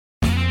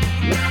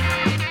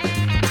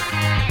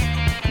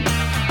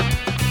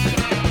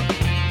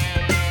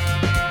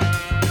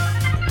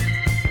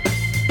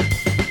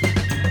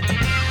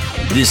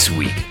This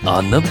week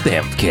on the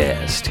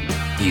Bamfcast,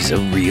 he's a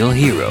real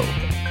hero,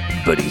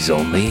 but he's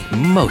only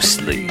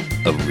mostly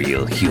a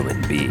real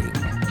human being.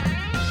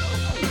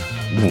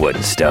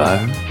 1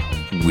 star,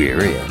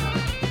 we're in.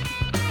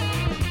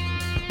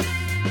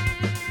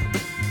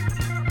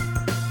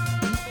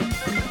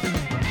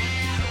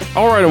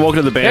 All right, and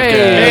welcome to the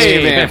Bamfcast.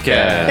 Hey,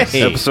 Bamfcast.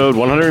 Hey. Episode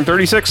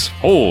 136.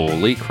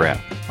 Holy crap.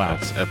 Wow,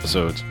 that's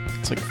episodes.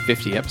 It's like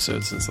 50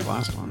 episodes since the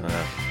last one.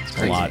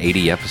 It's a lot.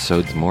 80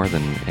 episodes more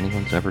than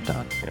anyone's ever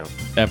done. Yeah.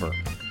 Ever.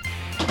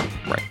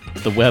 Right.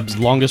 The web's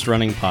longest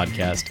running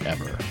podcast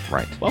ever.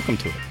 Right. Welcome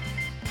to it.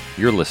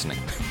 You're listening.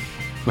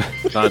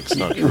 That's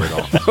not true at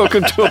all.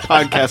 Welcome to a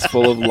podcast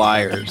full of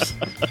liars.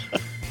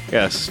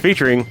 Yes,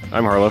 featuring,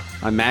 I'm Harlow.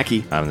 I'm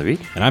Mackie. I'm the Beat.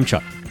 And I'm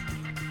Chuck.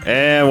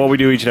 And what we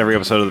do each and every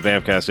episode of the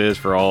Bamfcast is,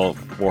 for all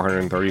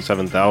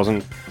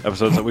 437,000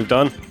 episodes that we've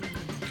done,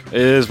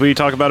 is we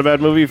talk about a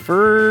bad movie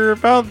for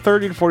about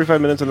 30 to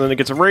 45 minutes, and then it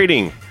gets a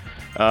rating.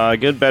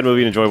 Good bad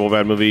movie, an enjoyable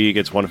bad movie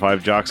gets 1 to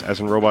 5 jocks, as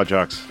in robot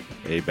jocks.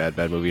 A bad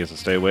movie as in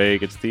stay away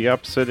gets the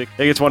opposite. It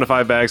gets 1 to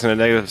 5 bags in a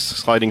negative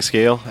sliding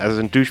scale, as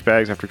in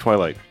douchebags after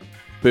Twilight.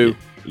 Boo.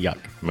 Yuck.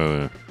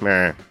 Moo.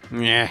 Meh.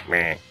 Yeah.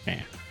 Meh. Eh.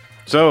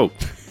 So,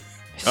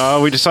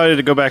 we decided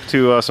to go back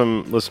to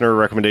some listener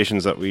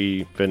recommendations that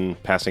we've been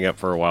passing up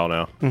for a while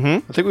now. I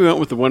think we went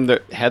with the one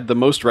that had the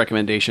most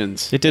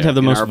recommendations. It did have the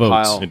in most our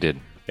votes. pile. It did.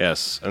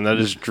 Yes, and that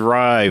is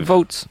Drive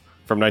Votes.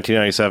 from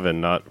 1997,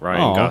 not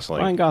Ryan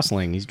Gosling. Ryan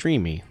Gosling. He's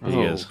dreamy. He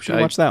is. Should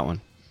watch that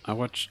one. I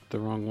watched the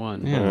wrong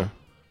one. Yeah.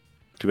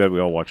 Too bad we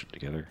all watch it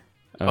together.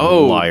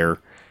 Oh. Liar.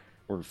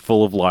 We're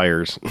full of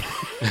liars.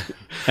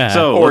 Uh,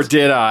 So, Or let's-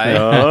 did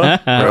I?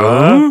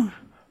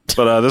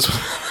 but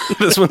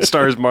this one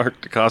stars Mark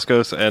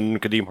Dacascos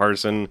and Kadeem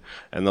Hardison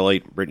and the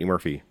late Brittany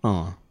Murphy.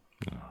 Aw.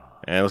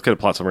 And let's get a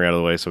plot summary out of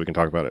the way so we can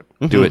talk about it.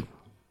 Do it.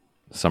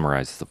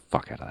 Summarize the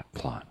fuck out of that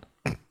plot.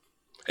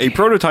 A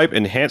prototype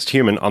enhanced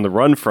human on the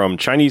run from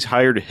Chinese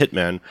hired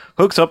hitman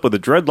hooks up with a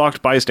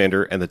dreadlocked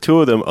bystander, and the two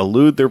of them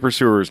elude their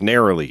pursuers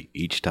narrowly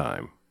each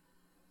time.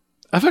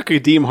 I thought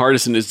Kadeem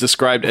Hardison is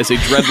described as a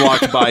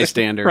dreadlocked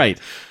bystander. Right.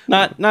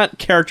 Not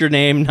character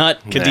name,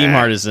 not Kadeem Nah.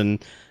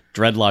 Hardison.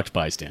 Dreadlocked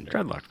bystander.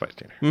 Dreadlocked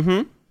bystander.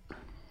 Mm-hmm.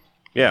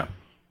 Yeah.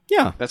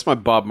 Yeah. That's my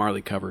Bob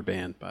Marley cover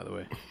band, by the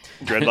way.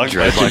 Dreadlocked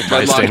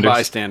Dreadlocked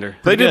bystander.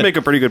 They did Good. make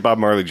a pretty good Bob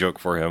Marley joke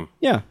for him.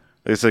 Yeah.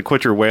 They said,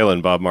 "Quit your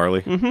wailing, Bob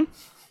Marley." Mm-hmm.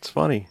 It's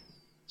funny.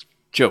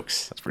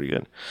 Jokes. That's pretty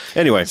good.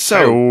 Anyway,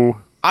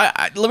 So-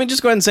 Let me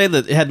just go ahead and say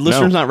that had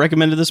listeners not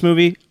recommended this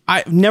movie,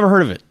 I've never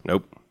heard of it.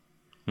 nope.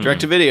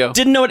 Direct to video.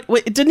 Didn't know it.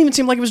 It didn't even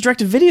seem like it was direct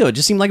to video. It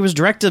just seemed like it was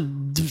direct to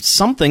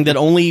something that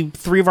only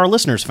 3 of our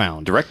listeners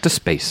found. Direct to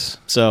space.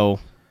 So,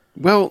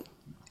 Well,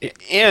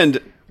 and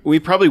we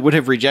probably would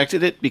have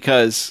rejected it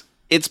because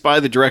it's by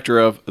the director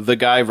of The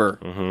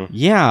Guyver.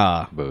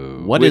 yeah.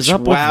 Boo. What Which, is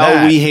up with wow,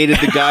 that? we hated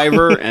The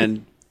Guyver,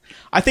 and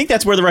I think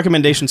that's where the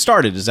recommendation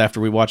started. Is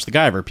after we watched The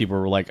Guyver, people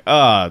were like,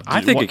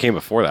 I think it came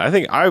before that. I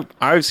think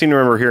I've seen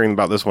remember hearing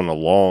about this one a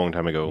long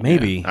time ago.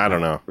 Maybe. I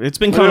don't know. It's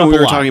been no, coming up we a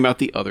were lot. talking about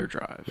the other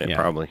drive. Yeah, Yeah.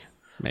 probably.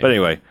 Maybe. But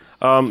anyway,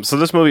 so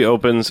this movie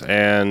opens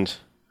and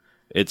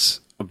it's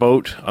a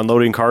boat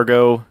unloading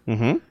cargo,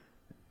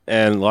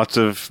 and lots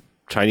of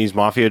Chinese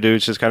mafia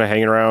dudes just kind of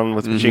hanging around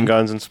with machine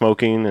guns and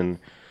smoking, and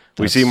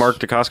we see Mark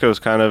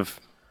Dacascos kind of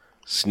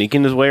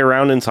sneaking his way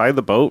around inside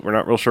the boat. We're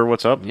not real sure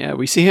what's up. Yeah,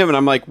 we see him, and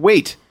I'm like,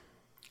 wait,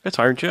 It's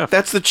Iron Chef.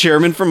 that's the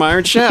chairman from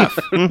Iron Chef.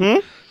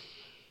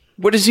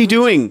 What is he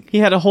doing? He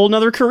had a whole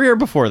nother career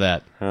before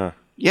that.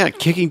 Yeah,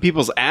 kicking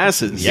people's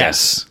asses.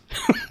 Yes.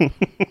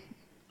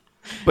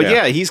 But Yeah.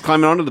 yeah, he's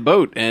climbing onto the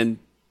boat, and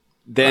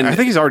then I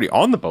think he's already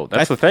on the boat.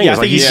 That's the thing. yeah, I It's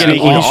think like he's sneaking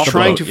getting he's off the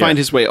trying boat, to find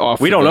his way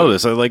off. We the don't boat. know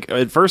this. Like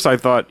at first, I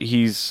thought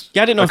he's.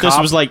 Yeah, I didn't know a if this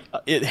cop. was like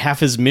half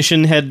his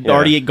mission had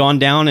already gone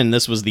down and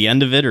this was the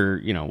end of it, or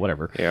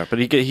whatever. Yeah, but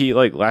he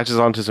like latches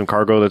onto some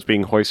cargo that's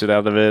being hoisted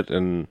out of it,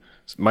 and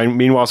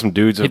meanwhile, some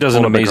dudes. He does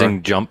an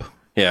amazing jump.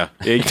 Yeah,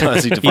 he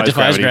does. He defies,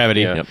 defies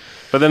gravity. Yeah. Yep.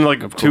 But then,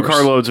 like, 2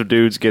 carloads of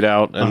dudes get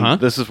out, and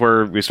this is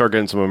where we start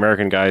getting some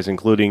American guys,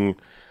 including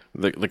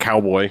the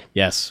cowboy.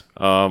 Yes.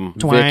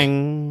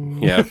 Twang.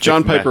 Yeah,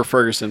 John Vic Piper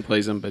Ferguson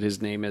plays him, but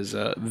his name is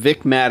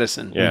Vic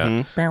Madison.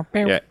 Yeah.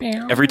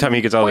 Yeah. Every time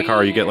he gets out of the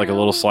car, you get like a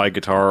little slide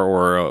guitar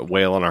or a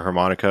wail on a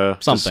harmonica.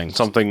 Something. Just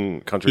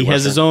something country. He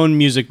has his western. own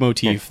music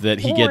motif that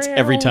he gets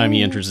every time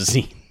he enters a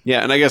scene.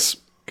 Yeah, and I guess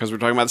because we're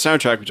talking about the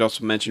soundtrack, which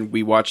also mentioned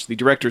we watched the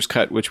director's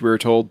cut, which we were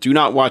told do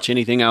not watch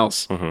anything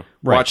else.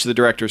 Watch the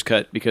director's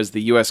cut because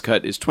the U.S.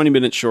 cut is 20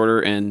 minutes shorter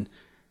and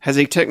has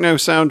a techno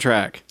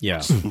soundtrack. Yeah.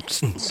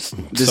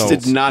 This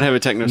did not have a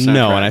techno soundtrack.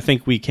 No, and I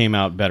think we came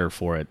out better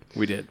for it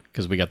we did.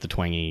 because we got the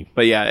twangy.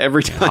 But yeah,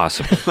 every time,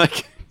 Possible.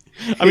 like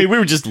I mean, we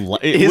were just. His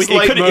If it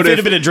leitmotif-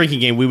 had been a drinking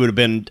game, we would have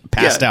been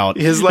passed yeah, out.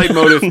 His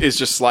leitmotif is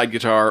just slide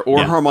guitar or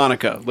Yeah.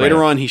 harmonica. Later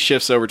Right. on, he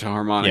shifts over to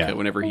harmonica Yeah.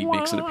 whenever he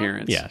makes an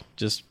appearance. Yeah,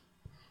 just.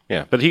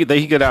 Yeah, but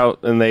they get out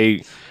and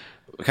they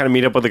kind of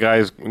meet up with the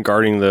guys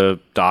guarding the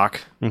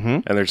dock,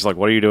 and they're just like,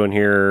 "What are you doing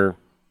here?"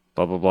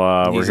 Blah blah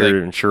blah. He's We're here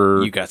like, to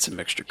ensure You got some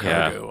extra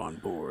cargo on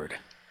board.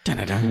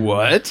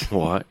 What?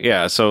 What?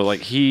 Yeah. So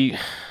like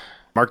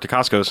Mark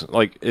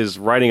Dacascos is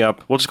writing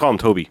up. We'll just call him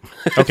Toby.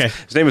 Okay.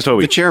 His name is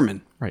Toby. The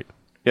chairman. Right.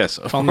 Yes,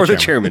 him or the the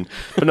chairman.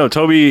 But no,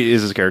 Toby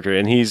is his character,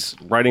 and he's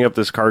riding up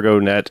this cargo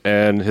net,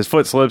 and his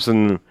foot slips,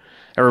 and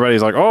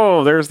everybody's like,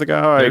 "Oh, there's the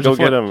guy! There's Go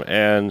the get foot." him!"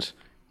 And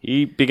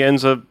he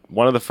begins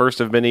one of the first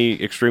of many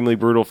extremely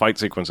brutal fight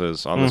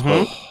sequences on this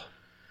boat.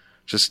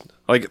 Just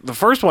like the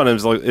first one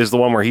is the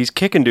one where he's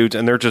kicking dudes,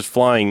 and they're just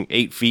flying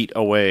 8 feet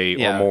away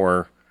or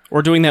more.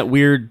 Or doing that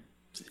weird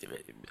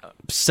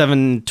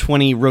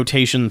 720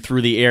 rotation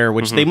through the air,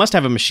 which they must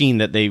have a machine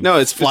that they No,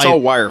 it's fly. all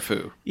wire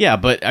foo. Yeah,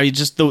 but I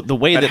just the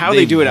way But that how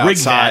they do it rig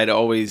outside that,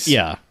 always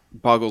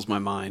boggles my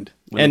mind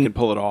when And- they can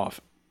pull it off.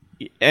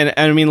 and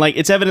I mean, like,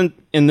 it's evident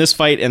in this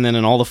fight, and then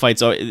in all the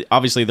fights.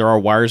 Obviously, there are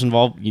wires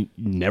involved. You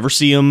never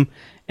see them,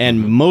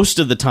 and most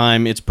of the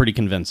time, it's pretty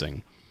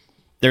convincing.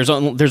 There's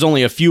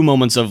only a few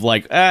moments of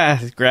like,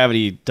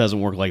 gravity doesn't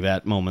work like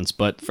that moments,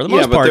 but for the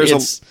most part,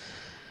 it's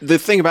The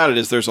thing about it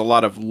is there's a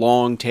lot of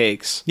long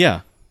takes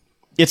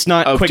it's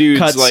not of quick dudes,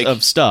 cuts like,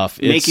 of stuff.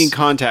 It's, making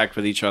contact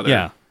with each other.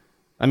 yeah.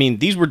 I mean,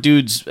 these were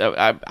dudes.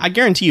 I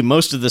guarantee you,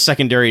 most of the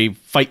secondary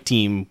fight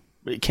team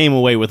came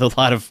away with a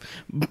lot of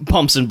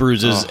bumps and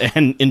bruises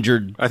and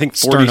injured. I think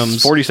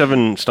sternums.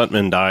 47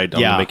 stuntmen died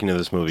on Yeah. the making of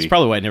this movie. That's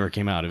probably why it never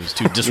came out. It was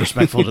too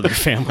disrespectful to their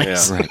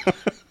families. Yeah.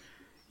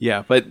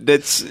 Yeah, but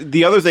that's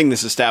the other thing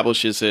this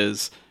establishes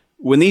is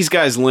when these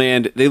guys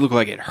land, they look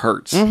like it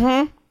hurts.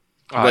 Oh,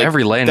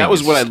 every landing. That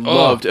was what I is-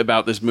 loved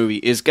about this movie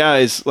is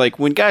guys like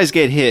when guys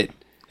get hit.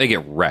 They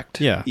get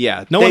wrecked. Yeah,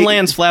 Yeah, No they- one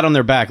lands flat on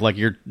their back like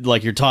you're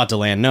taught to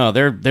land. No,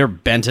 they're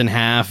bent in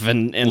half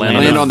and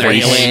Land on their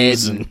railings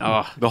heads. and-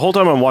 The whole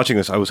time I'm watching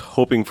this, I was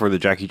hoping for the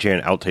Jackie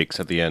Chan outtakes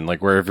at the end,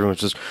 like where everyone's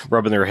just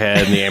rubbing their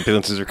head and the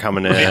ambulances are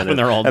coming in, when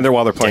they're all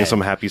while they're playing dead.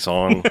 some happy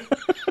song.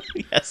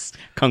 yes,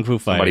 kung fu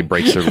fight. Somebody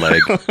breaks their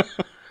leg.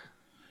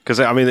 Because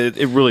I mean,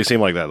 it really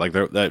seemed like that. Like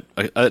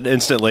an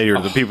instant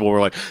later, the people were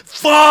like,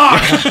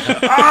 "Fuck!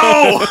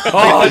 Ow!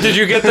 Oh, did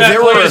you get that?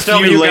 There were a Please tell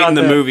me few you late got in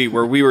the that. movie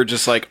where we were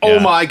just like, "Oh Yeah.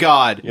 my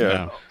god,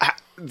 Yeah.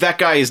 that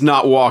guy is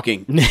not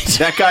walking.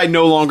 That guy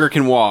no longer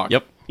can walk."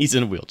 Yep, he's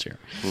in a wheelchair.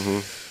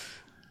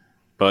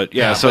 But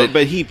yeah, so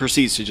but he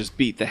proceeds to just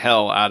beat the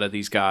hell out of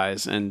these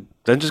guys, and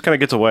then just kind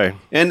of gets away.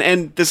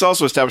 this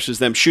also establishes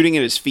them shooting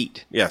at his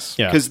feet. Yes.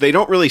 Yeah. Because they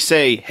don't really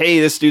say, "Hey,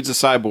 this dude's a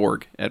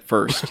cyborg" at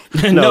first.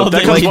 No,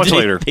 that comes much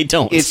later. They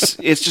don't. it's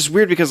just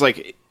weird because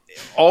like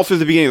all through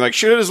the beginning, like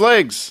shoot at his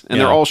legs, and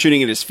Yeah. they're all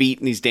shooting at his feet,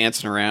 and he's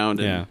dancing around.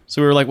 And, yeah.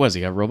 So we were like, "Was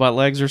he got robot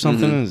legs or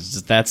something?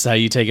 That's how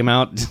you take him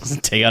out?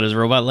 Take out his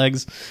robot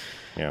legs?"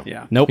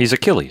 yeah. Nope. He's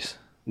Achilles.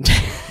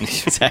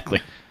 exactly.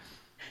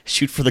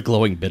 Shoot for the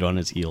glowing bit on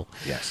his heel.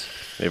 Yes.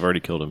 They've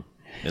already killed him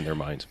in their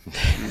minds.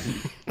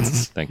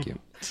 Thank you.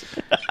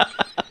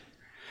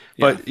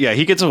 But yeah,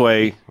 he gets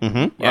away.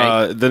 Then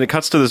it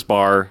cuts to this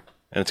bar,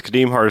 and it's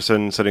Kadeem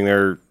Hardison sitting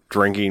there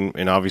drinking,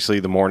 and obviously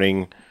the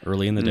morning,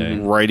 Early in the day.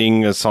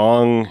 writing a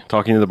song,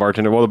 talking to the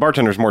bartender. Well, the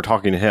bartender's more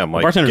talking to him,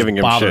 like Bartender's giving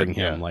him bothering shit.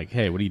 him. Like,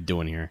 hey, what are you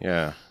doing here?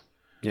 Yeah.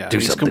 Yeah, Do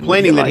he's something with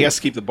complaining your that he life. has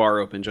to keep the bar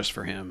open just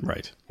for him,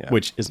 Right.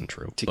 Which isn't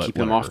true. to but keep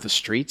him whatever. off the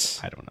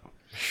streets. I don't know.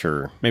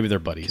 Sure. Maybe they're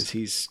buddies.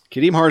 He's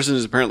Kadeem Hardison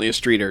is apparently a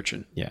street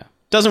urchin. Yeah.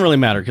 Doesn't really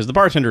matter because the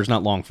bartender is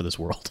not long for this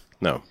world.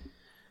 No.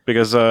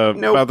 Because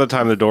about the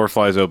time the door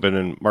flies open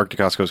and Mark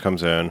Dacascos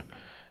comes in,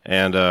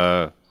 and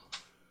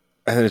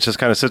it just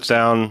kind of sits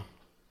down,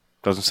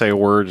 doesn't say a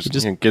word,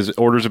 just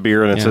orders a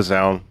beer and then sits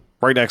down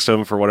right next to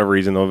him for whatever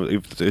reason. Though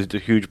it's a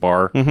huge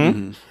bar,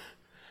 and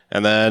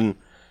then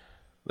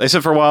they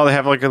sit for a while. They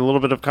have like a little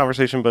bit of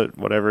conversation, but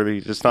whatever.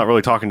 He's just not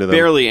really talking to them.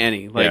 Barely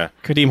any. Like, Yeah.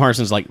 Kadeem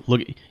Harson's like,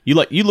 look, you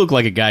look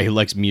like a guy who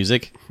likes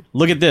music.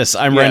 Look at this.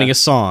 I'm writing a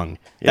song.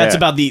 That's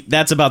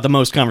Yeah. about the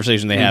most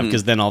conversation they have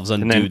because then all of a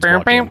sudden dudes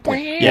walk in.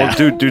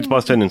 Well, dude's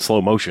busting in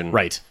slow motion,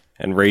 Right.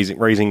 and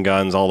raising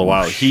guns all the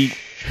while. He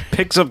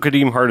picks up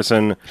Kadeem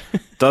Hardison,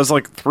 does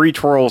like 3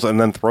 twirls, and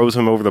then throws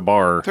him over the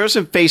bar. throws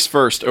him face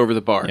first over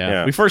the bar. Yeah.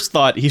 Yeah. We first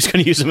thought he was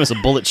going to use him as a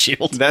bullet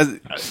shield.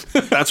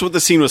 That's what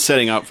the scene was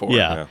setting up for.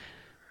 Yeah.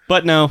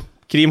 But no,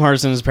 Kadeem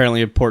Hardison is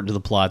apparently important to the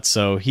plot,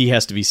 so he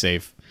has to be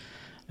safe.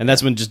 And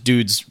that's when just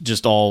dudes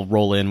just all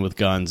roll in with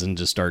guns and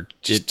just start.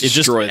 It's just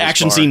destroy this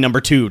action bar. scene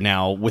number 2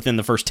 now. Within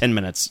the first 10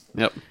 minutes,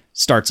 Yep.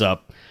 starts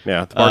up.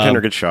 Yeah, the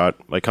bartender gets shot.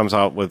 Like comes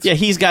out with Yeah,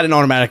 he's got an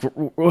automatic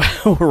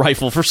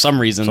rifle for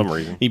some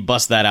reason. He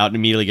busts that out and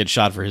immediately gets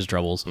shot for his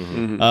troubles.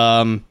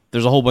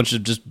 There's a whole bunch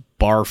of just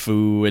bar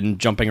foo and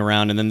jumping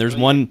around, and then there's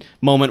one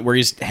moment where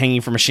he's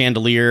hanging from a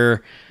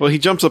chandelier. Well, he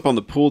jumps up on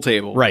the pool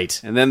table. Right.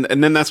 And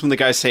then that's when the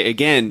guys say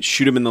again,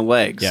 shoot him in the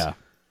legs. Yeah.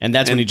 And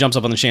that's when he jumps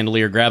up on the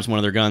chandelier, grabs one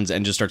of their guns,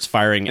 and just starts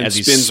firing And as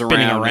he's spins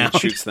spinning around around.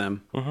 and shoots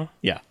them.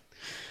 Yeah.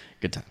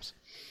 Good times.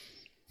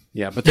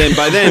 Yeah, but then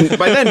by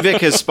then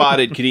Vic has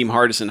spotted Kadeem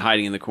Hardison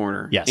hiding in the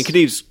corner. Yes. And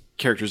Kadeem's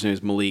character's name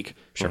is Malik.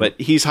 Sure. But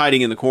he's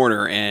hiding in the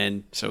corner,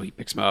 and so he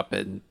picks him up,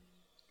 and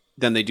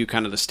then they do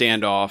kind of the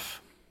standoff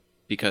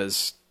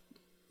because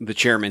the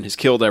chairman has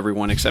killed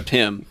everyone except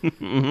him.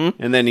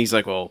 And then he's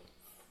like, "Well,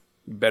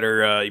 you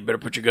better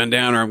put your gun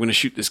down, or I'm going to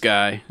shoot this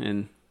guy."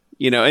 And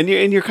and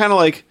you're kind of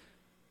like,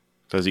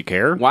 Does he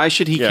care? why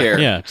should he care?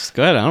 Yeah, just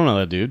go ahead. I don't know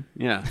that dude.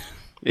 Yeah.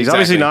 He's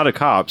obviously not a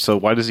cop, so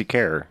why does he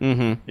care?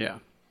 Yeah.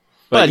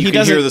 But you he can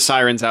doesn't hear the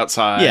sirens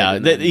outside. Yeah,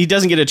 and then- he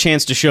doesn't get a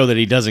chance to show that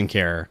he doesn't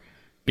care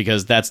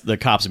because that's the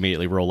cops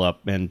immediately roll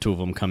up and two of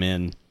them come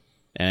in,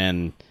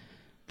 and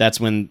that's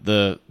when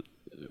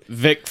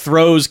Vic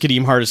throws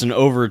Kadeem Hardison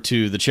over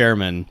to the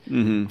chairman,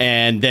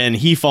 and then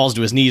he falls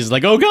to his knees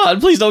like, "Oh God,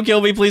 please don't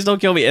kill me, please don't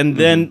kill me!" And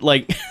then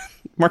like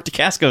Mark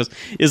Dacascos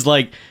is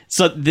like,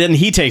 so then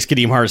he takes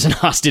Kadeem Hardison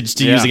hostage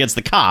to use against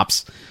the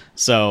cops.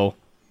 So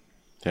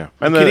Yeah.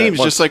 And then Kadeem's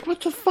just like, what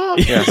the fuck?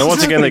 Yeah. So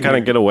once again, they kind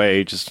of get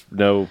away. Just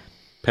no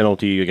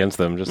penalty against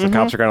them. Just the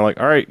cops are kind of like,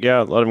 all right, yeah,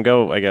 let him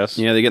go, I guess.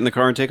 Yeah, they get in the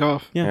car and take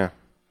off. Yeah.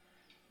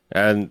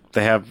 And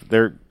they have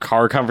their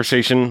car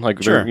conversation,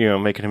 like Sure. they're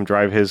making him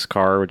drive his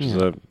car, which is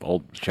a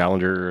old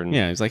Challenger. And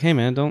yeah, he's like, "Hey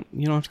man,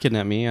 you don't have to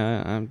kidnap me.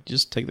 I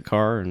just take the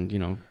car, and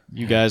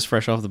you guys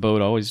fresh off the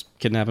boat always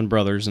kidnapping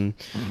brothers and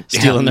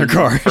stealing their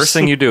cars." First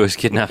thing you do is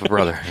kidnap a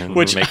brother and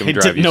which make him I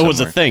drive didn't you know was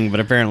a somewhere. thing, but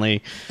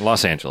apparently,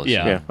 Los Angeles.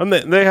 yeah. yeah, and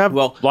they have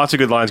lots of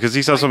good lines because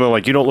he says something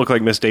like, "You don't look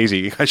like Miss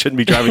Daisy. I shouldn't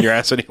be driving your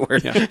ass anywhere."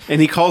 Yeah. And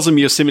he calls him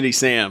Yosemite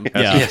Sam.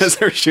 Yeah. As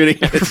they're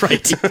shooting at it.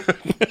 right.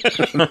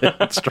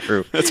 That's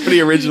true. That's what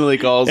he originally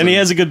calls And him. he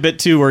has a good bit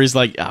too, where he's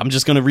like, "I'm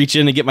just gonna reach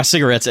in and get my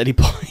cigarettes," and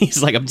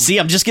he's like, "I'm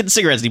just getting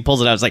cigarettes," and he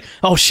pulls it out. It's like,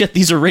 "Oh shit,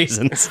 these are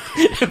raisins."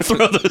 And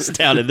throw those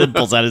down, and then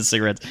pulls out his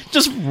cigarettes.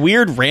 Just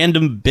weird,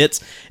 random bits.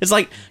 It's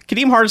like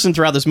Kadeem Hardison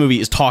throughout this movie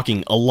is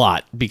talking a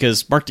lot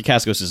because Mark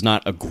Dacascos is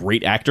not a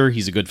great actor.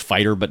 He's a good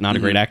fighter, but not a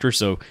great actor.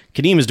 So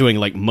Kadeem is doing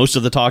like most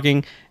of the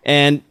talking,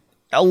 and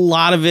a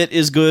lot of it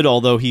is good,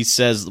 although he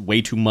says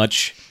way too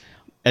much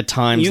at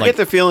times. You like, get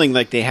the feeling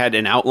like they had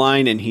an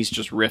outline and he's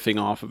just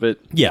riffing off of it.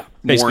 yeah,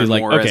 basically and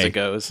like more okay, as it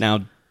goes.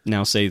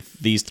 Now say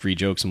these 3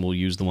 jokes and we'll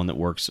use the one that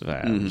works.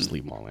 Just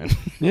leave them all in.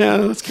 Yeah,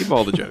 let's keep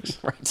all the jokes.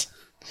 Right.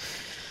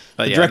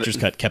 But The yeah, director's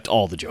cut kept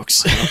all the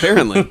jokes.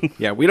 apparently.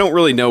 Yeah, we don't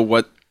really know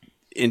what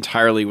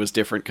entirely was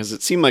different because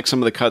it seemed like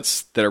some of the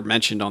cuts that are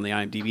mentioned on the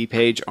IMDb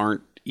page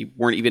weren't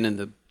even in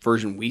the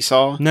version we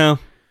saw. No,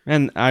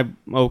 and I'm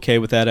okay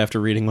with that after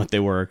reading what they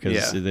were because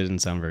Yeah. they didn't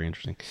sound very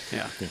interesting.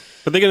 Yeah.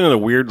 But they get in a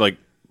weird,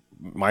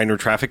 minor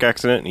traffic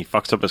accident, and he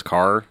fucks up his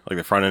car, like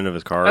the front end of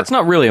his car. That's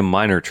not really a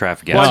minor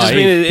traffic Well, I accident.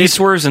 just mean he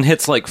swerves and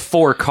hits like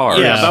 4 cars.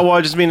 Yeah, well,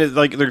 I just mean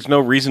there's no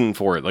reason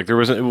for it. Like it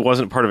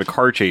wasn't part of a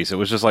car chase. It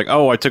was just like,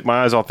 oh, I took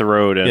my eyes off the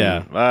road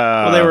and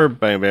well, they were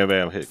bam, bam,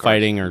 bam, hit cars.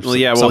 Fighting or Well,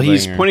 yeah, something,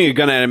 he's or- pointing a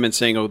gun at him and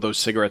saying, "Oh, those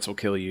cigarettes will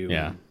kill you."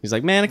 Yeah, he's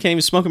like, "Man, I can't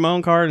even smoke in my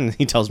own car," and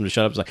he tells him to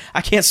shut up. He's like,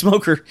 "I can't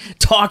smoke or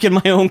talk in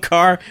my own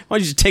car. Why don't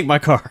you just take my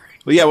car?"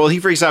 Well, he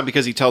freaks out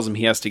because he tells him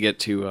he has to get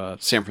to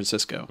San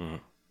Francisco.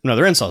 No,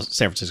 they're in San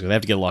Francisco. They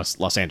have to get to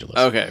Los Angeles.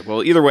 Okay,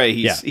 well, either way,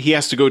 he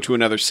has to go to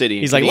another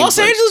city. He's like, "Los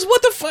Angeles,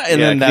 what the fuck?" And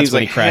Yeah, then that's he's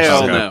when like, he crashes.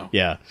 "Hell into- no."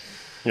 Yeah,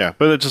 Yeah,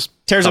 but it just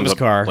Tears up comes his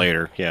car.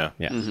 later. Yeah,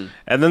 yeah.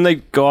 and then they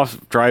go off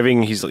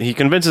driving. He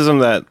convinces him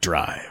that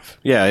Drive.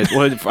 yeah.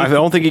 I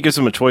don't think he gives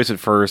him a choice at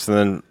first, and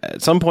then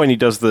at some point he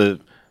does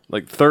the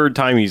third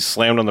time he's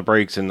slammed on the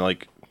brakes and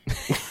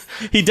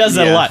He does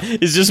that a lot.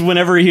 It's just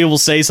whenever he will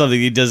say something,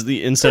 he does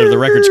instead of the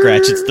record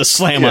scratch, it's the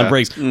slam on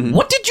brakes.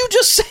 What did you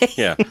just say?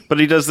 yeah. But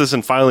he does this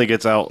and finally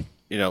gets out.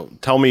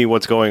 Tell me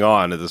what's going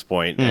on at this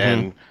point.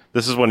 And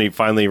this is when he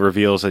finally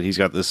reveals that he's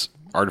got this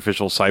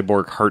artificial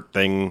cyborg heart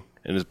thing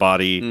in his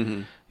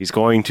body. He's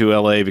going to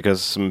LA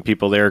because some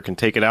people there can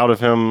take it out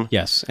of him.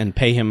 Yes, and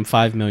pay him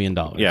 $5 million.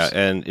 Yeah,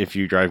 and if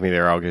you drive me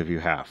there, I'll give you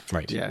half.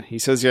 Right. Yeah, he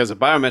says he has a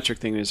biometric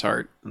thing in his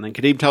heart, and then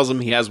Kadeem tells him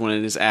he has one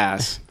in his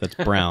ass. That's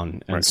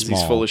brown and 'cause small.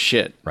 he's full of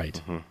shit.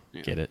 Right.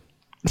 Get it?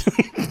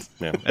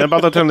 Yeah. And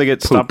about that time, they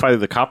get stopped by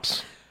the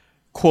cops.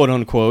 Quote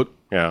unquote.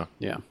 Yeah.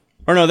 Yeah,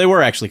 Or no, they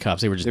were actually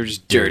cops. They were they're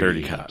just dirty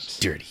dirty cops. cops.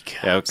 Dirty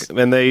Yeah. cops.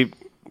 And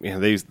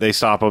they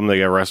stop him.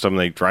 They arrest him.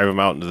 They drive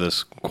him out into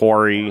this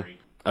quarry.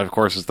 Of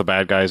course, it's the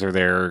bad guys are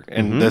there,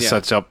 and this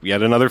sets up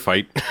yet another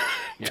fight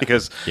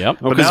because Yep.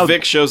 But Because now,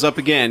 Vic shows up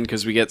again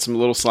because we get some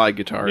little slide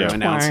guitar Yeah. to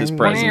announce his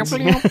presence.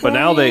 but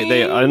now they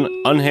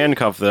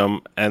unhandcuff them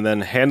and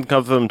then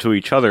handcuff them to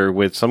each other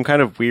with some kind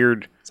of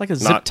weird. It's like a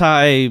zip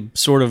tie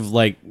sort of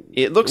like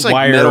It looks like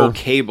wire. metal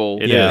cable,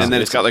 It is. and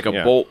then it's got like a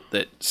Yeah. bolt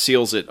that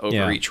seals it over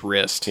Yeah. each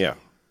wrist. Yeah.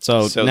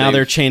 So So now they've-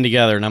 they're chained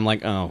together, and I'm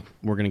like, oh,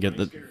 we're gonna get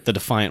the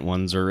Defiant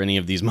ones or any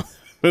of these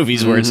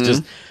movies where it's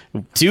just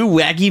 2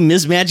 wacky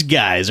mismatched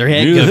guys are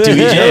handcuffed to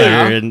each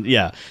other,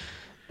 and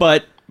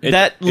But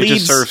that It leads.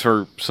 just serves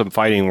for some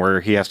fighting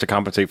where he has to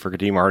compensate for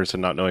Kadeem Hardison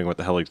not knowing what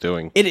the hell he's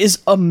doing. It is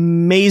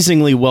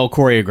amazingly well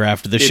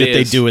choreographed, the shit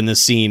they is. do in this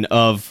scene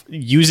of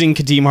using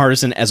Kadeem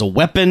Hardison as a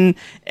weapon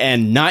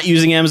and not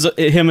using him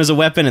as a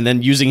weapon and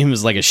then using him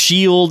as like a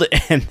shield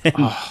and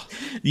then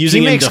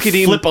using He him makes to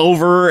Kadeem- flip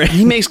over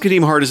He makes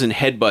Kadeem Hardison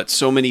headbutt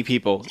so many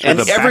people, and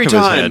the back every of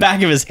his time, head.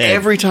 back of his head.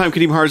 every time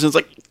Kadeem Hardison's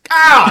like,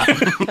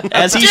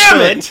 as he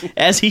Damn should.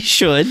 As he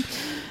should.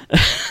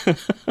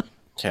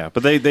 Yeah,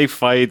 but they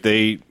fight.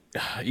 They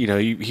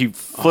he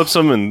flips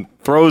them and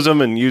throws them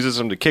and uses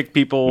them to kick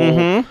people.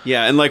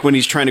 Yeah, and like when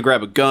he's trying to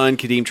grab a gun,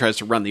 Kadeem tries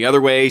to run the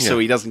other way so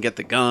he doesn't get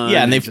the gun.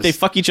 Yeah, and they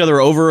fuck each other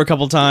over a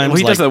couple times. Well,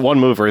 he like, does that one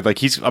move where like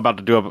he's about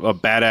to do a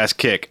badass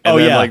kick. And Oh,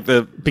 then, yeah. like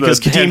Because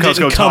the Kadeem handcuffs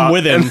didn't go come top,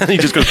 with him. and then he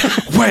just goes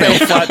wham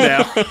flat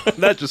down.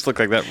 That just looked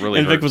like that really.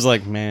 and Vic hurt. was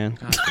like, man.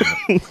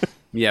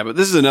 Yeah, but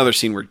this is another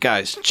scene where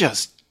guys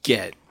just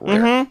get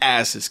their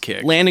asses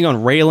kicked. Landing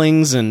on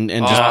railings and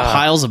just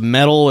piles of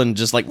metal and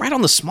just like right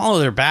on the small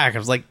of their back. I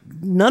was like,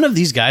 none of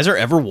these guys are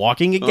ever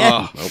walking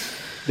again.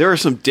 There are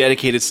some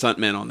dedicated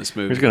stuntmen on this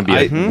movie. There's going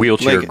to be a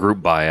wheelchair like-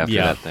 group by after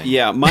Yeah. that thing.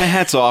 Yeah, my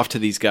hat's off to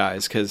these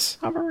guys because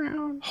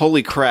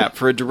holy crap,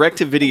 for a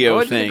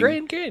direct-to-video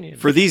thing,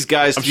 for these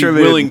guys I'm to sure be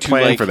they willing didn't to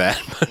plan like, for that.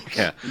 But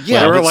yeah,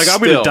 Yeah, they were but like, I'm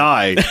going still. to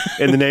die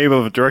in the name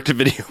of a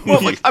direct-to-video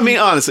movie. Well, I mean,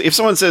 honestly, if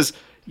someone says,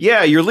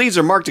 "Yeah, your leads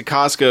are Mark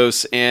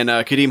Dacascos and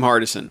Kadeem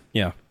Hardison,"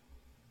 Yeah.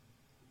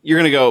 you're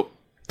gonna go,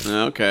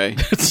 "Okay,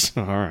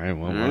 All right.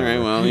 Well, all right,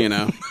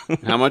 well,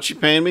 how much you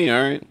paying me?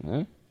 All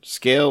right,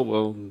 scale,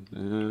 well,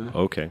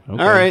 Okay. all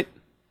right."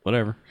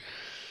 whatever.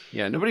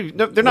 Yeah,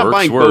 they're not Works,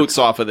 buying works. boats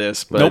off of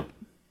this, but Nope.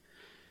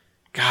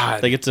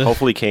 God, They get to.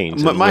 Hopefully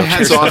Kane's. my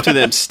hat's off to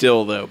them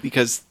still, though,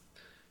 because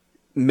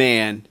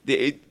man,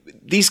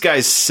 these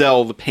guys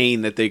sell the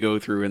pain that they go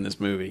through in this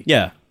movie.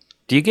 Yeah.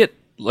 Do you get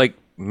like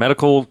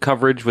medical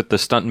coverage with the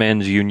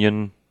stuntman's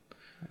union?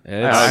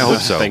 I hope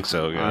so. I think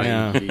so.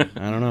 Yeah. Yeah.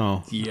 I don't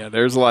know. Yeah,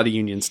 there's a lot of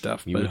union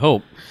stuff. You But would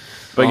hope.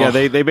 But yeah,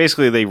 they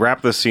basically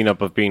wrap this scene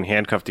up of being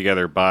handcuffed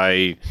together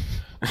by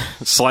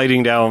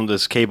sliding down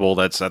this cable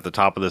that's at the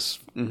top of this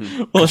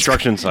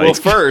construction site. well,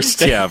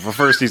 first, yeah, but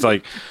first he's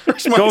like,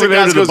 Mark go over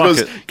there to the Dacascos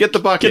goes, bucket. "Get the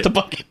bucket." Get the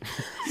bucket.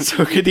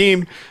 So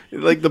Kadeem,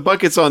 like the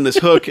bucket's on this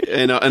hook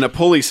and a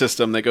pulley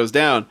system that goes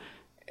down,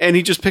 and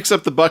he just picks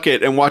up the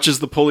bucket and watches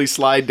the pulley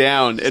slide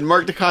down. And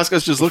Mark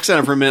Dacascos just looks at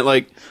him for a minute,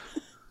 like,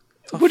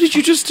 "What did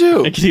you just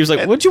do?" And he was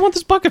like, what'd you want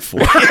this bucket for?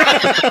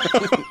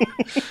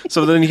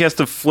 So then he has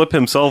to flip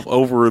himself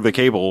over the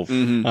cable,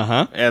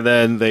 Uh-huh. and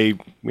then they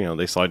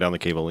slide down the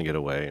cable and get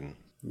away. And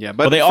Yeah,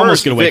 but Well, they first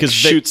almost get away because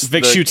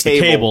Vic shoots the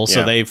cable,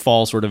 so Yeah. they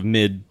fall sort of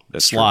mid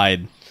That's true. slide,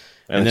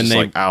 and then it's just they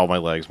like, ow, my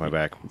legs, my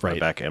back, my Right.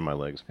 back and my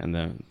legs. and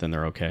then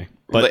they're okay.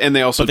 And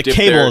they also but the dip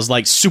cable their- is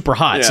like super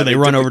hot, Yeah, so they they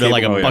run dip over the to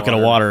like a cable in bucket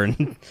of water. water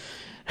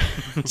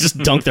and just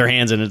dunk their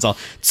hands in. And it's all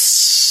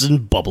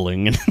and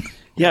bubbling. And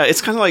Yeah,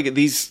 it's kind of like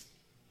these.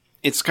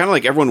 It's kind of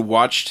like everyone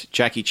watched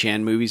Jackie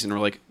Chan movies and were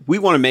like, "We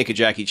want to make a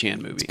Jackie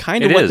Chan movie."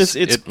 kind of It what is. this.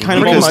 It's It- kind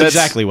of because almost that's-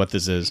 exactly what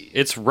this is.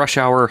 It's Rush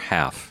Hour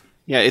half.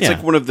 Yeah, it's Yeah.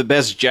 like one of the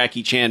best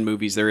Jackie Chan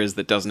movies there is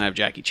that doesn't have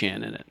Jackie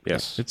Chan in it.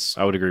 Yes, It's-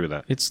 I would agree with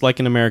that. It's like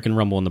an American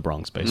Rumble in the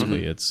Bronx,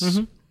 basically. It's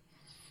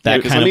that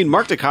Because kind I of. mean,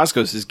 Mark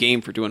Dacascos is game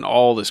for doing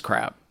all this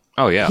crap.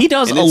 Oh yeah, He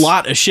does And a it's-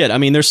 lot of shit. I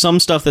mean, there's some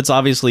stuff that's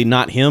obviously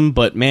not him,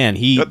 but man,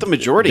 But the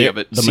majority of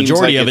it the seems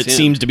majority like of it's it him.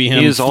 seems to be him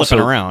He is flipping also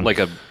around. like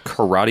a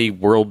karate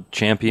world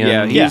champion.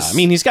 Yeah, yeah, he's- I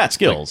mean, he's got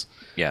skills.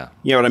 yeah.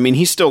 Yeah, but I mean,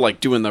 he's still like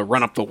doing the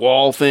run up the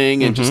wall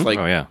thing and just like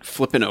Oh, yeah.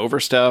 flipping over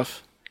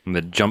stuff. And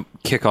the jump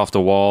kick off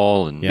the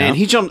wall, and Yeah. Man,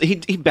 he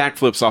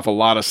backflips off a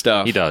lot of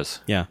stuff. he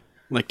does. Yeah,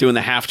 like doing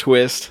the half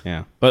twist.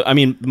 yeah. But I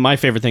mean, my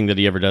favorite thing that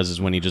he ever does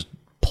is when he just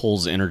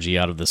pulls energy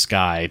out of the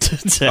sky to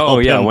Oh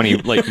help yeah, him. when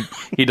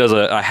he does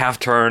a half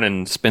turn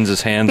and spins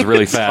his hands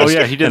really fast. Oh,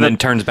 yeah, he did and that- then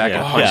turns back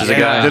and punches Yeah, a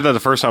guy. I did that the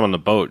first time on the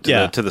boat to,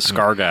 Yeah. the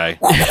scar guy.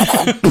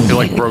 He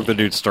like broke the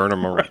dude's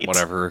sternum or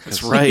whatever.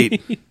 That's Right.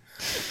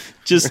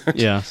 just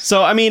yeah.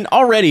 So I mean,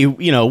 already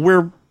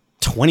we're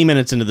 20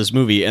 minutes into this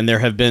movie, and there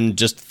have been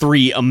just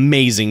 3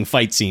 amazing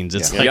fight scenes.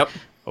 It's like, Yep.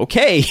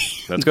 okay,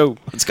 Let's go.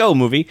 let's go,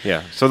 movie.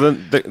 Yeah. So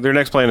then their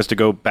next plan is to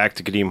go back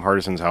to Kadeem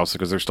Hardison's house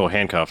because they're still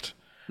handcuffed.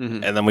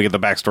 And then we get the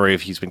backstory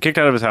of he's been kicked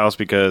out of his house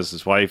because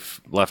his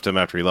wife left him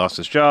after he lost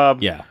his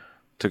job. Yeah,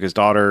 Took his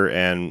daughter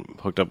and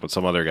hooked up with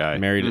some other guy.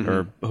 married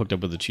or hooked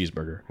up with a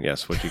cheeseburger.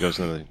 Yes, which he goes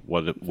into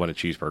what a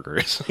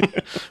cheeseburger is,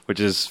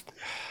 which is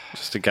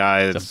just a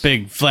guy that's,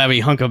 Big flabby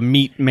hunk of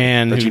meat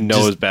man that who you know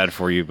just- is bad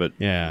for you, but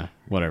yeah,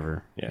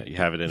 whatever. yeah, you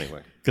have it anyway.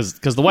 Because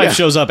the wife Yeah.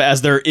 shows up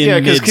as they're in Yeah,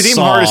 because Kadeem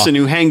mid-saw. Hardison,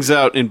 who hangs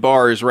out in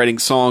bars writing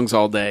songs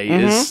all day,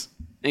 is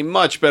a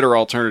much better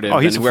alternative Oh,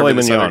 he's than a whoever filet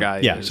this other mignon. guy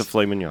Yeah, is. It's a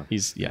filet mignon.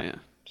 He's Yeah.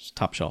 just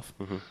top shelf.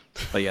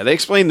 But yeah, they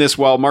explain this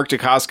while Mark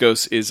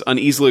Dacascos is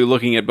uneasily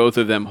looking at both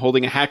of them,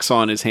 holding a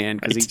hacksaw in his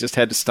hand because he just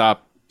had to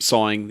stop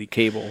sawing the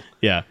cable.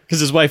 Yeah, because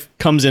his wife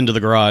comes into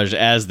the garage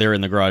as they're in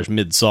the garage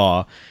mid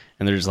saw,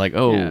 and they're just like,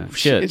 "Oh Yeah.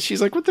 shit!" And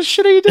she's like, "What the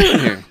shit are you doing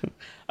here?"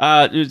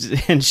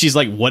 And she's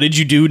like, "What did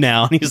you do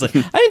now?" And he's like,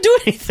 "I didn't do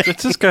anything."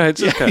 It's this guy.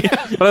 It's this guy.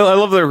 But I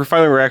love their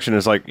final reaction.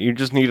 Is like you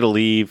just need to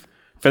leave,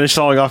 finish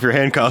sawing off your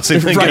handcuffs,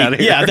 and then get out of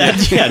here.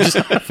 Yeah, just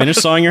finish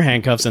sawing your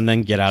handcuffs and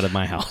then get out of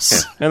my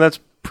house. And that's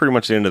pretty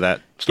much the end of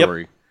that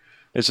story.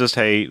 It's just,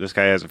 hey, this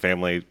guy has a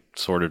family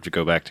sort of to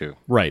go back to.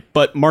 Right,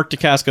 but Mark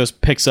Dacascos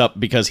picks up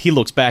because he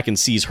looks back and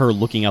sees her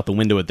looking out the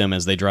window at them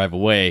as they drive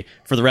away.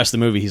 For the rest of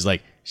the movie, he's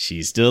like,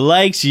 "She still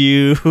likes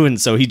you," and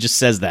so he just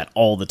says that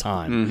all the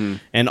time,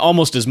 and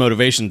almost as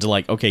motivation to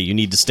like, okay, you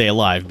need to stay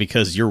alive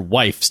because your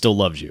wife still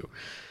loves you.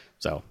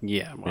 So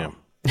Yeah, well,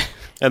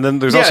 And then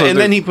there's Yeah, also and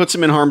then he puts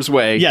him in harm's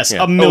way. Yes,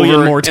 Yeah. a million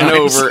over more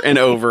times. and over and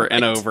over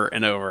and over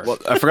and over. Well,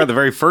 I forgot the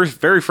very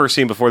first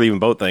scene before the even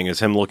boat thing is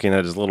him looking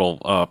at his little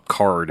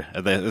card,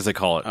 as they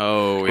call it.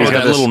 Oh, He's yeah.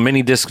 got a little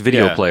mini disc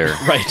video Yeah. player.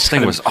 Right. This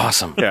thing was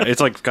awesome. Yeah,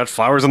 it's like got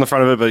flowers on the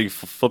front of it, but he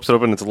flips it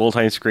open. It's a little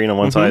tiny screen on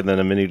one side, and then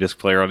a mini disc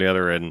player on the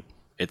other, and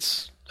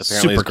it's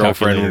apparently his Super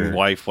girlfriend, calculator.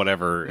 wife,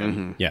 whatever.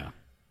 And Yeah.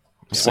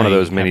 It's one of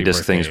those Saying mini happy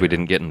disc things birthday we or-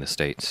 didn't get in the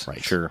States.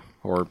 Right. Sure,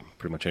 or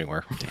pretty much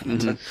anywhere.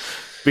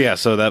 But yeah,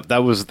 so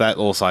that was that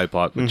little side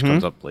plot, which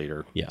comes up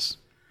later. Yes.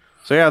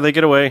 So yeah, they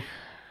get away,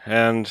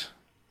 and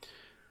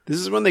This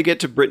is when they get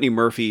to Brittany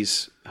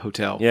Murphy's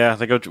hotel. yeah,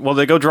 they go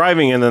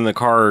driving, and then the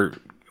car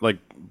like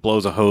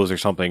blows a hose or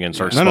something and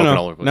starts No, smoking no,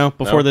 all over. no. No,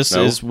 before this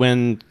No? is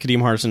when Kadeem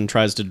Hardison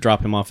tries to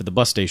drop him off at the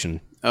bus station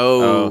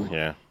Oh, Oh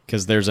yeah.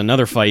 because there's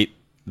another fight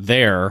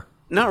there.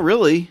 not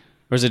really.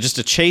 Or is it just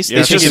a chase? Yeah, They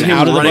it's chase just him him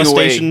out of the running bus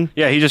away. station?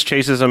 Yeah, he just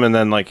chases him and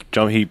then like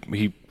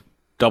he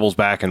doubles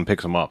back and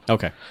picks him up.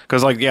 Okay.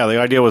 Because like the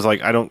idea was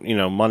like I don't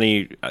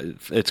money,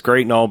 it's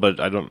great and all, but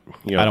I don't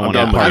I don't I'm wanna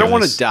done be with part I it. don't of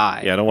want this. to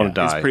die. Yeah, I don't want to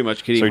die. It's pretty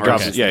much Kadeem So he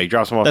drops, Hardison. he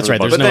drops him off. That's the right,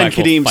 bus. there's But no then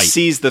actual Kadeem fight.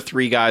 sees the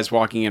three guys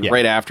walking in Yeah.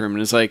 right after him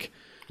and is like,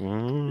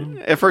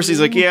 at first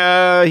he's like,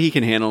 yeah, he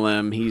can handle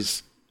them.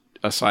 He's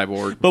a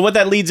cyborg. But what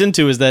that leads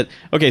into is that,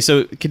 okay,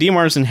 so Kadeem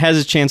Hardison has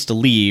his chance to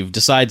leave,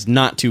 decides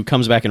not to,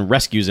 comes back and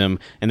rescues him,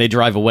 and they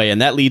drive away.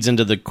 And that leads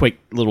into the quick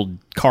little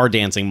car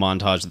dancing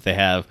montage that they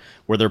have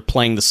where they're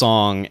playing the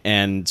song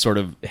and sort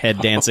of head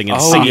dancing and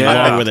Oh, singing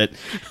yeah. along with it.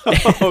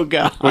 Oh,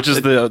 God. Which is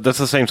that's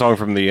the same song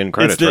from the end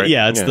credits, It's the, right?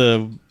 yeah, it's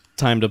the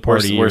time to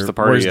party. Where's or the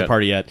party Where's yet? the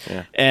party yet?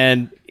 Yeah.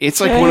 And It's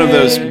like one of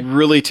those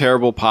really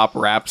terrible pop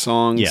rap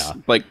songs. Yeah.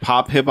 Like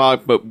pop hip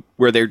hop, but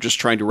where they're just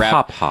trying to rap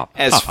Pop hop.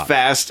 as Pop hop.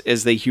 fast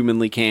as they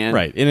humanly can.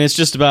 right, and it's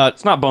just about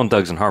It's not Bone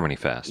Thugs and Harmony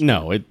fast.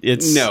 no,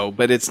 it's No,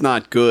 but it's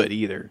not good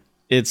either.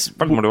 it's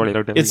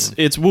It's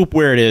it's whoop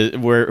where it is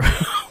where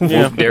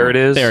there it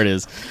is. there it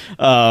is.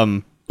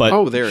 But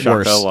Oh, there it is.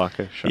 worse. Bell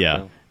Laka, Shot Yeah.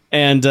 Bell.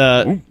 And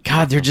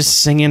God, they're just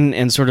singing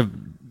and sort of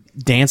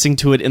dancing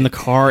to it in the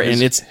car,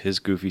 and it's his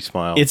goofy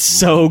smile.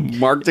 so.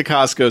 Mark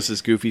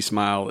Dacascos' goofy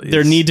smile is...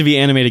 There need to be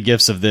animated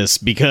gifs of this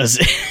because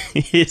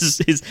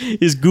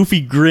his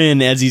goofy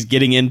grin as he's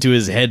getting into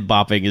his head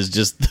bopping is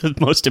just the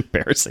most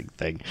embarrassing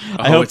thing.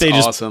 I hope it's they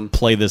just awesome.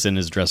 play this in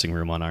his dressing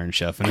room on Iron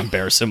Chef and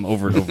embarrass him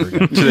over and over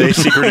again. Today's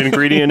secret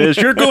ingredient is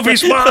your goofy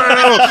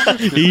smile.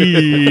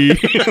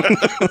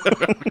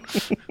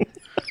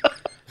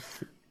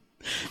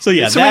 So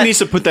yeah, Somebody that, needs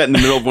to put that in the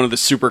middle of one of the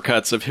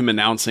supercuts of him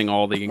announcing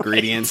all the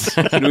ingredients.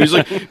 And he's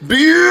like,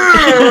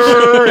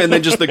 beer! And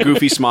then just the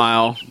goofy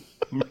smile.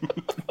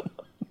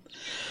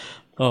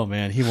 oh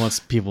man, he wants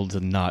people to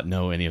not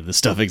know any of this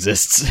stuff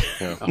exists.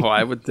 Oh,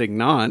 I would think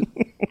not.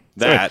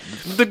 That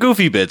the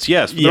goofy bits,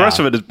 yes. But Yeah. The rest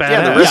of it is bad.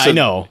 Yeah, the Yeah, rest I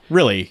know.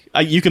 Really,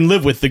 you can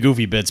live with the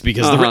goofy bits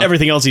because Uh-huh.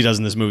 everything else he does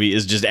in this movie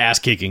is just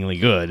ass-kickingly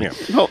good. Yeah.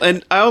 Well,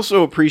 and I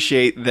also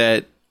appreciate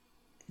that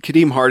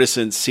Kadeem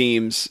Hardison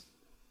seems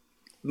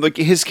like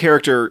his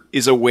character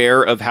is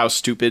aware of how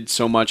stupid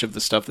so much of the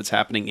stuff that's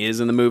happening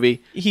is in the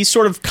movie. He's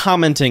sort of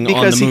commenting on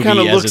Because the he movie kind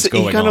of as looks it's he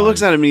going kind of on.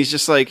 looks at him and he's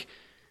just like,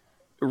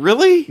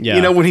 really? Yeah.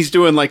 You know, when he's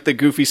doing like the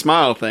goofy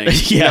smile thing. Yeah.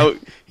 You know,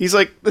 he's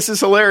like, this is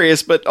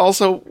hilarious, but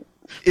also,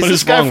 is What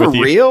this is guy wrong for with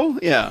you? real?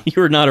 Yeah.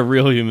 You're not a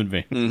real human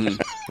being.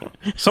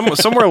 Mm-hmm.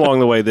 Somewhere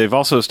along the way, they've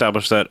also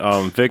established that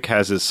Vic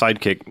has his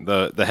sidekick,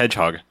 the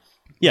hedgehog,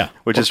 Yeah,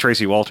 which is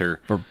Tracy Walter.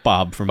 or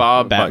Bob from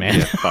Bob, Batman,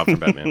 Yeah, Bob from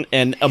Batman.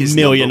 and a His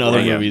million number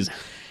other one. movies.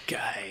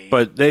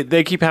 But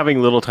they keep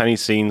having little tiny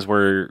scenes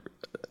where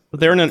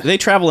They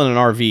travel in an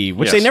RV,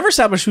 which Yes. they never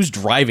establish who's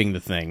driving the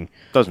thing.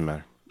 doesn't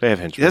matter. They have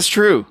henchmen. That's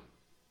true.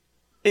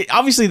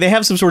 Obviously, they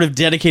have some sort of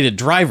dedicated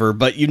driver,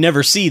 but you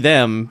never see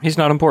them. He's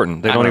not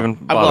important. They don't even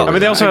well, bother. I mean, with they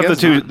that. also I have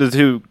guess the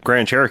two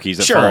Grand Cherokees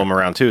that Sure. follow him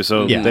around too.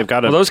 So Yeah. they've got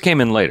to. Well, those came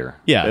in later.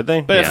 Yeah, Did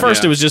they? But at Yeah.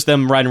 first, Yeah. it was just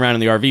them riding around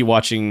in the RV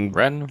watching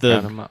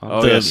the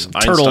Oh, the yes.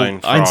 turtle Einstein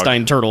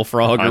Einstein, frog. turtle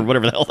frog or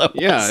whatever the hell that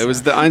was. Yeah, it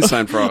was the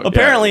Einstein frog.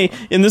 Apparently,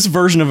 in this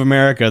version of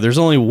America, there's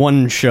only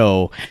one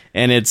show,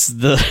 and it's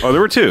the Oh,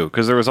 there were two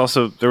because there was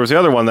the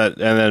other one that,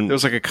 and then There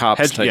was like a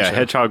cops type show.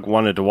 Hedgehog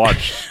wanted to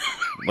watch.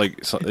 Like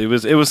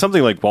it was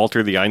something like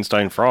Walter the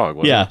Einstein Frog.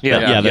 wasn't yeah,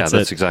 it? Yeah, that's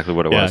it. exactly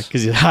what it Yeah, was.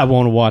 because I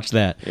want to watch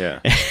that. Yeah.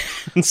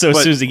 And so as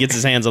But- soon as he gets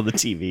his hands on the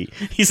TV,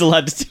 he's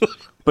allowed to do it.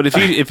 But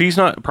if he's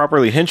not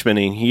properly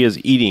henchmaning, he is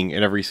eating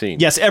in every scene.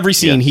 Yes, every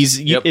scene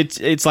Yes.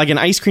 it's like an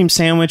ice cream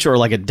sandwich or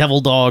like a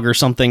devil dog or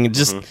something.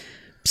 Just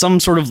some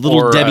sort of little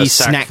Or Debbie a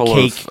sack snack full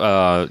cake.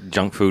 of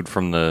junk food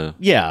from the.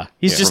 Yeah,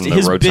 he's Yeah, just from the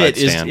his roadside bit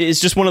is stand.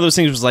 it's just one of those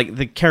things. Was like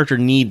the character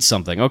needs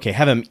something. Okay,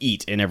 have him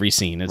eat in every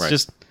scene. It's Right.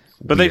 just.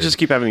 But they just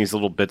keep having these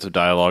little bits of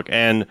dialogue,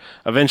 and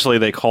eventually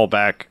they call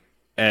back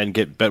and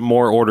get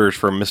more orders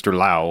from Mr.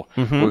 Lau,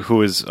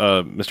 who is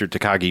Mr.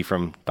 Takagi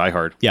from Die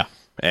Hard. Yeah.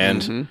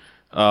 And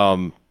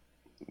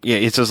yeah,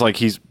 it's just like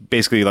he's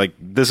basically like,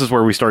 this is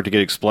where we start to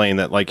get explained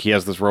that like he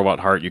has this robot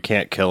heart, you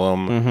can't kill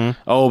him.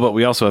 Oh, but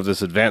we also have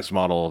this advanced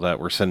model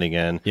that we're sending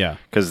in. Yeah.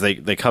 Because they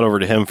cut over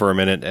to him for a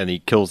minute and he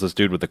kills this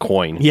dude with a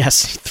coin.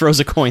 Yes, he throws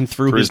a coin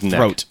through his neck.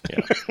 throat.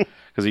 Yeah.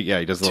 because he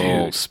does the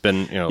little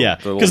spin. Yeah,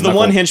 little because the one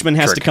knuckle henchman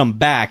has to trick. come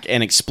back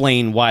and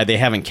explain why they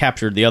haven't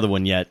captured the other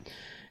one yet.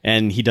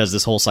 And he does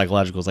this whole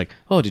psychological. It's like,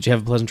 oh, did you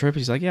have a pleasant trip?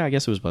 He's like, yeah, I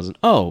guess it was pleasant.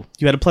 Oh,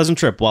 you had a pleasant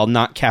trip while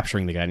not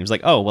capturing the guy. And he was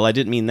like, oh, well, I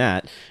didn't mean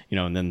that.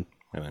 And then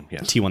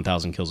yes.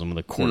 T-1000 kills him with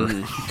a quarter.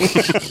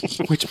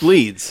 Which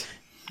bleeds.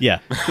 Yeah.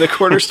 The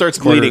quarter starts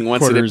bleeding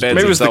once it quarters- embeds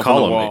Maybe it was the itself on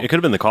column. wall. It could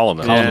have been the column.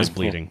 That Column was was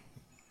bleeding.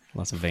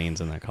 Lots of veins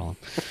in that column.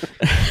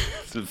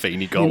 the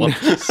veiny column.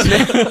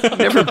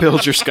 Never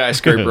build your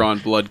skyscraper on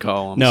blood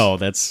columns. No,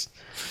 that's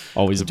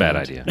always a Bad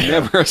idea.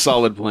 Never a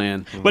solid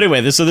plan. But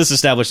anyway, so this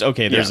established,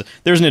 okay,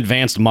 there's an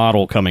advanced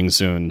model coming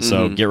soon,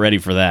 so get ready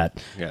for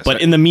that. Yes.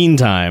 But in the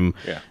meantime,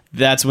 Yeah.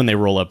 that's when they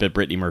roll up at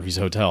Brittany Murphy's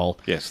hotel.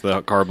 Yes,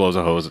 the car blows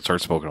a hose. It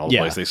starts smoking all the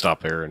Yeah. place. They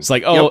stop there. And It's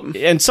like,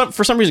 and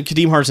for some reason,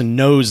 Kadeem Hardison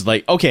knows,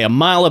 like, okay, a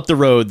mile up the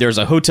road, there's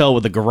a hotel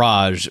with a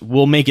garage.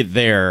 We'll make it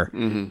there,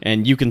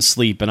 and you can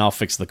sleep, and I'll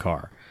fix the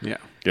car. Yeah.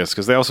 yes,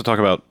 because they also talk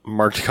about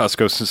Mark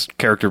Dacascos'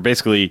 character.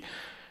 Basically,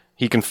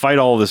 he can fight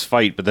all this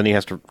fight, but then he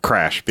has to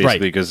crash, basically,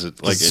 Right. because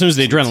As soon as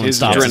the adrenaline His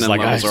stops, it's adrenaline like,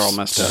 levels I- are all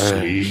messed up.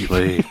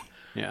 Sleep.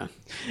 Yeah.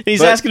 he's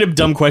But- asking him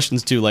dumb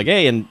questions, too, like,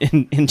 hey,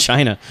 in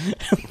China,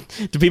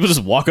 do people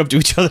just walk up to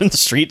each other in the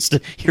streets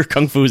to hear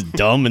Kung Fu is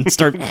dumb and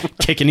start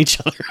kicking each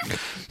other?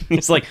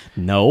 He's like,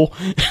 no.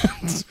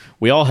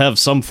 We all have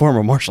some form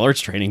of martial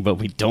arts training, but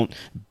we don't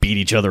beat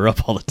each other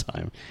up all the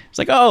time. It's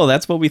like, oh,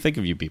 that's what we think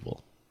of you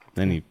people.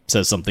 Then he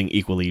says something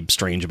equally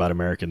strange about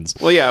Americans.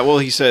 Well, yeah. Well,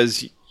 he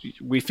says,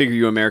 we figure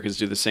you Americans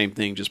do the same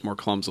thing, just more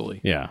clumsily.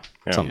 Yeah.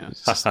 Yeah.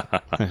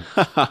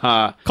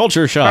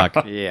 Culture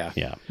shock. Yeah.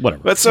 Yeah,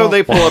 whatever. But so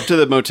they pull up to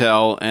the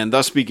motel, and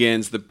thus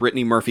begins the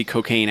Brittany Murphy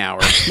cocaine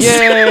hour.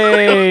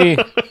 Yay!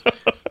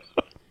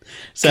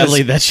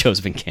 Sadly, that show's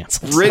been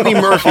canceled. Brittany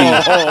Murphy.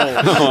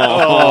 Chuck.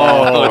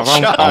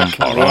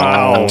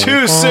 Wow.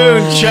 Too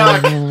soon,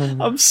 Chuck.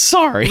 I'm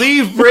sorry.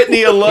 Leave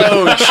Brittany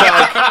alone,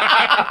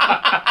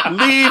 Chuck.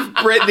 Leave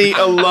Brittany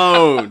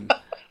alone.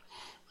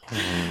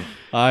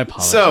 I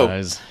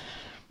apologize.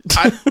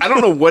 I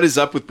don't know what is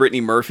up with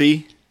Brittany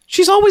Murphy,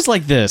 She's always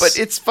like this. but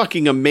it's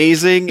fucking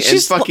amazing and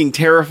She's fucking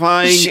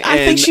terrifying. I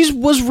think and she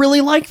was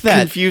really like that.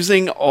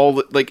 confusing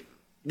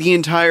the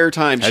entire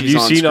time. Have she's you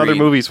on seen other screen.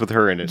 movies with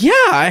her in it? Yeah,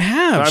 I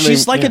have. I mean,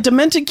 She's like yeah. a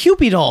demented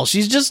Cupid doll.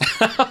 She's just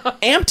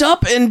amped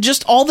up and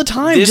just all the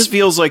time. This just,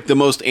 feels like the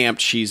most amped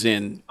she's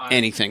in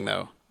anything,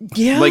 though.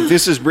 yeah. Like,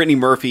 this is Brittany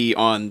Murphy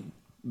on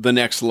the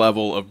next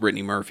level of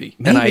Brittany Murphy.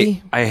 And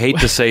Maybe. I hate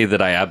to say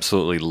that I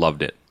absolutely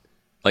loved it.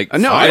 Like,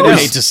 No, I it don't was-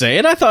 hate to say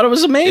it. I thought it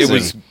was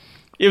amazing.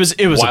 It was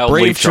a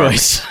wildly brave charming.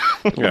 choice.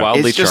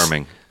 wildly It's just-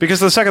 charming. Because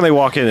the second they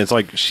walk in, it's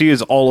like she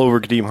is all over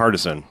Kadeem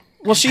Hardison.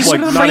 Well, she's Like,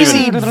 not crazy,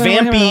 even-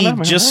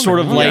 vampy, just sort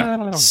of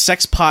like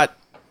sex pot.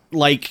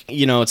 Like,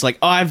 it's like,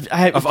 oh,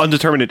 Of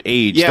undetermined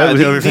age. Yeah, That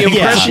was the other thing.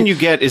 impression you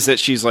get is that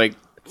she's like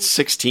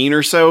 16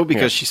 or so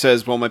because Yeah. she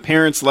says, well, my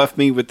parents left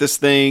me with this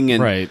thing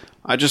and Right.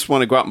 I just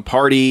want to go out and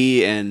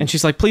party. And And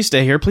she's like, please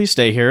stay here, please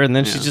stay here. And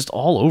then she's just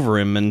all over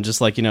him and just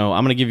like, I'm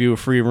going to give you a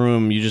free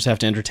room. You just have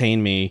to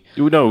entertain me.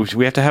 No,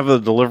 we have to have a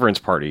deliverance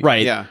party.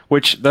 Right. yeah.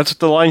 Which, that's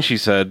the line she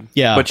said.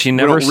 Yeah. But she We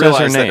never don't says her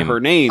realize that name. her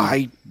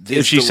name. If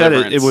is she said it, it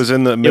Deliverance. was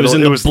in the middle. It was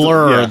in the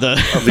blur, yeah,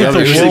 the other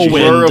the shit. There's a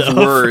blur whirlwind of of-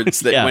 words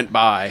that yeah. went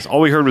by. All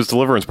we heard was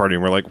deliverance party,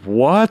 and we're like,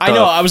 what the I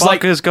know, I was fuck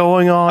like- is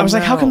going on I was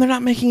like, how now? come they're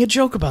not making a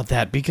joke about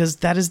that? Because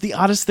that is the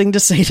oddest thing to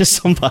say to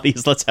somebody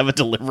is let's have a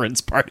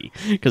deliverance party.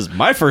 Because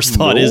my first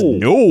thought is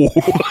no.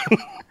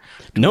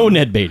 No,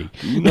 Ned Beatty.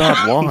 Do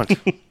not want.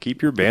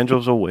 Keep your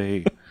banjos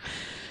away.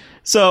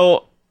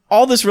 So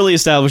all this really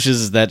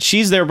establishes is that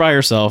she's there by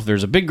herself.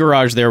 There's a big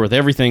garage there with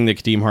everything that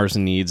Kadeem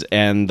Hardison needs,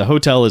 and the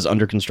hotel is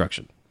under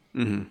construction.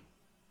 Mm-hmm.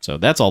 So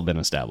that's all been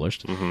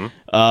established.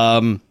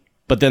 Mm-hmm.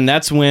 But then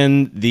that's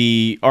when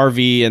the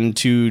RV and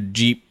 2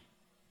 Jeep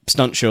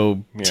stunt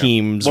show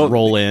teams Well,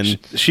 roll in.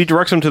 She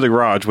directs him to the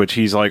garage, which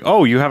he's like,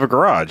 oh, you have a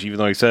garage, even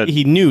though he said...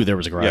 He knew there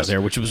was a garage Yes.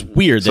 there, which was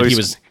weird So that he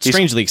he's- was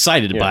strangely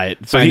excited by it,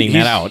 So finding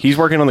he's, that out. He's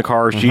working on the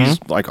car. She's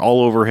like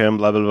all over him,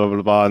 blah, blah, blah,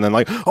 blah, blah. And then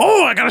like,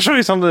 oh, I got to show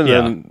you something.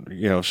 Yeah. And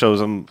then, shows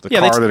him the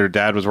Yeah, they car t- that her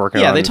dad was working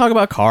on. Yeah, they talk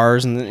about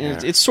cars, and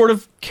it's sort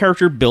of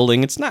character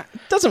building. It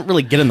doesn't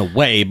really get in the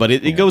way, but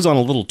it goes on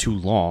a little too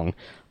long.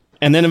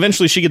 And then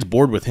eventually she gets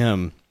bored with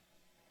him.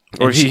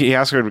 Or he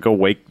asks her to go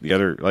wake the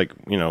other,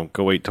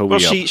 go wake Toby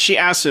Well, up. she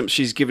asks him,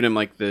 she's giving him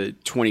like the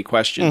 20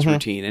 questions Mm-hmm.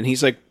 routine. And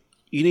he's like,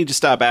 you need to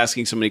stop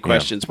asking so many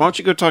questions. Why don't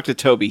you go talk to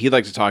Toby? He'd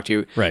like to talk to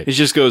you. Right. He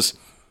just goes,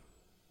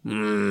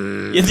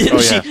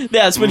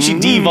 That's when she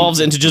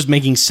devolves into just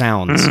making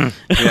sounds.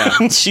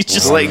 yeah. She's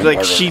just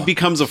like she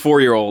becomes a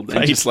 4-year-old and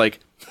Right. just like,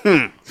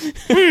 and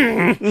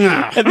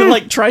then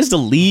like tries to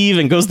leave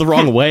and goes the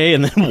wrong way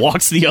and then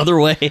walks the other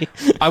way.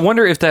 I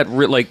wonder if that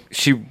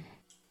she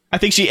I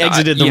think she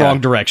exited the yeah.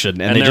 wrong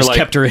direction and they they're just like,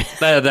 kept her in.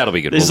 That'll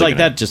be good. It's We'll like leave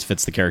it in. that just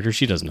fits the character.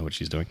 She doesn't know what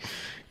she's doing.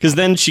 Because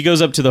then she goes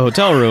up to the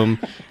hotel room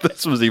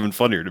This was even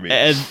funnier to me.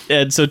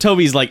 and so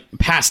Toby's like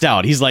passed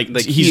out. He's like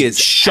he he's is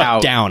shut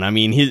out. down. I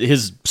mean,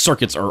 his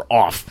circuits are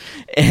off.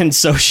 And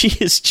so she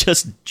is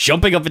just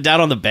jumping up and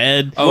down on the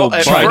bed, Well,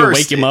 at trying to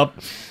first, wake him up.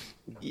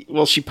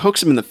 Well, she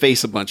pokes him in the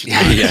face a bunch of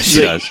times. Yeah,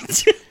 she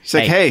does. She's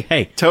like,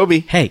 hey, Toby.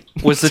 Hey.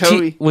 Was the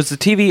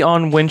TV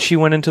on when she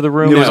went into the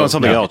room? It was on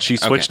something else. She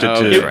switched it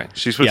to that's right.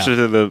 she switched Yeah.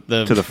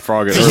 it to the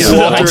frog. Walter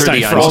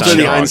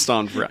the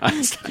Einstein frog.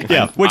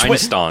 Yeah,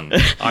 Einstein.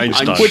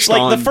 Einstein. Which,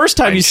 like, the first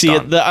time you see it,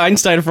 Einstein. the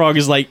Einstein frog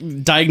is, like,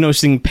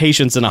 diagnosing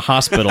patients in a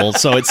hospital,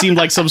 so it seemed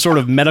like some sort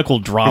of medical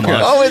drama.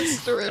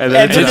 It's and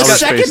And for the outer space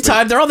second thing.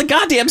 time, they're on the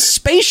goddamn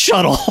space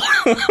shuttle.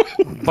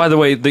 By the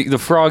way, the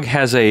frog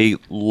has a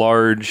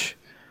large...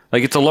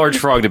 Like, it's a large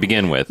frog to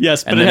begin with.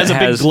 Yes, but And it then has a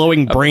big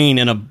glowing brain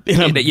in a dome.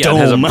 It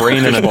has a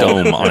brain and a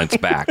dome on its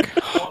back.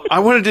 I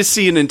wanted to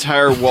see an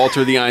entire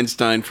Walter the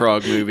Einstein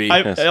frog movie.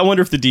 I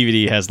wonder if the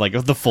DVD has, like,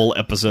 the full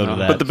episode of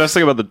that. But the best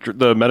thing about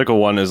the medical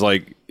one is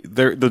like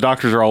the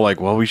doctors are all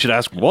like, well, we should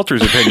ask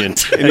Walter's opinion,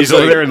 and he's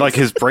over there and like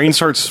his brain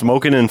starts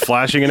smoking and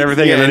flashing and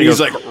everything, and then he's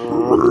he goes like,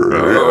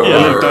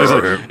 and the guy's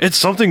like, it's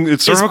something,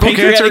 it's cervical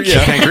cancer.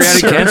 pancreatic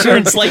Pancreatic cancer?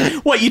 It's like,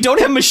 what, you don't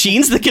have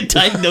machines that can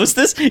diagnose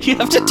this? You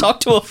have to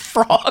talk to a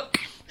frog?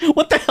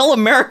 What the hell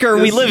America are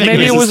we living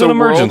Maybe in? it was the an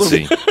world of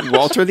emergency.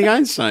 Walter the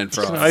Einstein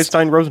frog.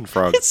 Einstein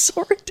Rosenfrog. It's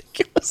so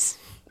ridiculous.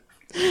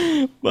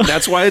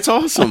 That's why it's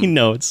awesome. I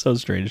know, it's so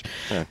strange.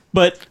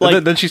 But,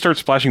 like, Then she starts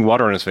splashing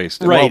water on his face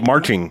Right. while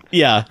marching.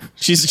 yeah,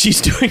 she's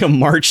doing a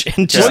march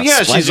and just Well, yeah,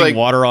 she's splashing like-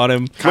 water on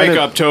him. Wake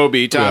up,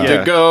 Toby. Time Yeah.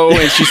 to go.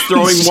 And she's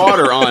throwing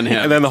water on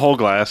him. And then the whole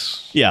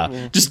glass.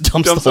 Yeah, just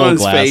dumps Dumps the on whole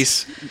his glass.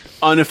 face,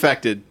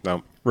 unaffected.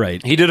 No.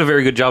 Right. He did a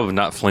very good job of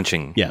not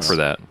flinching Yes. for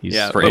that.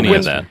 Yeah, For but any when-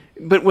 of that.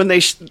 But when they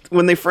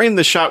frame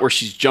the shot where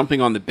she's jumping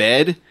on the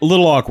bed, A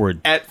little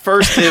awkward. at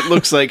first it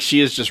looks like she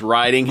is just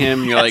riding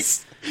him. You're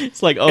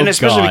It's like, oh, and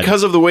especially God.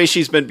 because of the way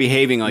she's been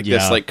behaving like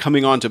this, Yeah. like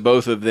coming on to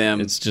both of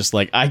them. It's just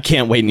like, I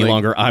can't wait any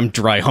longer. I'm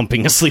dry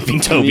humping a sleeping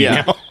Toby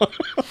Yeah. now.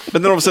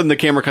 But then all of a sudden the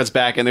camera cuts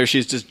back and there she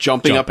is just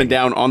jumping up and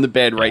down on the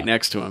bed right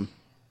next to him.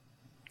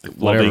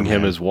 Loving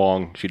him man. as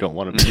Wong. She don't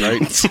want him to,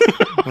 right?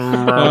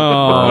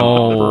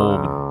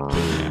 Oh.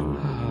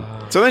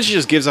 So then she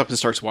just gives up and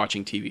starts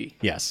watching TV.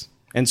 Yes.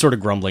 And sort of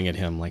grumbling at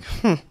him, like,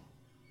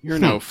 You're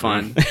no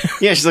fun.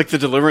 Yeah, she's like, the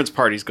deliverance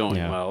party's going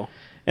Yeah. well.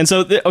 And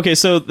so,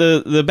 so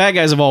the bad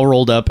guys have all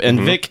rolled up, and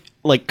Vic,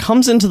 like,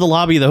 comes into the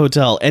lobby of the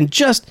hotel and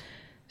just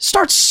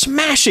starts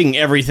smashing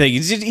everything.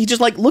 He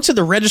just, like, looks at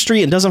the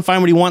registry and doesn't find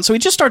what he wants, so he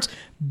just starts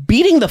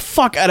beating the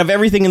fuck out of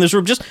everything in this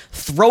room, just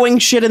throwing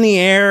shit in the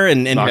air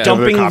and Knocked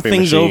over the dumping copy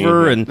things machine,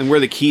 over, yeah. and And where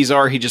the keys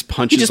are, he just he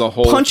punches just a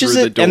hole punches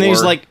through it, the door. and then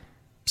he's like,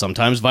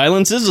 sometimes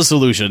violence is a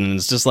solution, and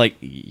it's just like,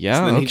 yeah,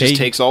 and then okay. he just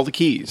takes all the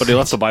keys. But he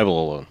left the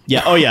Bible alone.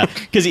 Yeah, oh yeah,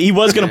 because he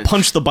was going to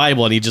punch the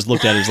Bible, and he just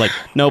looked at it, he's like,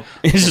 nope,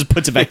 he just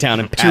puts it back down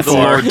and The passes it.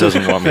 Lord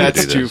doesn't want me to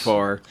That's do too this.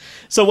 far.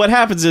 So what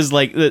happens is,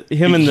 like,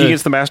 him and He the...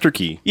 gets the master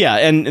key. Yeah,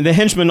 and the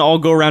henchmen all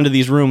go around to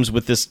these rooms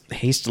with this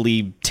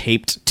hastily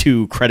taped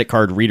to credit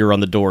card reader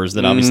on the doors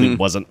that obviously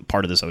wasn't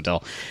part of this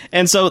hotel.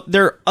 And so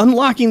they're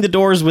unlocking the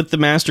doors with the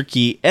master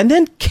key and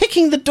then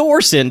kicking the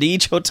doors into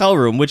each hotel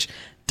room, which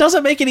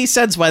doesn't make any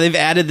sense why they've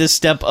added this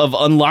step of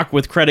unlock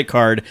with credit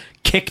card,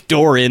 kick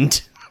door in.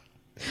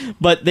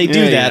 But they do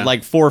Yeah, that yeah.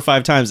 like 4 or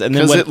 5 times. And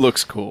then Because what, it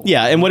looks cool.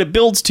 yeah, and what it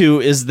builds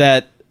to is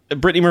that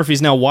Brittany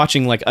Murphy's now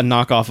watching like a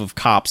knockoff of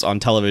Cops on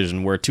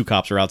television where 2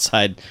 cops are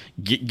outside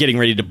getting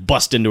ready to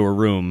bust into a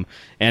room,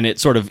 and it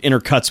sort of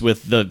intercuts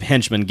with the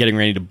henchmen getting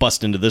ready to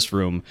bust into this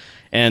room.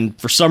 And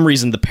for some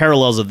reason, the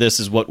parallels of this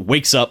is what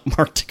wakes up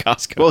Mark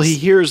Dacascos. Well, he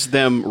hears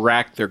them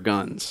rack their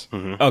guns.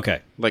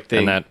 Okay. Like they...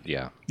 And that,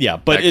 yeah. Yeah,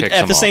 but That kicks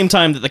at him the same off.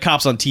 time that the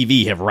cops on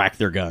TV have racked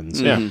their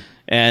guns. Yeah.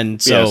 And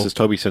So, so... his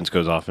Toby sense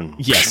goes off and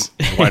yes.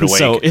 wide awake.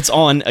 So it's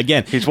on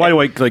again. He's wide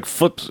awake, like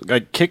flips,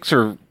 like kicks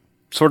her,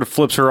 sort of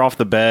flips her off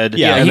the bed.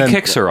 Yeah, Yeah, and he then,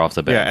 kicks her off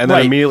the bed. Yeah, and then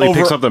Right, immediately over-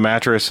 picks up the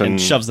mattress and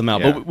shoves them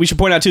out. Yeah. But we should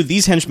point out, too,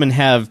 these henchmen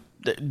have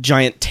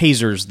giant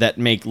tasers that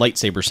make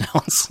lightsaber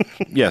sounds.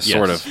 yes,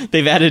 sort of.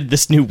 They've added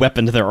this new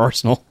weapon to their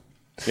arsenal.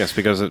 Yes,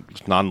 because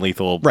it's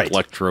non-lethal Right.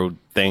 electrode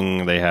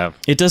thing they have.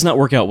 It does not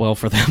work out well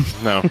for them.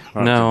 No,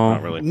 No.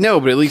 not really. No,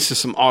 but it leads to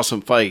some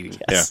awesome fighting.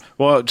 Yeah.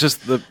 Well,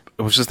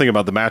 I was just thinking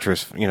about the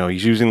mattress. You know,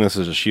 he's using this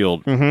as a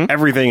shield.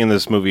 Everything in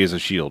this movie is a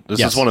shield. This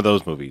Yes. is one of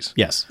those movies.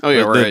 Yes. Oh,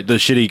 yeah, the, right. the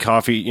shitty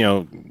coffee, you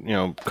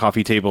know,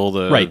 coffee table.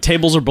 The Right.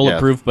 Tables are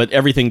bulletproof, but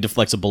everything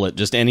deflects a bullet.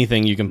 Just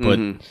anything you can put.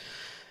 As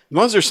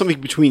long as there's something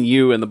between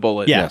you and the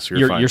bullet. Yeah, Yes, you're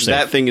you're, fine. you're safe.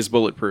 That thing is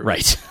bulletproof.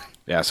 Right.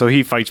 Yeah. So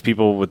he fights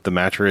people with the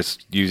mattress,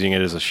 using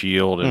it as a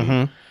shield,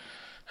 and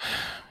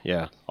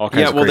yeah, all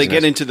kinds. Yeah, of well, they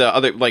craziness. get into the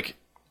other, like,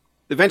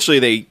 eventually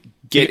they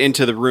get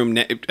into the room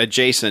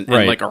adjacent and,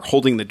 Right. like, are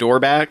holding the door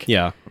back.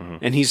 Yeah.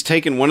 And he's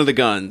taking one of the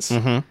guns.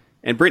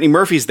 And Brittany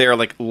Murphy's there,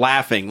 like,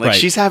 laughing. Like, Right.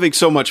 she's having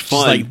so much She's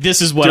fun. like,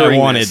 this is what I during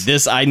wanted.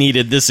 this. I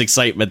needed this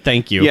excitement.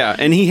 Thank you. Yeah,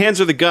 and he hands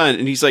her the gun,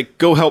 and he's like,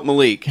 go help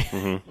Malik.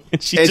 And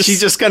she And she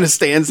just kind of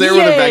stands there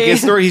with her back Yay.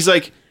 against the door. He's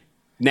like,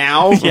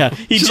 now? Yeah.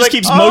 He She's just like,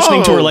 keeps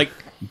motioning to her, "Oh." like,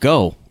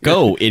 go,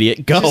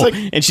 idiot, go. She's like,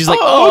 and she's like,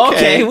 "Oh, oh,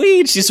 okay." okay,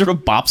 wait. She sort of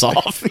bops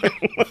off.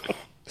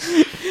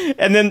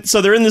 And then,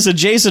 so they're in this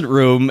adjacent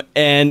room,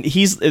 and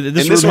this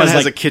this room one has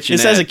has like, a kitchenette.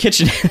 This has a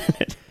kitchen in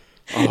it.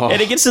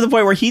 And it gets to the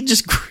point where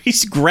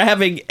he's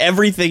grabbing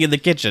everything in the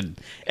kitchen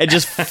and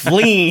just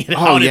flinging it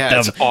out at them.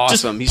 It's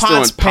awesome. Just He's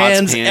throwing pots,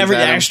 pans, pans every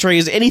at 'em.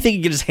 ashtrays, anything he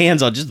can get his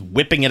hands on, just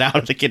whipping it out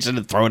of the kitchen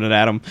and throwing it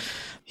at him.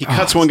 He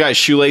cuts one guy's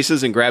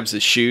shoelaces and grabs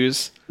his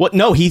shoes. What?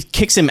 No, he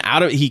kicks him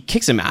out of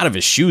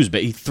his shoes,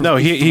 but he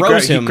throws He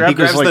him. grabbed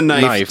grabs his, like, the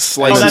knife,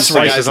 slices and then the guy's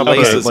slices up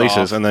laces the laces,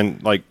 off. and then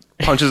like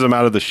punches him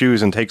out of the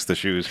shoes and takes the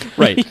shoes.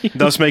 Right.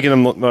 Thus making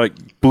him look like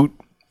boot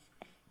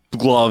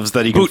gloves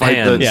that he can Boot fight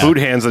hands. the Yeah. boot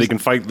hands that he can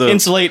fight the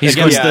Insulate He's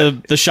against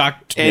going- the shock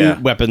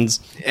And- weapons.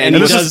 and And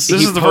he this does-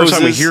 is the first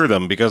time we poses- hear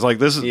them because like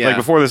this is Yeah. like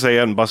before this they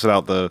hadn't busted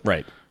out the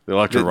Right. the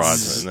electro It's-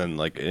 rods and then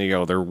like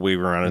they're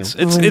weaving around.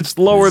 It's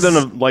lower than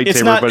a lightsaber,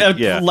 It's not but a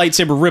yeah.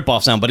 lightsaber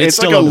rip-off sound, but it's, It's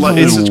still like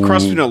it's a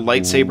cross between a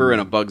lightsaber and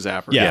a bug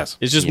zapper. yeah. Yes.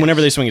 It's just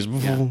whenever they swing, it's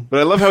But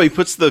I love how he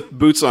puts the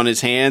boots on his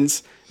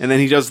hands, and then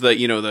he does the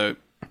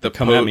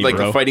Come at me, like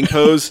bro. the fighting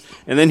pose,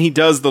 and then he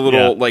does the little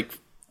Yeah. like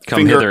Come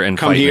finger, hither and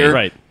come fight me. here,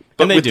 right.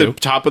 But And they with do. the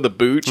top of the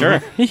boot.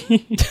 Sure.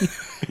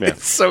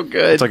 It's so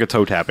good. It's like a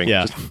toe tapping.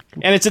 Yeah. Just-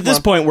 And it's at this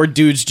point where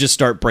dudes just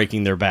start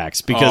breaking their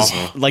backs because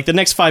like the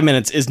next 5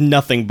 minutes is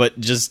nothing but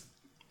just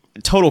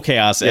total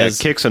chaos yeah, as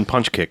kicks and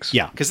punch kicks.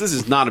 yeah. Because this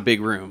is not a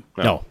big room.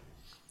 No.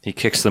 He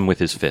kicks them with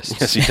his fists.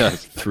 Yes, he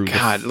does. Through the,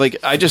 God, like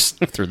I just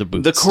through the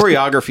boots. the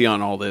choreography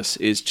on all this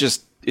is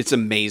just it's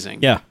amazing.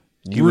 yeah.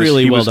 He was-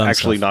 really he well was done.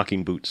 actually stuff.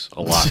 knocking boots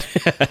a lot.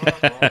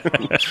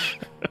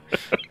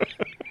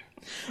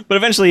 But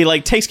eventually he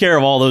like takes care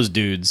of all those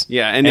dudes.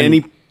 Yeah, and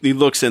then he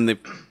looks and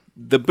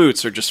the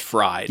boots are just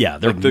fried. Yeah,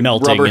 they're like the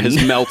melting rubber and-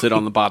 has melted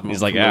on the bottom. He's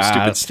of like, those ah,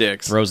 stupid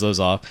sticks. throws those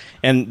off,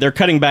 and they're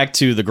cutting back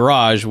to the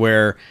garage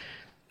where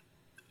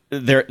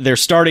they're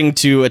starting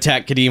to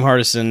attack Kadeem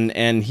Hardison,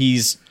 and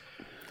he's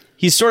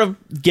sort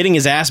of getting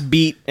his ass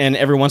beat, and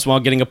every once in a while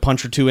getting a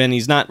punch or two in.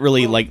 He's not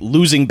really like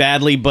losing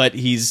badly, but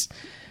he's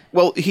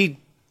Well, he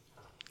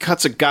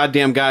cuts a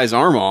goddamn guy's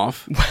arm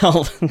off.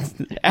 well,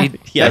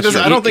 yeah, That doesn't-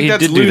 sure. I don't think He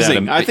that's did do that.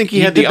 losing. I think he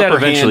had did the that upper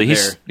hand eventually.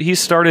 there. He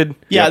started.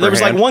 Yeah, the there upper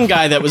was like hand. one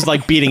guy that was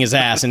like beating his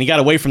ass, and he got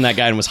away from that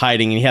guy and was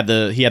hiding, and he had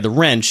the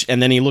wrench, and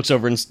then he looks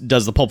over and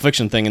does the Pulp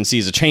Fiction thing and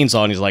sees a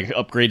chainsaw, and he's like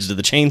upgrades to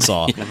the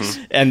chainsaw,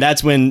 and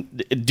that's when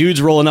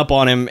dude's rolling up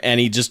on him, and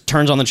he just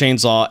turns on the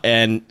chainsaw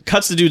and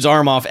cuts the dude's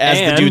arm off as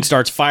the And- dude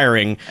starts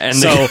firing. and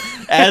So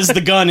as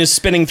the gun is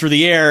spinning through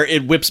the air,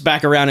 it whips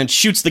back around and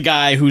shoots the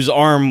guy whose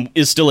arm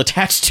is still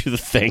attached to the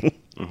thing.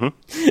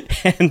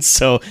 And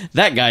so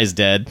that guy's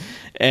dead.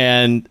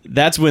 And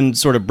that's when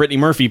sort of Brittany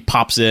Murphy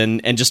pops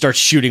in and just starts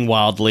shooting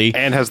wildly.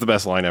 and has the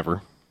best line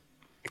ever.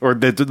 Or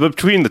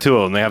between the two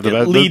of them, they have the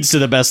best. Leads to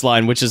the best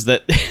line, which is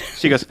that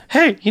She goes,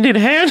 "Hey, you need a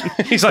hand?"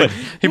 He's like,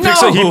 he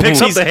picks No! up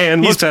He's- the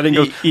hand, looks at it, and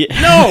goes,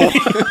 no.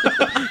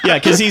 Yeah,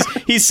 because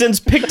he's since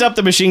picked up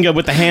the machine gun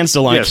with the hand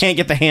still on. Yes. Can't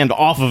get the hand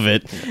off of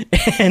it,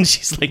 and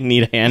she's like,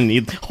 "Need a hand?" And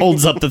he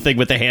holds up the thing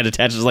with the hand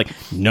attached. Is like,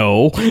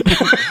 "No."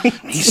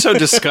 He's so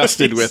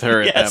disgusted with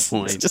her at Yes, that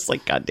point. it's just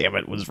like, God damn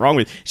it, what's wrong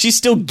with? She's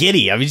still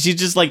giddy. I mean, she's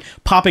just like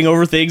popping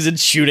over things and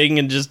shooting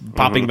and just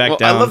popping back Well,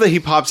 down. I love that he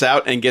pops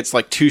out and gets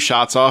like 2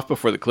 shots off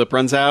before the clip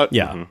runs out.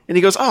 Yeah. And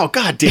he goes, "Oh,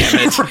 god damn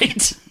it."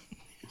 Right.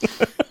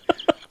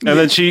 and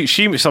then she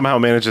somehow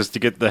manages to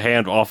get the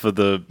hand off of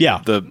the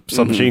Yeah. the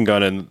submachine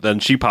gun, and then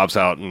she pops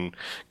out and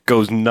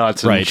goes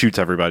nuts and Right. shoots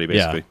everybody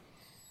basically,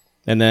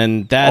 And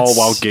then that's all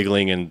while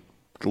giggling and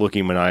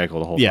looking maniacal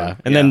the whole yeah, time.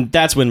 and then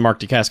that's when Mark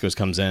Dacascos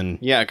comes in.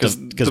 Yeah, because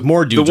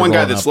more dudes. The one are guy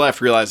rolling that's up.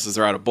 left realizes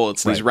they're out of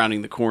bullets, and he's Right.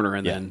 rounding the corner,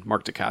 and then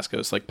Mark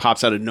Dacascos like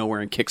pops out of nowhere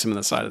and kicks him in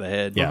the side of the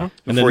head. Yeah, and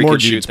before then he more can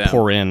shoot dudes them.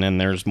 pour in,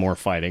 and there's more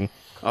fighting.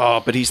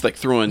 Oh, but he's like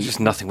throwing. Just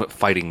nothing but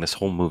fighting this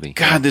whole movie.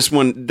 God, this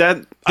one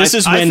that This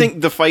is I when-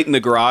 think the fight in the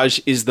garage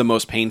is the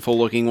most painful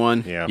looking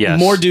one. yeah. Yes.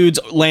 More dudes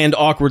land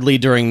awkwardly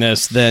during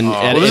this than at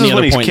Well, this any is when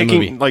other he's point in the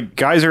kicking. movie. Like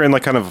guys are in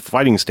like kind of a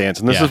fighting stance,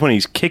 and this Yeah. is when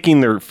he's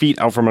kicking their feet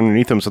out from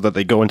underneath them so that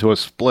they go into a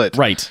split.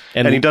 Right.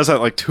 and he does that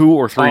like 2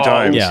 or 3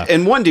 times. yeah.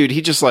 And one dude,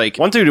 he just like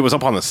One dude was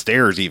up on the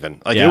stairs, even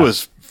like Yeah.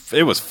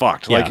 it was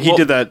fucked. Yeah. Like he Well,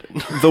 did that.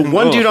 the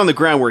one dude on the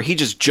ground where he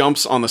just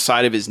jumps on the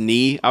side of his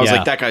knee. I was Yeah.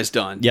 like, that guy's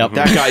done. Yep.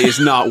 That guy is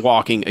not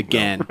walking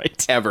again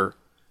Right. ever.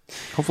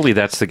 Hopefully,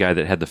 that's the guy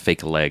that had the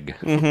fake leg.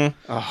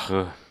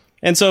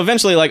 And so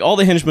eventually, like, all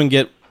the henchmen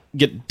get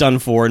done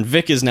for, and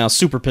Vic is now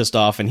super pissed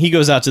off, and he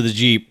goes out to the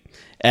Jeep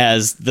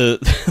as the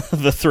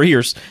the three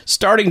are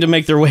starting to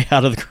make their way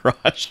out of the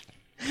garage.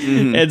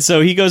 And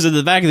so he goes into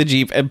the back of the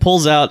Jeep and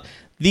pulls out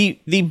the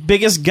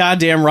biggest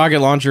goddamn rocket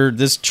launcher,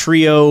 this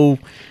trio,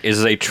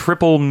 Is a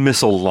triple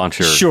missile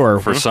launcher. Sure.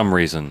 For some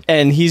reason.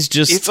 and he's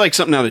just... It's like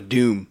something out of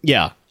Doom.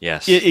 yeah.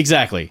 Yes.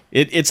 Exactly.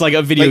 It's like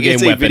a video Like game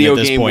it's weapon a video at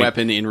this game point.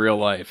 weapon in real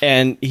life.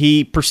 And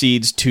he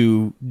proceeds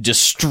to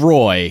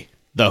destroy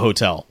the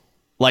hotel.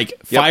 Like,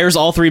 fires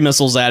all 3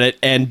 missiles at it,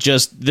 and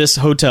just this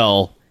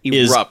hotel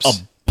Erupts.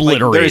 is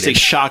obliterated. Like, there's a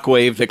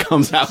shockwave that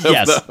comes out of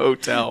Yes. the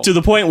hotel. to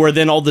the point where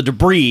then all the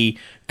debris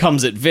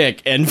comes at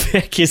Vic, and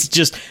Vic is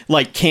just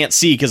like can't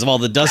see because of all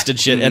the dust and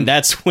shit, and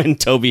that's when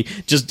Toby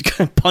just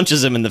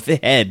punches him in the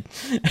head.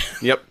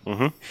 Yep.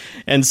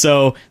 And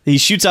so he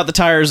shoots out the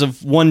tires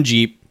of one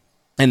Jeep,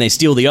 and they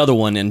steal the other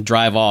one and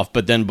drive off.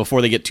 But then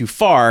before they get too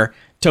far,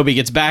 Toby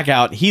gets back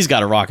out. He's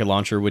got a rocket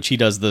launcher, which he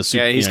does the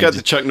super. Yeah, he's got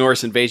the Chuck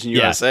Norris Invasion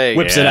USA.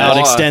 Whips it out,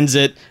 extends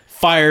it,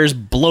 fires,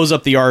 blows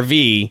up the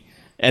RV,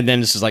 and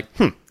then it's just like,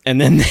 and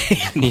then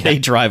they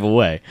drive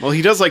away. Well,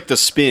 he does like the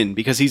spin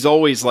because he's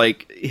always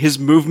like his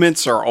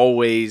movements are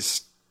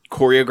always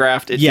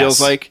choreographed. It feels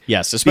like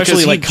especially Because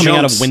he like coming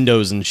out of jumps-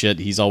 windows and shit.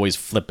 He's always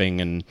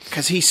flipping and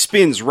because he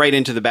spins right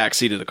into the back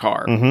seat of the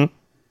car. And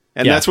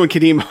Yeah. that's when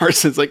Kadeem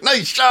Hardison's like,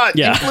 "Nice shot!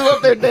 Yeah. You flew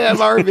up their damn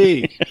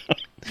RV."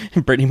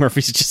 Brittany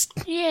Murphy's just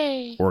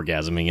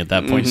orgasming at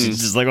that point.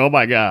 She's just like, oh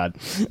my god.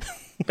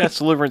 Best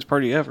deliverance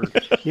party ever.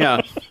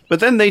 Yeah, but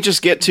then they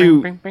just get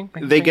to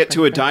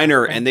a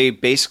diner and they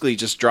basically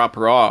just drop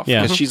her off.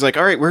 Yeah. Because she's like,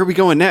 "All right, where are we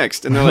going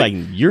next?" And they're Like,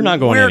 like, you're not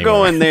going We're anywhere."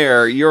 going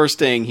there. You're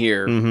staying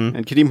here."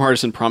 And Kadeem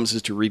Hardison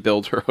promises to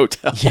rebuild her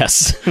hotel.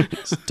 Yes.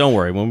 Don't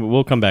worry.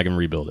 We'll come back and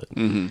rebuild it.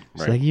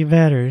 It's like, you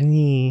better.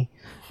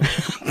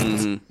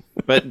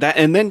 But that,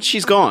 and then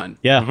she's gone.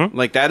 Yeah.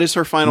 Like that is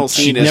her final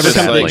She scene. It's never just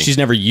comes, like, she's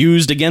never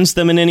used against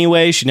them in any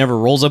way. She never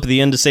rolls up at the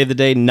end to save the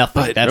day.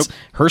 Nothing. That's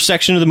her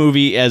section of the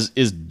movie is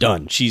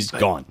done. She's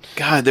gone.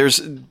 God,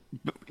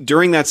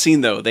 during that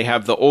scene though, they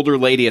have the older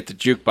lady at the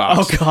jukebox.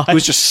 Oh, God.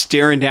 who's just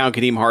staring down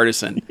Kadeem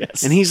Hardison.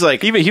 Yes. And he's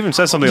like, He even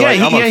says something yeah, like,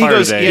 "I'm on he fire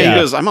goes, today." he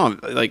goes, I'm on,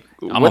 like,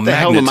 I'm what a the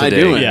hell am magnet I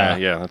today. doing?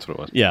 Yeah, that's what it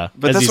was. Yeah.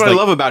 But As that's he's what like- I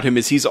love about him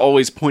is he's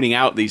always pointing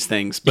out these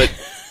things. But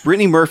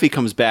Brittany Murphy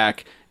comes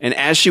back, and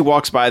as she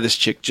walks by, this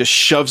chick just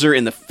shoves her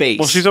in the face.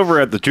 Well, she's over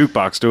at the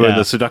jukebox doing Yeah.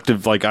 the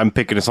seductive, like, I'm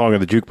picking a song at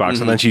the jukebox,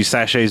 and then she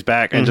sachets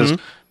back and just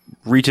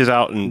reaches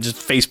out and just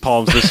face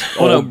palms this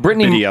old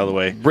Biddy out of the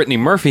way. Brittany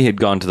Murphy had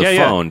gone to the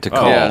phone to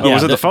call. Yeah. Oh,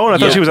 was it the phone? I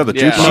thought she was at the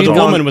Yeah. jukebox. The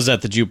Oh, woman was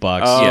at the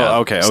jukebox. Oh,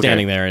 okay.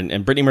 Standing there,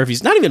 and Brittany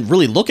Murphy's not even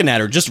really looking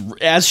at her. Just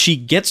as she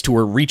gets to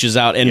her, reaches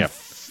out and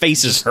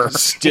faces her.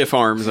 stiff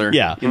arms her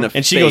Yeah, in the and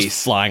face. she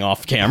goes flying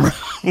off camera.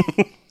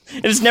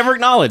 And it's never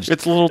acknowledged.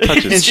 It's little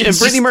touches. And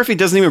Brittany Murphy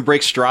doesn't even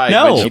break stride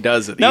no, when she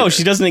does it. No, either.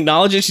 she doesn't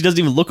acknowledge it. She doesn't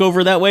even look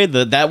over that way.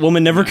 That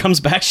woman never comes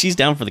back. She's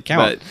down for the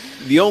count.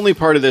 But the only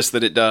part of this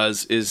that it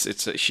does is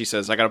she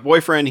says, "I got a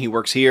boyfriend. He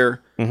works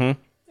here,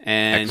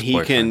 and he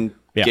can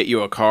Yeah. get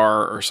you a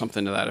car or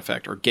something to that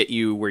effect, or get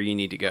you where you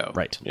need to go."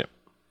 Right. Yep.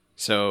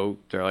 So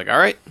they're like, "All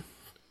right,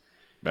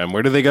 And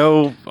where do they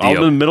go? Out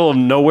in the middle of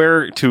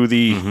nowhere to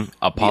the...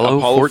 Apollo,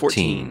 Apollo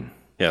 14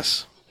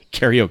 Yes.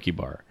 Karaoke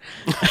bar.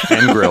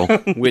 and grill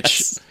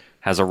which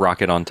has a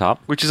rocket on top.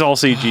 Which is all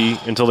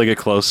CG until they get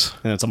close.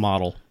 And it's a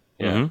model.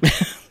 Yeah.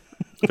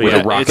 With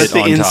yeah, a rocket it's the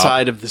on top.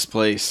 inside of this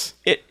place."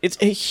 It's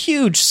a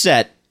huge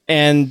set,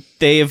 and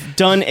they've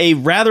done a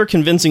rather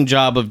convincing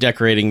job of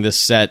decorating this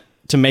set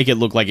to make it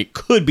look like it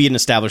could be an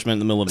establishment in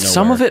the middle of nowhere.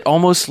 Some of it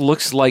almost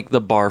looks like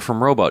the bar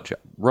from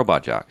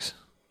Robot Jocks.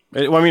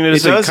 Well, I mean,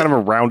 it's It a does- kind of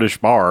a roundish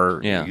bar.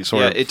 Yeah.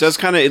 Sort Yeah, of. it does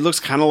kind of. It looks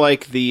kind of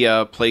like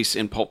the place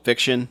in Pulp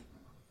Fiction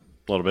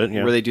A little bit,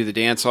 yeah. where they do the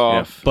dance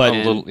off. but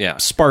and- A little, yeah.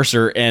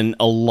 sparser and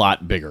a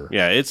lot bigger.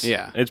 Yeah, it's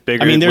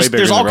bigger. I mean, way there's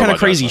bigger all than kind of Robot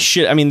crazy Johnson.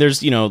 shit. I mean, there's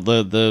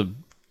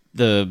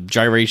the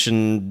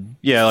gyration.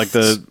 Yeah, like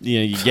the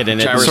You get in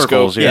it. Gyroscope,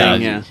 circles, yeah.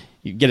 yeah.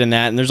 You get in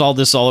that, and there's all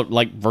this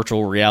like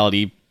virtual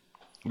reality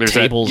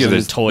tables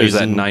and toys There's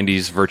that and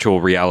 90s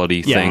virtual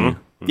reality thing.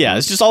 Yeah,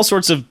 it's just all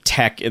sorts of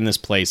tech in this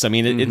place. I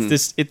mean, it's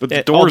this. But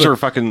the doors are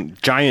fucking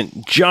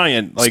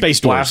giant, like Space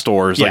blast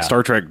doors, Yeah. like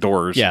Star Trek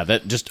doors. Yeah,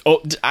 that just.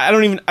 Oh, I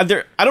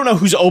don't know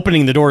who's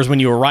opening the doors when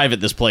you arrive at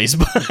this place,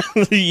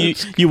 but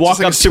you walk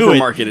like up a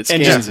supermarket, to it it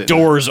and scans just it.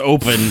 doors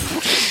open.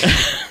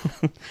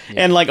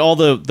 And like all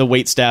the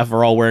wait staff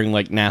are all wearing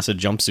like NASA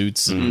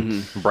jumpsuits.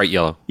 And, Bright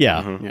yellow.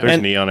 yeah. There's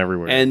And- neon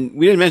everywhere. And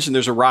we didn't mention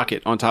there's a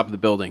rocket on top of the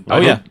building. Oh,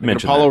 yeah. Like an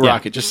Mention Apollo that. Yeah.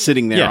 rocket just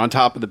sitting there Yeah. on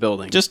top of the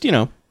building. just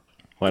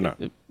Why not?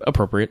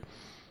 appropriate.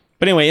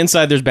 But anyway,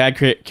 inside there's bad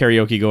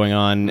karaoke going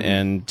on,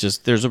 and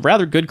just there's a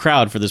rather good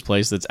crowd for this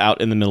place that's out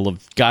in the middle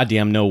of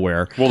goddamn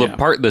nowhere. Well, the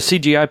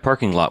CGI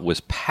parking lot was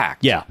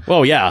packed. Yeah.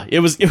 Oh, yeah.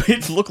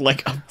 It looked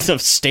like a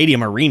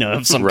stadium arena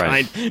of some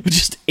Right. kind with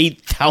just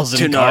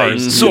 8,000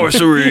 cars.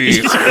 sorcery.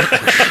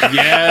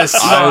 Yes.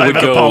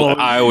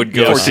 I would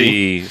go 14.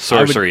 see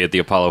Sorcery at the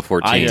Apollo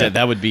 14.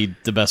 That would be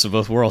the best of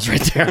both worlds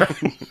right there.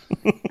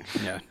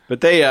 Yeah.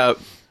 But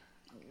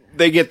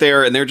they get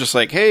there and they're just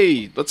like,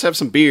 "Hey, let's have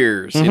some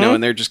beers," you know,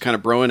 and they're just kind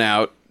of broing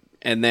out.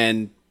 And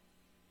then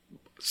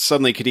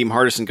suddenly Kadeem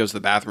Hardison goes to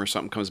the bathroom or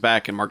something, comes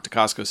back, and Mark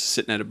Dacascos is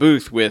sitting at a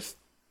booth with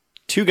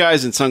two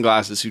guys in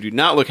sunglasses who do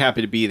not look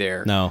happy to be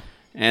there. No.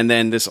 And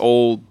then this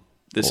old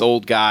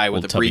guy with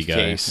old a tubby guy.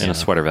 briefcase. in a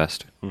sweater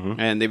vest.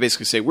 And they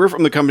basically say, "We're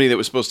from the company that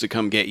was supposed to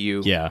come get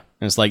you." Yeah.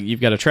 And it's like,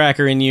 you've got a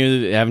tracker in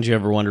you. Haven't you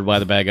ever wondered why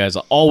the bad guys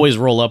always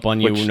roll up on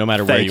you no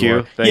matter where thank you you.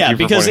 are? Thank Yeah, you for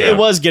because pointing it out.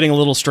 was getting a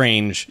little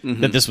strange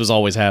that this was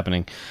always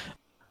happening.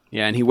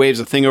 Yeah, and he waves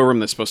a thing over him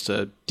that's supposed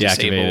to Deactivate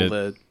disable it.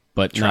 the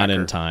But not in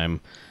tracker.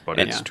 time. But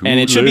it's it's too And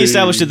it should be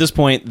established at this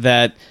point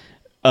that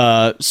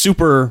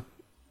super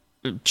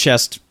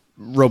chest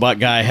robot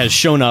guy has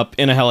shown up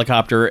in a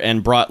helicopter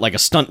and brought like a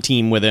stunt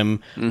team with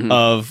him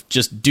of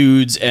just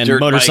dudes and Dirt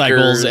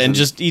motorcycles bikers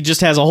and he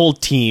just has a whole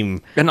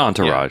team. an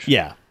entourage.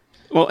 Yeah.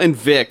 Well, and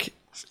Vic,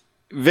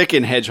 Vic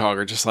and Hedgehog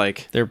are just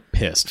like, They're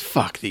pissed.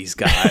 fuck these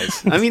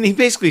guys. I mean, he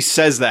basically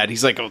says that.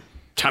 He's like, oh,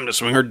 time to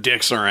swing our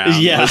dicks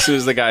around. Yeah. As soon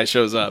as the guy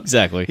shows up.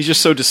 Exactly. He's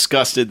just so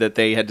disgusted that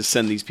they had to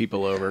send these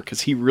people over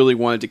because he really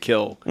wanted to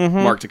kill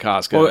Mark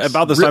Dacascos. Well,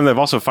 about this time, they've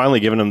also finally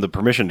given him the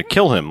permission to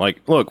kill him. Like,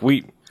 look,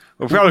 we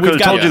probably could have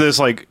got- told you yeah. this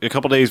like a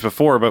couple days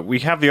before, but we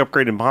have the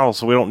upgraded model,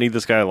 so we don't need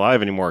this guy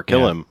alive anymore.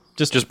 Kill him.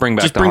 Just bring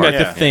back the bring heart.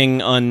 back the thing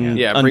bring back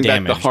the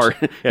undamaged. heart.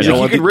 Yeah, He's don't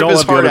like, let you can the- rip don't his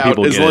let the heart other out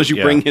people as get long it, as you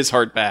yeah. bring his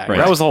heart back.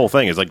 That was the whole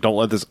thing. Is like, don't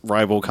let this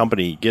rival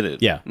company get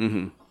it. Yeah.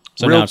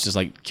 So Real- now it's just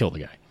like, kill the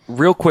guy.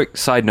 Real quick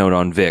side note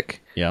on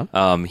Vic. Yeah.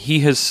 He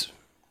has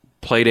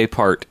played a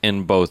part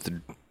in both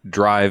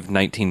Drive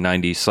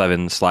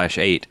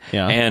 1997/8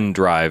 Yeah. and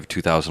Drive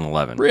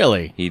 2011.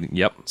 Really?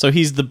 Yep. So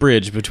he's the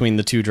bridge between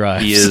the two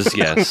drives. He is,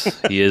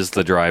 yes. He is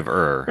the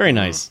driver. Very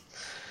nice.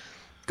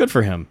 Good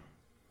for him.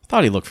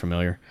 Thought he looked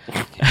familiar.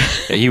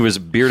 He was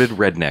bearded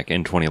redneck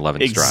in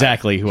 2011's Drive.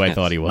 Exactly who I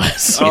thought he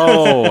was.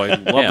 Oh, I love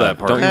Yeah. that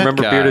part. Don't you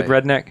remember guy. bearded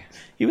redneck?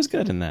 He was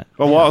good in that.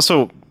 Well,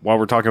 also, while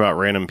we're talking about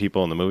random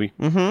people in the movie,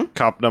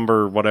 cop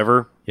number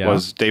whatever Yeah.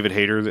 was David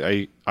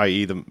Hayter,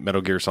 i.e. the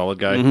Metal Gear Solid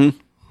guy.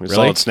 Really?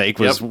 Solid Snake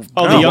was... Oh,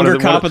 one the younger one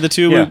cop of the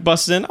two yeah. who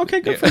busted in? Okay,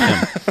 good for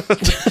him.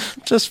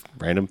 Just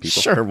random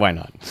people. Sure, why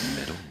not?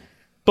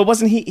 But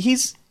wasn't he...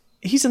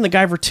 He's in the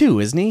Guyver 2,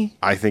 isn't he?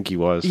 I think he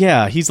was.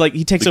 Yeah, he's like...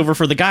 He takes over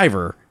for the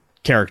Guyver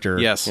character.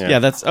 Yes. Yeah,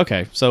 that's...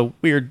 Okay, so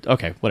weird.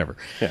 Okay, whatever.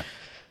 Yeah.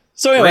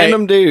 So anyway...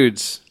 Random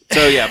dudes.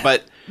 So yeah,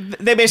 but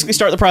they basically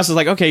start the process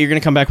like, okay, you're going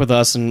to come back with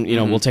us, and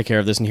we'll take care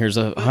of this, and here's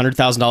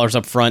 $100,000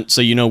 up front,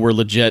 so we're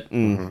legit.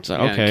 And so,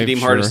 yeah, okay, Kadeem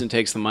sure. Hardison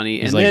takes the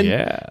money, and like, then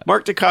yeah.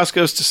 Mark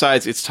Dacascos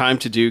decides it's time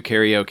to do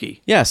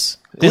karaoke. Yes,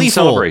 In gleeful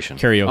celebration.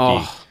 karaoke.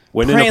 Oh,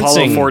 When in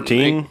Prancing. Apollo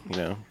 14,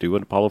 do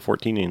what Apollo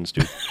 14ians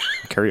do.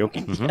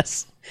 Karaoke.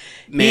 Yes,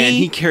 Man,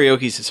 he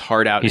karaoke's his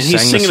heart out, He and he's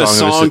sang the singing a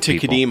song of his song to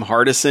people. Kadeem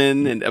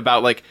Hardison and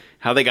about like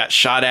how they got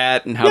shot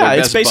at and how yeah, they're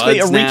it's best basically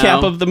a buds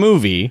recap now. of the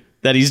movie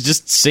that he's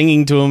just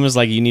singing to him. Is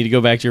like, you need to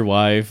go back to your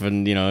wife,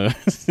 and Yeah.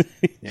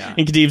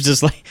 and Kadeem's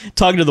just like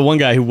talking to the one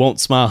guy who won't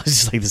smile. He's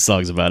just like, this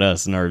song's about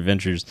us and our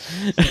adventures.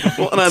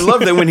 Well, and I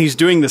love that when he's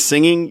doing the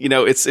singing,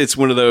 it's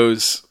one of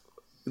those,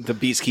 the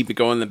beats keep it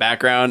going in the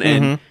background,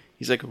 and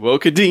he's like, "Well,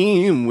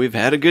 Kadeem, we've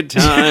had a good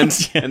time,"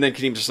 and then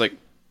Kadeem's just like,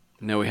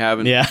 "No, we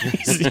haven't." Yeah,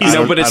 he's, But it's I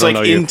don't like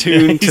know you. in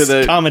tune to He's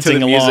the commenting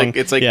music. along.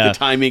 It's like Yeah. the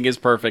timing is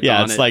perfect. yeah,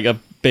 on it's it. like a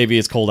Baby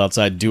It's Cold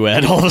Outside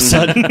duet all of a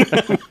sudden.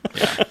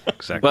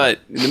 Exactly. But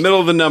in the middle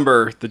of the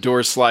number, the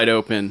doors slide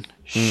open,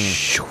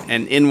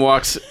 and in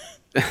walks.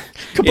 In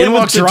with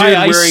walks a dry dude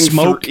ice wearing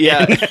smoke.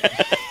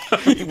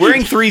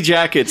 wearing 3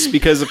 jackets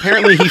because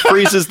apparently he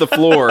freezes the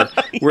floor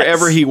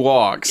wherever he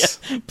walks.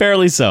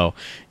 Apparently so.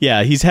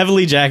 Yeah, he's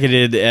heavily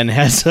jacketed and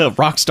has a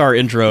rock star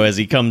intro as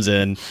he comes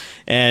in,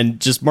 and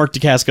just Mark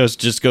Dacascos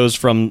just goes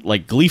from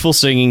like gleeful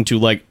singing to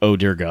like, oh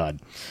dear God.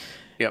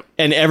 Yep.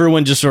 And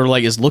everyone just sort of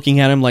like is looking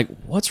at him like,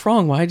 what's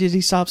wrong? Why did he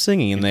stop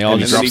singing? And they all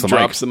And just then he drops the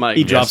drops the mic.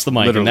 he drops the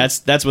mic, literally. and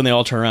that's when they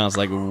all turn around. It's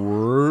like,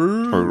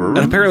 And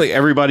apparently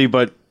everybody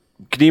but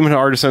Kadeem and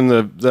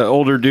Hardison, the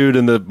older dude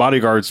and the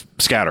bodyguards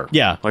scatter.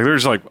 Yeah. Like they're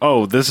just like,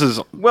 oh, this is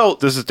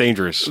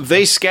dangerous.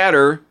 They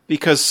scatter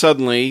because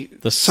suddenly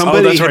somebody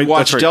Oh, that's had right,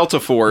 watched that's right. Delta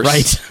Force.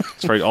 right.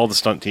 That's right. All the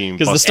stunt team.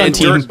 'Cause the bust- stunt And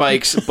team- dirt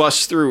bikes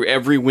bust through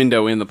every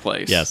window in the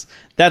place. Yes,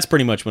 that's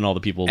pretty much when all the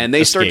people And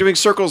they start escape. doing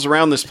circles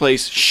around this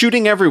place,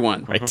 shooting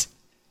everyone. right.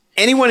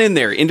 Anyone in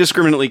there,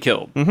 indiscriminately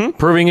killed.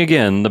 Proving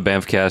again the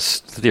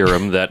Banffcast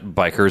theorem that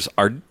bikers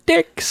are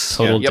dicks.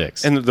 Total Yep.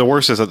 dicks. And the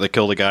worst is that they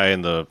kill the guy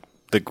in the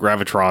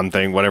gravitron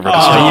thing, whatever. the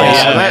Oh, circle yeah, is.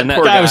 yeah, that and that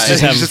poor guy was guy.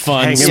 just He's having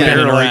fun hanging spinning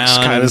there, like,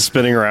 around. kind of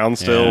spinning around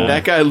still. Yeah.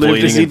 That guy lived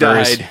bleeding as he in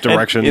various died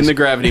directions. in the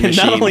gravity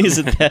machine.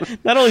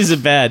 Not only is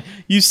it bad,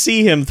 you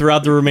see him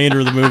throughout the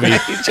remainder of the movie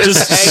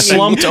just hanging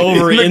slumped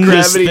over the in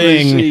this gravity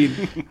thing.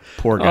 machine.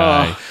 Poor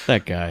guy.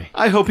 That guy.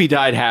 I hope he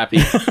died happy.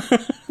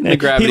 In the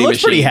gravity He looked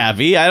machine. pretty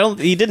happy.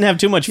 He didn't have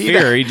too much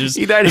fear. He just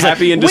he died was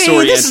happy and Wait, this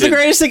is the disoriented."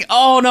 greatest thing.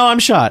 Oh no, I'm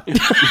shot.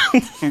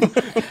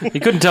 He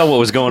couldn't tell what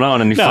was going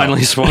on, and he No.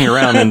 finally swung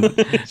around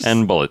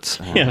and bullets.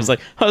 Yeah, I was like,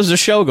 oh, there's a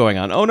show going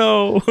on. Oh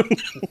no.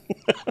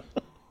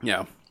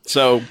 Yeah.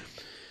 So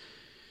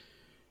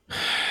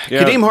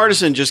Yeah. Kadeem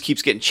Hardison just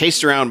keeps getting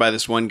chased around by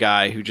this one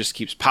guy who just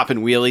keeps popping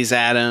wheelies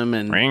at him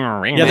and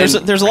Yeah,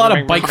 there's a lot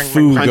of bike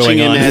food punching going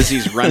him on. as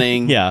he's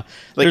running. Yeah.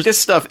 Like There's- this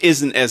stuff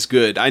isn't as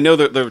good. I know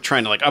that they're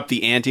trying to like up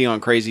the ante on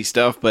crazy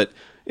stuff, but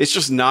it's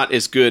just not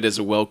as good as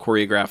a well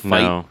choreographed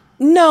fight. No.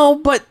 No,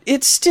 but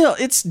it's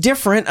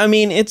different. I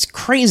mean, it's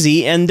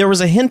crazy, and there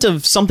was a hint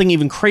of something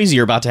even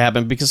crazier about to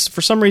happen because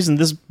for some reason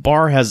this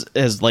bar has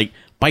like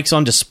bikes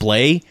on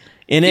display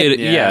in it.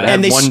 Yeah, it had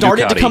and they one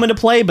started to Ducati. come into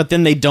play, but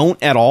then they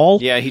don't at all.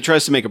 Yeah, he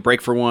tries to make a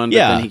break for one, but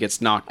Yeah. then he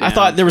gets knocked down. I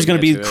thought there was going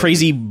to be get it.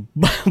 crazy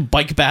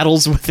bike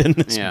battles within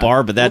this Yeah.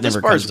 bar, but that Well, never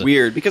this bar's comes.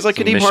 weird because like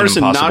Kadeem Mission Hardison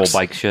Impossible knocks.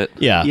 bike shit.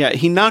 Yeah, Yeah,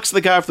 he knocks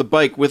the guy off the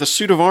bike with a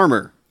suit of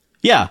armor.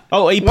 yeah.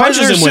 Oh, he Why is punches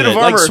there a him with suit of it,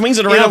 like armor swings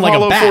it in around like a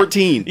Apollo bat.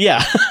 14?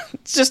 Yeah,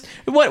 it's just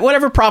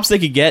whatever props they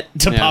could get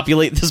to Yeah.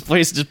 populate this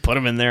place, just put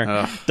them in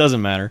there.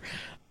 Doesn't matter.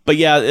 But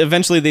yeah,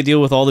 eventually they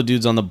deal with all the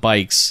dudes on the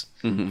bikes,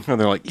 And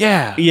they're like,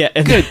 yeah,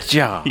 and good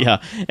job.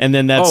 Yeah, and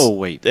then that's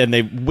and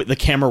the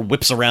camera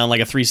whips around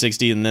like a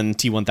 360, and then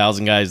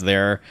T-1000 guy's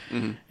there,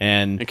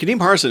 and Kadeem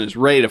Hardison is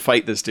ready to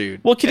fight this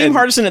dude. well, Kadeem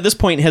Hardison at this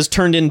point has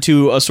turned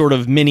into a sort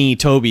of mini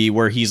Toby,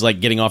 where he's like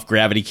getting off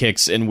gravity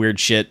kicks and weird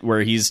shit,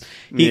 where he's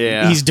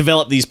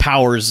developed these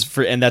powers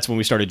for, and that's when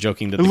we started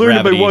joking that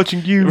by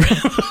watching you.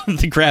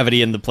 the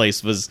gravity in the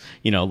place was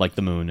like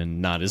the moon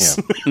and not as.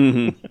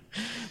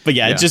 But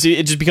it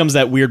just becomes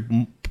that weird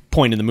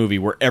point in the movie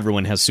where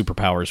everyone has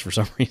superpowers for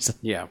some reason.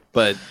 Yeah,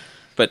 but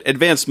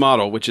Advanced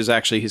Model, which is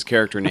actually his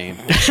character name.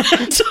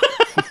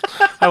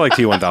 I like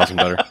T-1000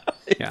 better.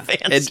 Yeah.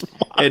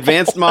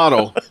 Advanced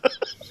Model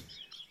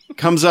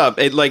comes up.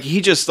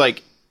 He just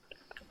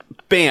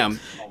bam,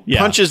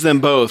 punches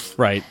them both.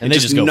 Right. And they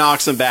just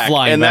knocks them back.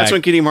 And that's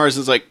when Kadeem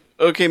Hardison's like,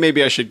 okay,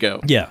 maybe I should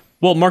go. Yeah.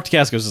 Well, Mark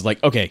Dacascos is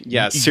like, okay,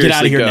 get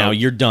out of here now.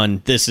 You're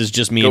done. This is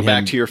just me and him. Go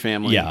back to your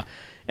family. Yeah.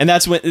 And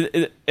that's when,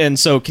 and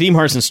so Kadeem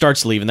Hardison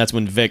starts to leave, and that's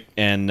when Vic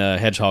and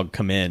Hedgehog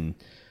come in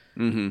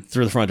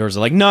through the front doors.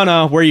 They're like,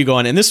 no, where are you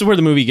going? And this is where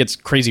the movie gets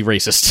crazy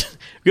racist.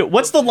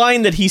 What's the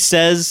line that he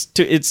says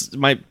to, it's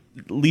my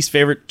least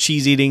favorite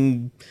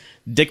cheese-eating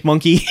dick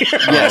monkey?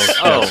 Yes.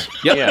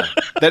 Yep. Yeah.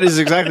 That is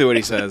exactly what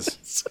he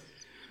says.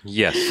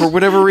 Yes. For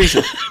whatever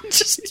reason.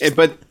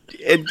 But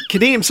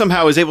Kadeem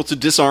somehow is able to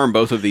disarm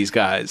both of these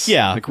guys.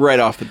 Yeah. Right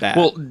off the bat.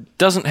 Well,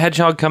 doesn't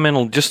Hedgehog come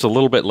in just a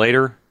little bit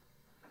later?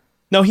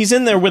 No, he's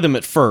in there with him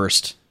at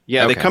first.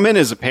 Yeah, they come in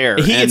as a pair.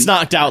 He gets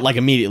knocked out like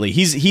immediately.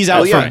 He's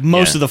out for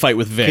most of the fight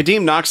with Vic.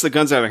 Kadeem knocks the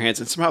guns out of their hands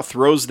and somehow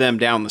throws them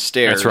down the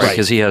stairs. That's right,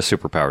 because he has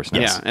superpowers now.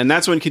 Yeah, and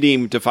that's when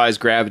Kadeem defies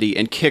gravity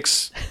and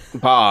kicks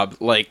Bob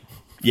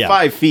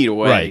 5 feet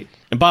away. Right.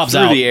 And Bob's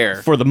through out. The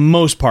air. For the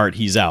most part,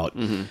 he's out.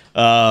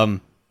 And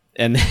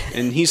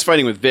he's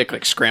fighting with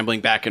Vic,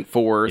 scrambling back and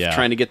forth,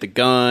 trying to get the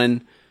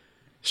gun,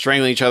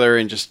 strangling each other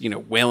and just,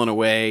 wailing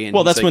away. And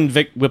that's when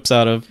Vic whips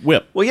out a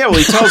whip. Well, yeah,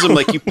 he tells him,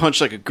 you punch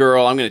like a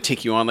girl, I'm going to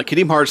take you on.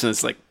 Kadeem Hardison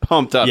is,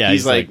 pumped up. Yeah,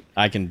 he's like,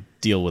 I can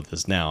deal with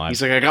this now.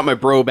 He's like, I got my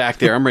bro back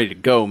there. I'm ready to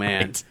go,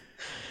 man. Right.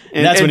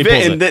 And that's when he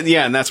pulls it.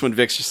 And that's when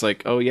Vic's just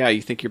like, oh, yeah,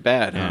 you think you're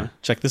bad, huh?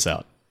 Check this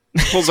out.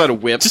 Pulls out a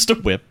whip. Just a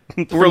whip.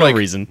 For no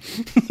reason.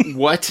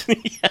 What?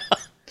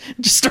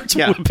 Just starts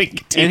whipping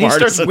Kadeem Hardison. And he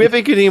starts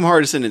whipping Kadeem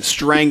Hardison and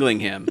strangling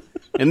him.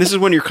 And this is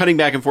when you're cutting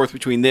back and forth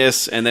between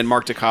this and then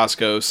Mark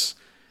Dacascos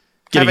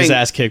getting his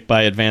ass kicked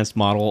by Advanced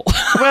Model.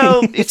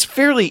 Well, it's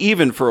fairly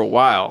even for a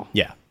while.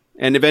 Yeah.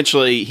 And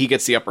eventually he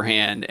gets the upper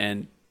hand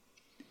and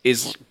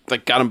is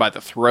got him by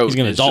the throat. He's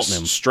going to Dalton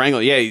him.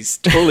 Strangle. Yeah, he's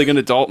totally going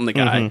to Dalton the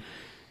guy.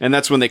 And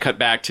that's when they cut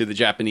back to the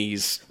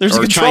Japanese or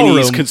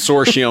Chinese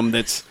consortium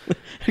that's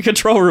a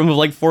control room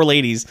of 4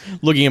 ladies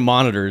looking at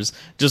monitors,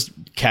 just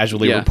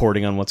casually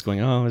reporting on what's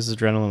going on. Oh, his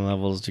adrenaline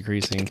level is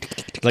decreasing.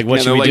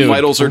 What should we do?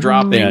 Vitals are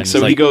dropping. Yeah,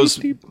 so he goes,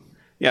 he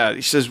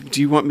says,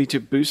 do you want me to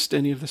boost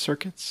any of the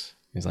circuits?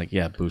 He's like,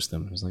 yeah, boost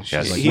them. He's like,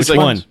 which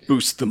one?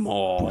 Boost them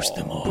all. Boost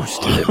them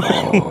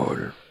all.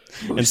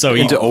 And so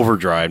into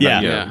overdrive.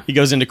 Yeah, he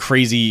goes into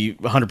crazy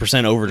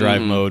 100%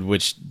 overdrive mode,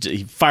 which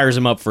he fires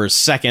him up for a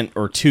second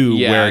or two,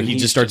 where he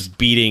just starts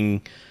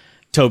beating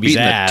Toby's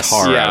ass.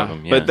 Out of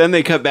him, But then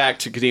they cut back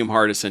to Kadeem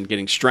Hardison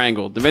getting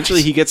strangled.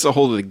 Eventually, he gets a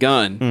hold of the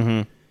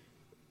gun,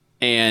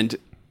 and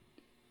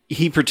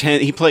he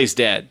plays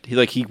dead.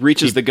 He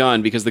reaches the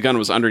gun because the gun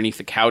was underneath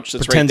the couch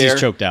that's right there. Pretends he's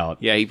choked out.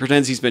 Yeah, he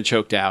pretends he's been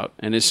choked out,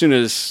 and as soon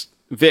as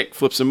Vic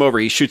flips him over,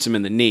 he shoots him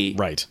in the knee.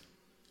 Right.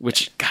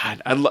 Which,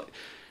 God,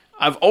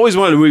 I've always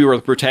wanted a movie where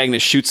the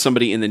protagonist shoots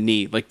somebody in the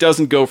knee,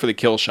 doesn't go for the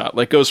kill shot,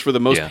 goes for the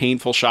most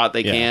painful shot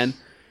they can.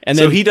 And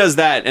so he does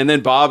that, and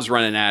then Bob's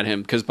running at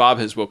him because Bob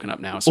has woken up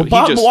now. So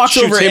Bob he just walks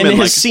shoots over him and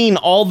has seen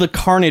all the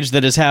carnage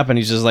that has happened.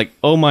 He's just like,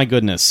 "Oh my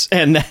goodness!"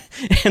 And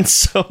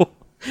so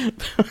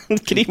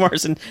Kadeem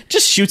Hardison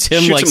just shoots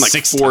him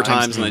 4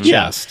 times in the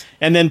chest,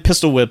 and then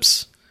pistol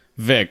whips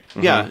Vic.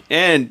 Yeah,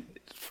 and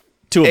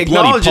to a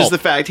acknowledges the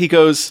fact. He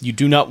goes, "You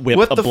do not whip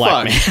a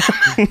black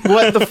man."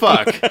 What the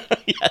fuck?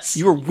 Yes,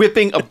 you were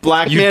whipping a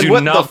black man. You do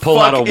what not the pull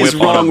fuck out a whip is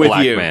wrong on a with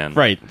black you? man.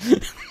 Right.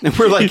 And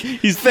we're like,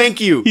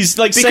 thank you. He's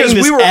because saying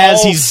this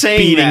as he's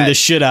beating the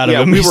shit out of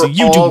him. We were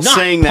you all do not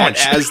saying punch.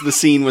 that as the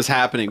scene was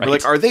happening. We're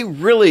like, are they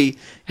really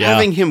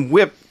having him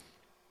whip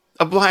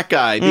a black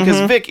guy? Because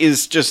Vic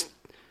is just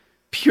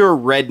pure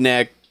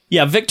redneck.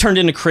 Yeah, Vic turned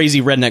into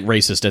crazy redneck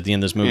racist at the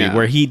end of this movie,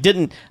 where he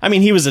didn't. I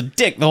mean, he was a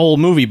dick the whole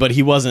movie, but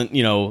he wasn't.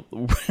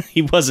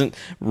 He wasn't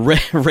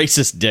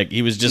racist dick.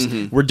 He was just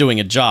we're doing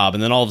a job,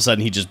 and then all of a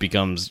sudden he just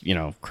becomes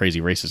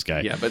crazy racist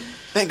guy. Yeah, but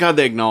thank God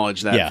they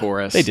acknowledged that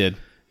for us. They did.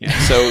 Yeah,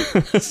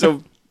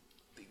 so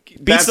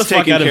beats the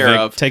fuck out of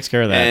Vic. Takes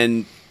care of that.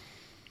 And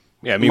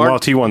meanwhile,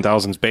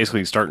 T-1000's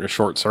basically starting to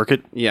short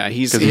circuit. Yeah,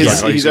 he's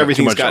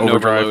everything's gotten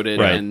overloaded,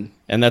 right?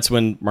 And that's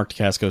when Mark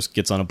Dacascos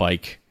gets on a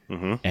bike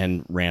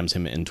and rams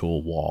him into a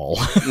wall.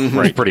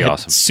 Right, pretty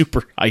awesome.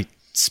 Super high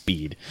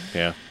speed.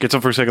 Yeah, gets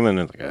up for a second, then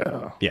it's like,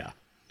 oh. Yeah, and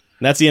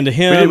that's the end of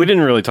him. We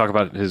didn't really talk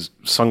about his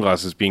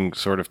sunglasses being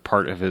sort of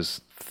part of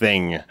his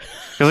thing.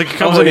 Because like he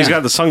comes in, he's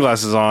got the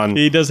sunglasses on.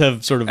 He does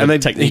have sort of And a then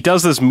technique. he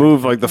does this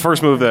move, like the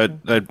first move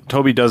that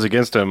Toby does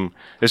against him.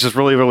 It's just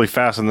really, really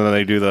fast, and then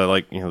they do the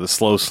the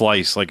slow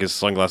slice, like his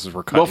sunglasses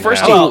were cut. Well, in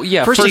first half. he, Oh,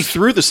 yeah, first he first-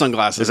 threw the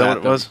sunglasses. is that at what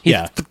it them. was? He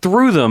Yeah.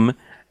 threw them,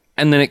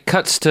 and then it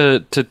cuts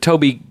to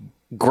Toby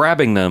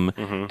grabbing them,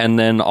 and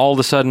then all of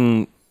a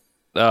sudden,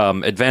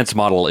 Advanced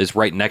Model is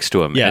right next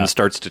to him Yeah. and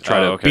starts to try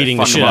to beating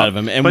the fuck shit him out up. of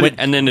him. And But when,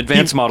 And then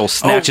Advanced Model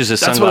snatches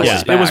his That's what sunglasses it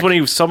was. back. It was when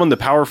he summoned the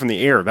power from the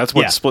air. That's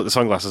what Yeah. split the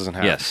sunglasses in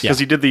half. Yes. because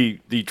he did the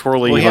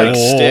twirly. Well, he had like,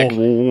 a stick, Oh.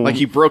 like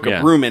he broke a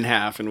Yeah. broom in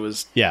half and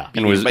was Yeah.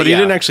 beating was- him. but he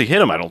didn't actually hit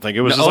him. I don't think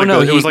it was just Oh like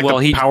no, it was like the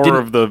he power didn't-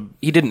 of the.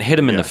 He didn't hit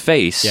him in the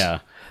face. Yeah.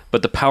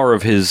 but the power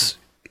of his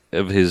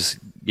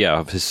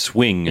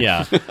swing.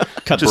 yeah, cut the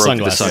Broke the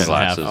sunglasses, in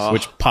sunglasses. half,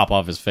 which pop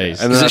off his face.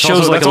 And It then that's shows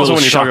also, like that's a also little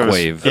when he took off his,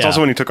 shockwave. That's also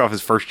Yeah. when he took off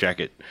his first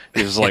jacket.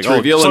 He was like, To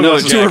reveal another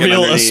sunglasses. to jacket reveal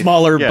a underneath.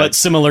 smaller Yeah. but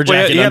similar Well,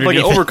 jacket he had like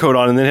an underneath it. overcoat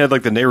on, and then he had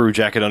like the Nehru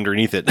jacket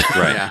underneath it.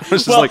 Right. Yeah. It's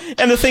just Well, like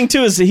and the thing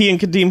too is that he and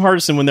Kadeem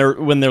Hardison,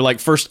 when they're like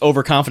first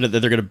overconfident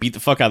that they're going to beat the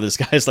fuck out of this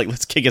guy, it's like,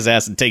 let's kick his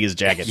ass and take his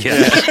jacket.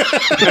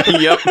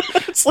 Yep.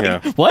 It's like,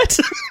 Yeah. what?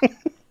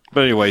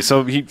 But anyway,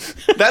 so he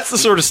That's the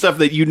sort of stuff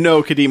that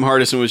Kadeem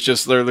Hardison was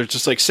just they're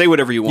just like, say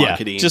whatever you want, yeah,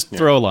 Kadeem. just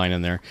throw a line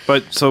in there.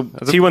 but so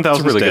T-1000 that's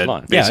a really is good dead.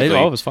 line. Yeah, basically.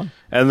 it was fun.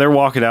 And they're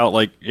walking out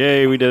like,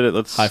 "Yay, we did it!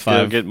 Let's High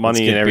five. get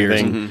money Let's get and beers."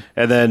 everything."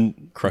 And then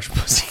Crush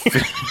pussy.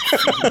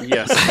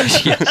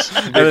 yes.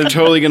 They're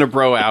totally gonna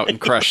bro out and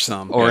crush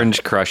some.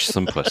 Orange Crush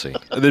some pussy.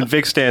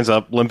 Vic stands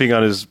up, limping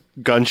on his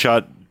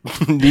gunshot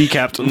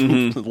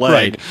kneecapped leg,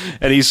 Right.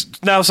 and he's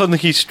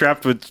suddenly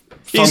strapped with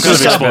some He's kind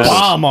just of got a explosive.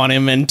 bomb on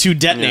him and two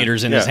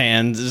detonators in his Yeah.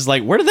 hands. It's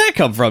like, where did that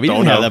come from? He Don't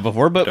didn't have know. that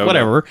before, but Don't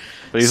whatever. know.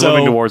 But he's So-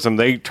 limping towards them.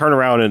 They turn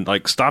around and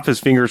like stop his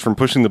fingers from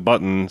pushing the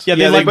buttons. Yeah,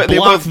 they Yeah, like they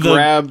block both the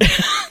grab.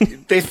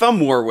 They thumb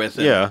war with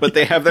it. Yeah. but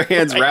they have their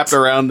hands wrapped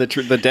around the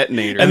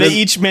detonator. and they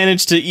each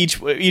manage to each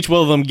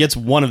one of them gets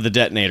one of the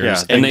detonators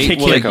Yeah. and And they- kick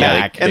well, it they-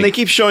 back. and they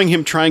keep showing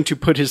him trying to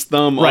put his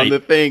thumb on Right. the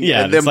thing,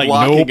 Yeah, and it's them like,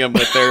 blocking nope. him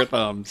with their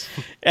thumbs.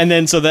 And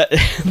then so that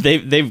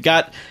they've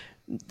got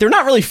they're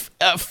not really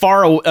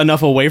far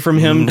enough away from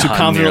him to Not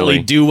confidently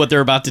nearly. do what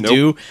they're about to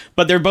do,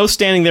 but they're both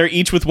standing there,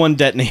 each with one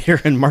detonator.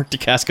 And Mark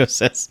DeCasco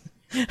says,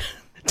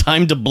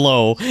 "Time to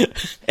blow,"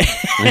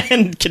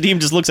 and Kadeem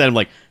just looks at him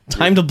like,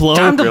 "Time to blow?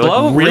 Time to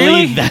blow? Really?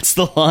 Really? That's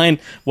the line?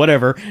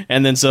 Whatever."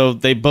 And then so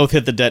they both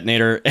hit the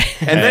detonator,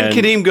 And then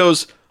Kadeem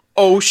goes,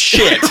 "Oh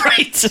shit!" right?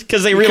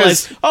 Because they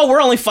realize, oh,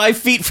 we're only 5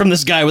 feet from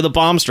this guy with a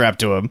bomb strapped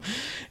to him.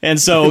 And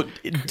so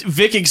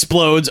Vic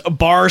explodes, a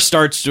bar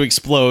starts to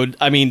explode.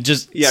 I mean,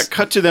 just Yeah,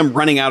 cut to them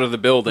running out of the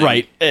building.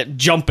 right,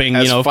 jumping,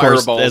 As of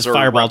course, fireballs as are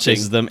Fireball erupting.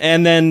 chases them.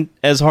 And then,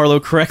 as Harlow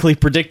correctly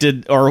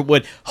predicted, or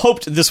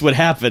hoped this would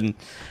happen,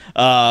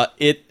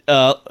 it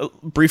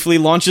briefly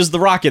launches the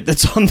rocket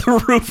that's on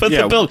the roof of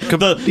Yeah, the building.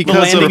 The because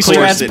landing of course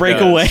straps it break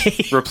does. away.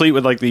 replete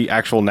with like the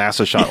actual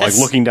NASA shot, Yes.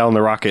 like looking down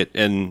the rocket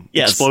and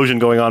Yes. explosion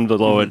going on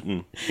below it.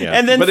 And, yeah.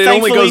 And then But it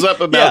only thankfully- goes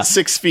up about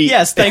 6 feet.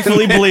 Yes,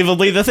 thankfully,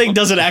 believably, the thing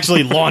doesn't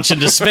actually launch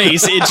into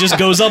space. It just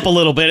goes up a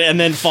little bit and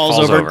then falls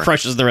over and over.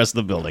 crushes the rest of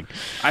the building.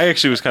 I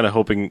actually was kind of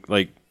hoping,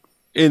 like,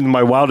 in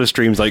my wildest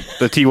dreams, like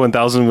the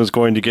T-1000 was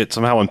going to get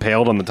somehow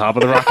impaled on the top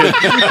of the rocket.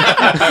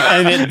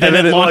 And then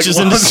it it, like, launches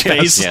into launches.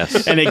 space,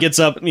 Yes. and it gets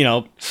up,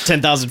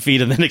 10,000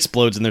 feet, and then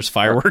explodes, and there's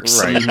fireworks.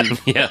 Right.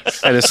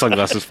 Yes. And his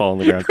sunglasses fall on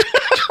the ground.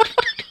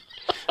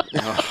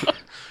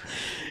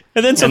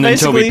 And then so And then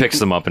basically Toby picks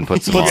them up and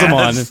puts them puts on. them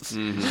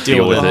on.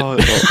 Deal with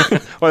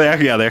it. Well, they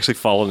actually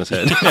fall on his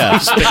head. Yeah.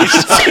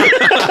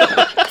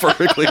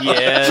 Perfectly.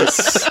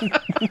 Yes.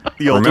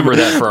 Remember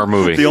that for our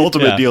movie. The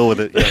ultimate Yeah. deal with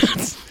it.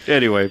 Yes.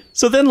 Anyway,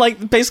 So then,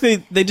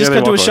 basically, they just Yeah, they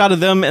cut to a walk away. shot of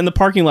them, and the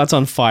parking lot's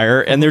on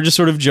fire, and they're just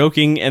sort of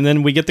joking, and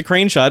then we get the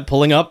crane shot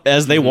pulling up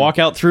as they walk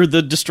out through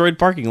the destroyed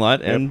parking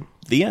lot, and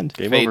the end.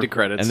 game Fade over. to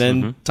credits. And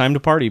then Time to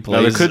Party Now,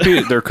 plays.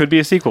 there could be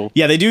a sequel.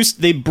 Yeah, they do.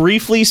 They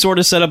briefly sort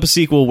of set up a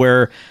sequel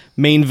where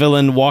main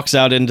villain walks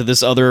out into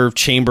this other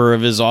chamber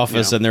of his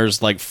office, and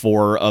there's like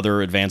 4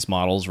 other advanced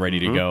models ready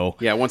to go.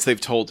 yeah, once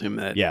they've told him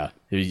that Yeah,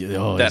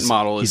 Oh, that he's-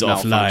 model is he's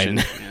offline.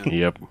 malfunctioned. Yeah.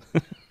 Yep.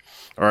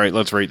 All right,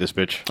 let's rate this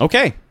bitch.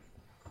 Okay,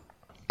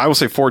 I will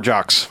say 4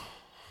 jocks.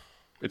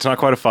 It's not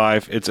quite a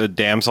 5. It's a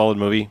damn solid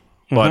movie,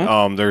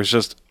 but there's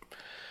just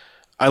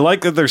I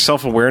like that there's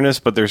self-awareness,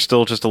 but there's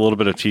still just a little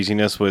bit of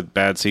cheesiness with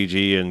bad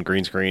CG and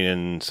green screen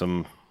and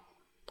some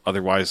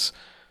otherwise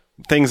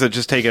things that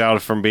just take it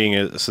out from being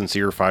a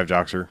sincere 5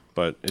 jockser.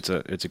 But it's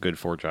a good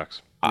 4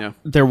 jocks. Yeah.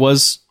 there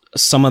was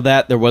some of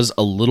that. There was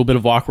a little bit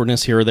of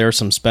awkwardness here or there,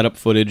 some sped up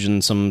footage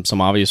and some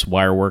obvious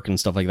wire work and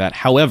stuff like that.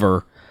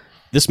 However,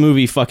 this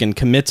movie fucking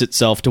commits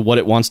itself to what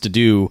it wants to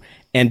do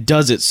and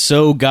does it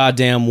so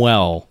goddamn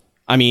well.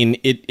 I mean,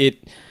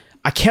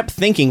 I kept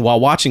thinking while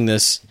watching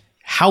this,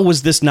 how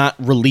was this not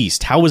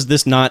released? How was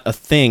this not a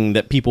thing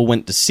that people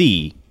went to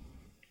see?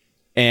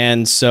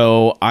 And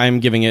so I'm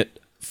giving it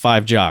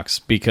 5 jocks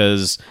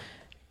because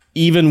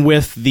even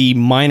with the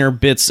minor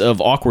bits of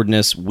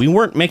awkwardness, we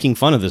weren't making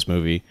fun of this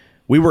movie.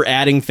 we were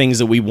adding things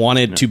that we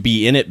wanted to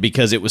be in it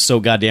because it was so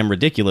goddamn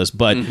ridiculous.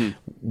 But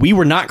we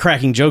were not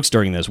cracking jokes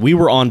during this. We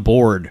were on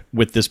board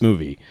with this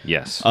movie.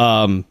 Yes.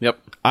 Yep.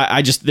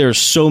 I just, there's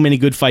so many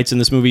good fights in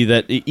this movie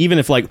that even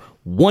if like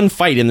one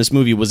fight in this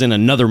movie was in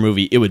another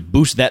movie, it would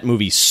boost that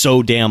movie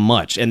so damn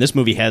much. And this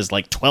movie has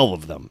like 12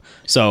 of them.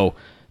 So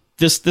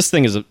this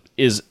thing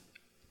is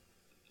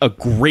a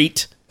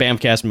great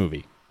Bamcast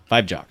movie.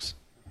 5 jocks.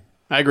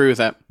 I agree with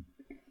that.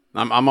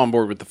 I'm on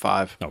board with the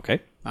 5. Okay.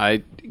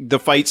 The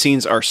fight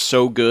scenes are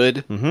so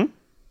good.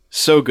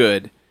 So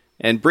good.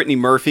 And Brittany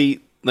Murphy,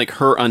 like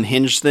her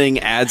unhinged thing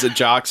adds a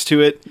jocks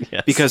to it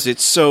Yes. because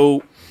it's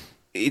so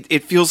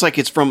it feels like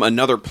it's from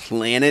another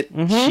planet.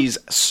 She's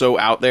so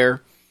out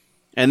there.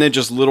 And then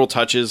just little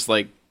touches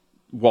like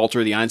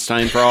Walter the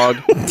Einstein frog.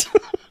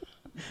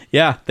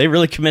 Yeah, they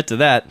really commit to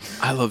that.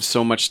 I love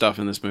so much stuff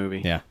in this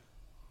movie. Yeah.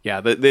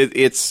 Yeah,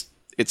 it's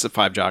a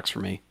 5 jocks for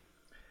me.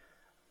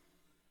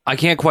 I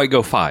can't quite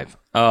go 5.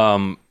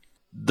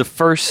 The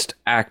first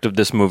act of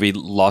this movie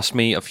lost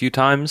me a few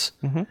times,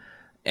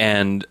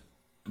 and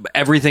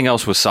everything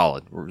else was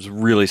solid. It was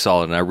really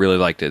solid, and I really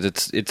liked it.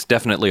 It's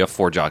definitely a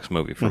 4 jocks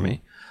movie for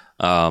me.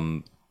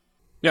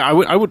 Yeah,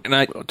 I would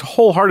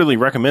wholeheartedly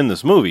recommend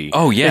this movie.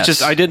 Oh, yes. It's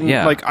just I didn't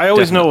Yeah, like. I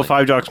always know a definitely.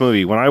 5 jocks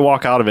movie. When I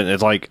walk out of it,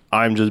 it's like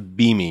I'm just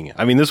beaming.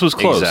 I mean, this was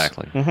close,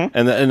 Exactly.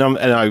 and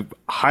I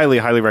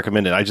highly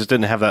recommend it. I just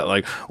didn't have that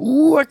like,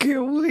 ooh, I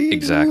can't wait.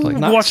 Exactly.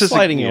 Not Watch this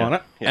sliding again. you on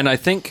it. And I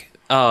think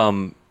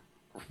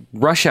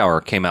Rush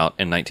Hour came out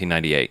in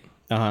 1998,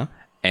 Uh-huh.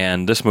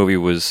 and this movie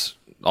was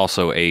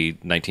also a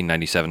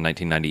 1997,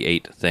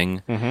 1998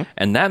 thing,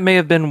 and that may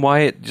have been why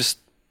it just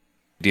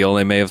deal.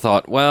 They may have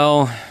thought,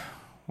 well,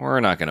 we're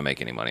not going to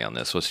make any money on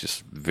this. Let's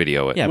just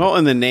video it. Yeah. Well,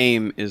 and the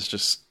name is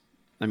just,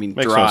 I mean,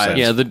 Makes no Drive. sense.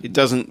 Yeah, it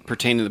doesn't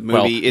pertain to the movie.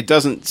 Well- It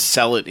doesn't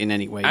sell it in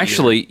any way.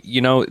 Actually,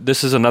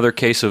 this is another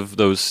case of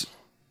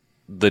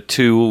the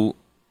two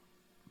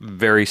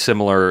very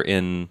similar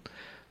in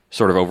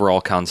sort of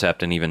overall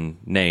concept and even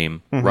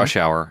name, Rush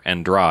Hour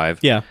and Drive.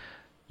 Yeah.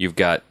 You've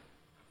got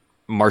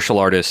martial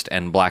artist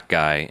and black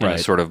guy in a Right.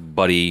 sort of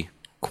buddy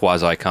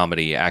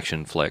quasi-comedy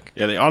action flick.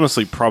 Yeah, they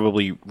honestly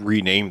probably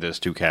renamed this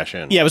to cash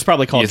in. Yeah, it was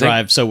probably called You think?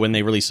 Drive, so when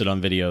they released it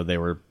on video, they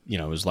were,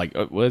 it was like,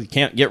 well, you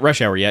can't get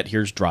Rush Hour yet,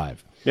 here's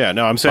Drive. Yeah,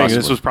 no, I'm saying this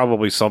Possibly. was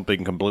probably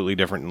something completely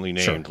differently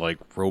named, like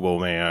Robo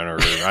Man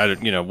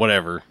or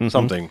whatever,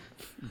 something.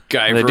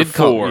 Guy They for did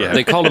call 4.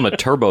 they called him a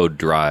Turbo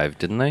Drive,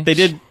 didn't they?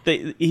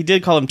 He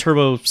did call him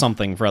Turbo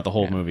something throughout the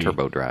whole movie.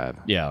 Turbo Drive.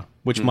 Yeah,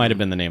 which might have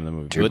been the name of the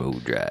movie. Turbo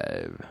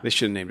Drive. They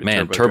should have named it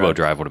Man, Turbo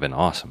Drive would have been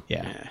awesome.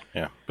 Yeah.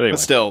 Yeah, but anyway. But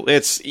still,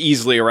 it's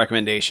easily a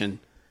recommendation.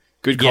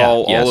 Good Yeah,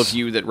 call, yes. all of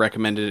you that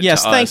recommended it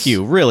Yes, to us. thank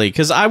you, really,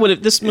 because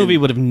this movie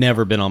would have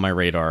never been on my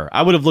radar.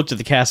 I would have looked at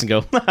the cast and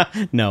go,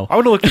 no. I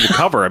would have looked at the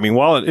cover. I mean,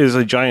 while it is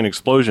a giant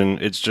explosion,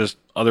 it's just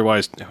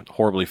otherwise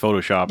horribly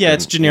photoshopped. Yeah,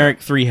 it's and- generic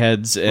 3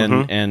 heads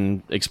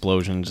and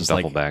explosions. Just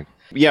Duffel like, bag.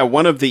 Yeah,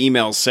 one of the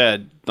emails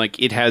said, like,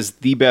 it has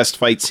the best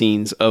fight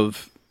scenes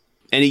of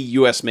any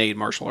U.S.-made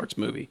martial arts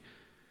movie.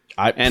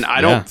 And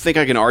I don't think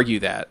I can argue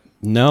that.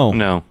 No.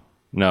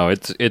 No,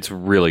 it's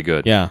really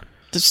good. Yeah.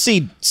 Just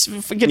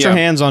get your Yeah.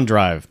 hands on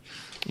Drive.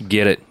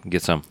 Get it.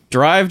 Get some.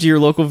 Drive to your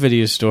local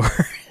video store,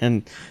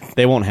 and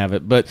they won't have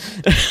it, but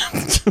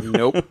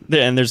Nope.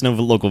 and there's no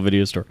local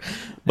video store.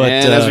 But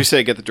And as we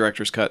say, get the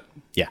director's cut.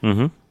 yeah,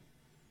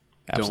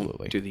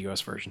 absolutely. Don't do the U.S.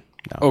 version.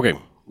 Okay,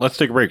 let's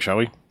take a break, shall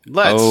we?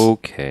 Let's.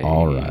 Okay.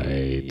 All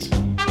right.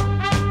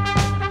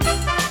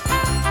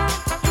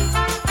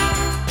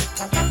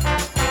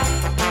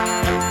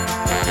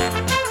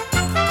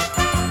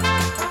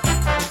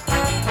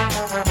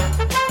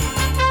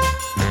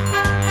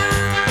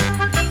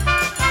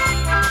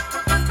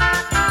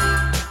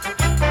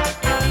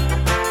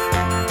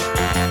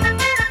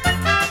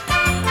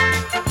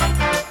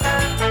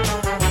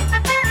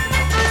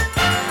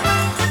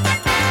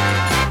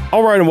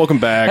 All right, and welcome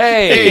back.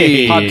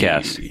 Hey,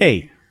 podcast.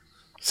 Hey,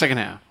 Second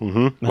half.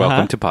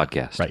 Welcome to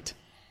podcast. right.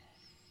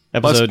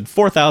 Episode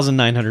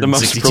 4,962. The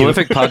most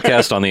prolific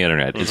podcast on the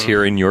internet is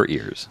here in your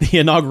ears. The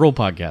inaugural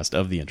podcast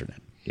of the internet.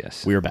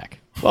 Yes. We're back.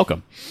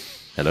 Welcome.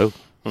 Hello.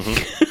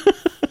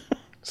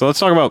 So let's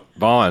talk about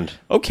Bond.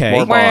 Okay.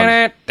 More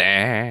Bond.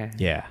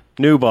 Yeah.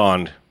 New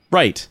Bond.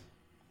 Right.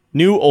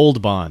 New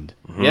old Bond.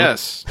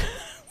 Yes.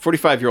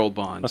 45-year-old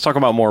Bond. Let's talk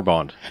about more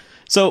Bond.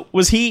 So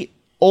was he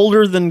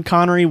older than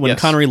Connery when Yes.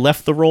 Connery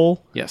left the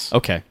role? Yes.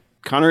 Okay.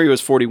 Connery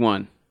was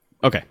 41.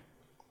 Okay.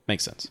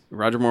 Makes sense.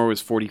 Roger Moore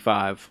was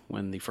 45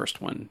 when the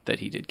first one that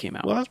he did came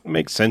out. Well, that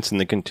makes sense in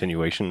the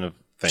continuation of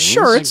things.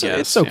 Sure, it's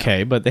guess,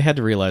 okay, but they had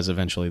to realize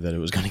eventually that it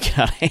was going to get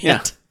out of hand.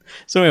 Yeah.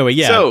 So anyway,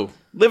 yeah. So,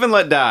 Live and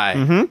Let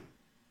Die.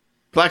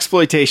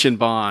 Blaxploitation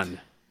Bond.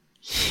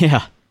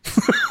 yeah.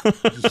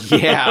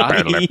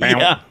 Yeah.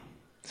 Yeah.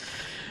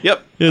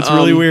 Yep. It's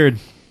really weird.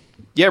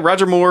 Yeah,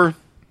 Roger Moore.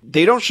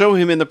 They don't show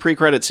him in the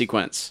pre-credit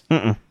sequence.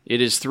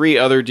 It is 3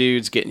 other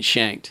dudes getting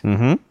shanked.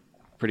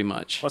 Pretty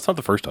much. Well, that's not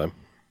the first time.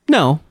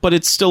 No, but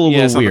it's still a Yeah,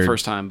 little it's not weird. the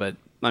first time, but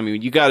I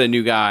mean, you got a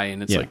new guy,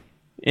 and it's Yeah. like,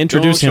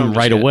 introduce Don't show him him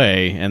right just yet.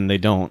 away, and they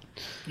don't.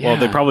 Well,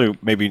 they Yeah. probably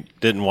maybe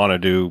didn't want to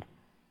do.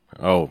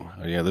 Oh,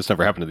 yeah, this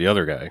never happened to the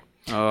other guy.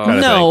 Oh.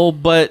 Kinda No,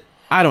 but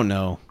I don't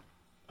know.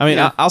 I mean,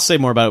 Yeah. I'll say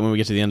more about it when we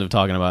get to the end of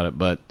talking about it,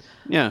 but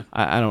Yeah.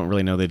 I don't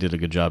really know they did a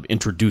good job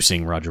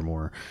introducing Roger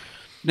Moore.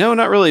 No,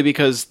 not really,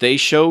 because they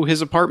show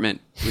his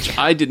apartment, which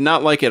I did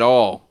not like at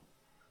all.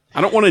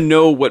 I don't want to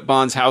know what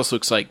Bond's house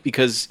looks like,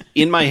 because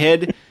in my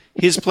head,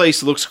 his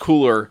place looks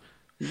cooler,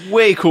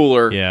 way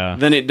cooler, Yeah.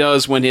 than it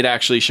does when it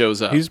actually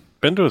shows up. He's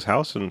been to his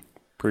house in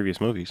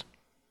previous movies.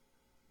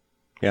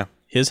 Yeah.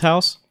 His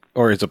house?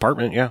 Or his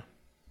apartment, yeah.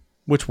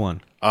 Which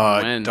one?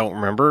 I When? don't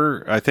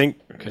remember. I think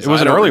it was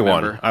I an don't early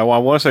remember. one. I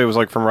want to say it was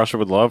like From Russia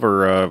with Love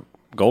or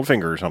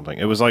Goldfinger or something.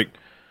 It was like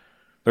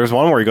there's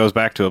one where he goes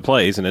back to a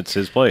place and it's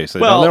his place. They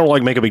don't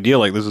like make a big deal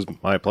like this is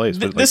my place.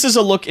 But This is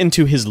a look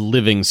into his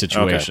living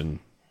situation,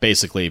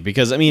 basically,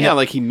 because I mean, yeah,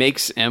 like he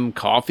makes M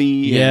coffee.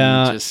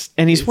 yeah, and, just,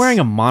 and he's it's- wearing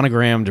a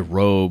monogrammed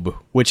robe,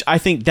 which I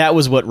think that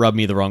was what rubbed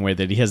me the wrong way.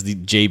 That he has the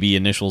JB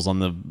initials on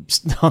the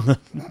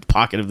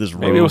pocket of this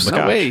robe. Maybe it was No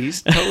Scotch. way,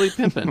 he's totally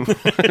pimping.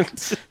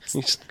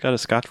 He's got a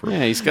Scotch room.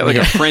 Yeah, he's got like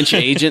a French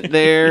agent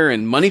there,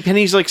 and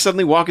Moneypenny's like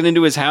suddenly walking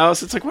into his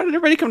house. It's like, why did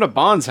everybody come to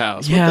Bond's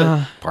house? What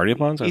Yeah, Party of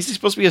Bonds? he's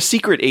supposed to be a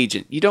secret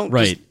agent. You don't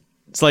right. just-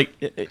 It's like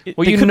Well,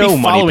 they you could be know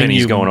following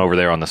Moneypenny's you. going over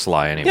there on the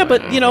sly anyway. Yeah,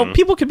 but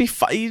people could be.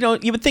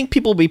 You would think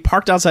people would be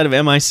parked outside of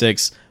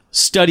MI6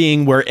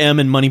 studying where M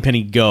and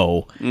Moneypenny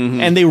go,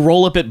 and they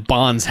roll up at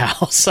Bond's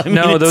house. I mean,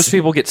 no, it's- those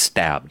people get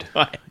stabbed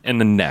in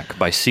the neck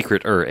by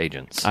secret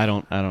agents. I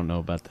don't know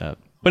about that.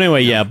 But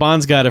anyway, yeah,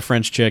 Bond's got a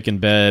French chick in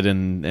bed,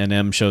 and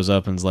M shows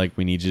up and's like,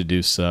 "We need you to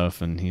do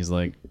stuff," and he's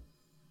like,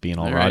 being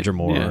all right, Roger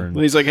Moore. yeah. And,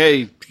 Well, he's like,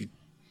 hey,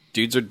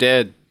 dudes are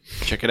dead.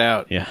 Check it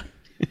out. yeah,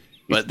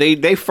 But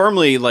they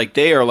firmly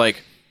they are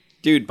like,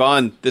 dude,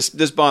 Bond, this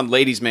Bond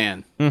ladies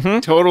man,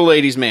 total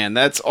ladies man.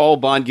 That's all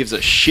Bond gives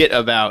a shit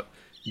about,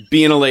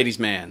 being a ladies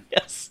man.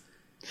 yes,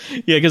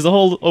 yeah, because the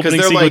whole Because opening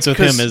they're sequence like,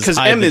 with him is because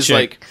hide M the is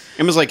chick.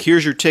 like,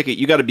 here's your ticket.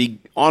 You got to be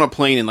on a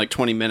plane in like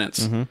 20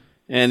 minutes. Mm-hmm.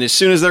 And as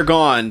soon as they're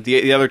gone,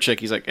 the other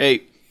chick, he's like,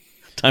 hey,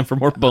 Time for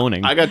more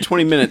boning. I got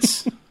 20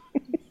 minutes.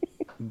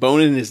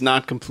 Boning is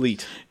not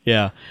complete.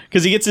 Yeah,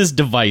 because he gets his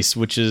device,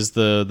 which is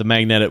the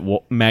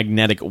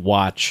magnetic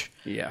watch.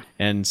 Yeah.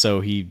 And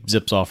so he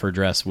zips off her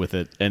dress with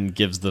it and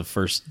gives the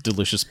first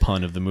delicious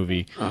pun of the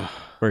movie,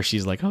 where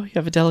she's like, "Oh, you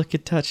have a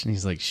delicate touch," and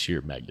he's like,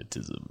 "Sheer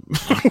magnetism."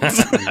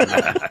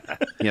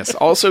 Yes.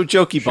 Also,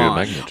 jokey Bond.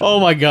 magnetism. Oh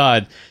my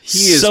god, He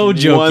is so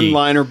jokey.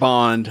 one-liner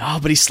Bond. Oh,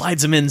 but he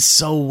slides him in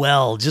so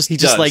well. Just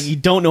does. like you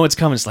don't know what's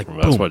coming. It's like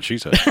That's boom. what she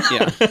said.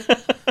 Yeah.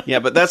 Yeah,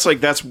 but that's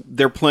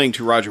they're playing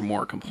to Roger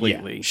Moore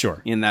completely. Yeah,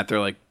 sure. In that they're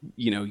like,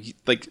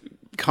 like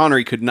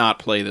Connery could not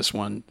play this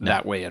one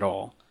that way at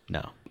all.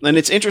 No. And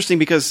it's interesting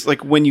because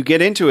like when you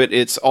get into it,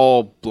 it's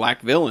all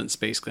black villains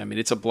basically. I mean,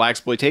 it's a black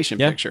exploitation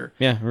Yeah. picture.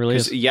 Yeah, it really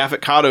is. Yaphet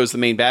Kotto is the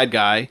main bad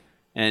guy,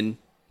 and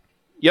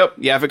yep,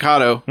 Yaphet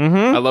Kotto.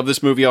 Mm-hmm. I love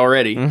this movie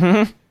already.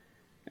 Mm-hmm.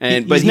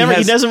 And but he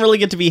doesn't really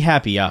get to be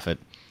happy, Yaphet.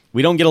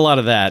 We don't get a lot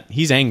of that.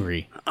 He's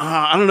angry.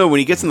 I don't know, when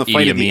he gets in the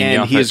fight Idi at the Amin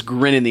end, he Yaphet. is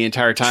grinning the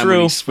entire time True.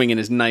 when he's swinging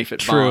his knife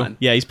at Bond.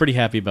 Yeah, he's pretty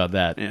happy about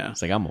that. Yeah.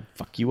 It's like, I'm gonna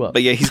fuck you up.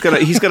 But yeah, he's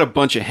got a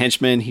bunch of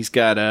henchmen. He's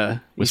got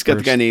the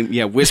Whispers. guy named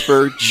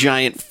Whisper,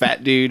 giant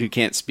fat dude who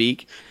can't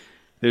speak.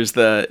 There's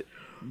the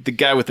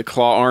guy with the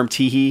claw arm,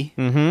 Teehee.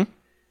 Mm-hmm.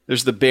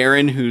 There's the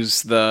Baron,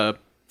 who's the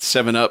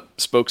 7-Up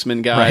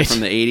spokesman guy Right. from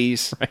the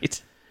 80s,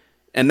 Right?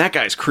 and that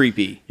guy's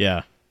creepy.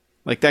 Yeah.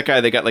 Like that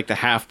guy, they got like the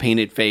half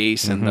painted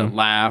face and Mm-hmm. the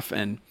laugh,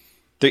 and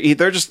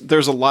they're just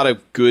there's a lot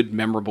of good,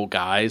 memorable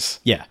guys.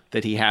 Yeah.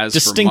 that he has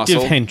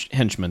Distinctive for muscle.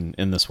 henchmen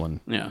in this one.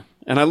 Yeah,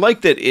 and I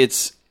like that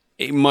it's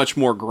a much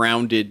more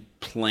grounded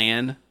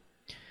plan.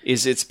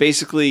 It's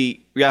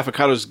basically Yaphet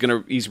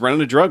Kotto's he's running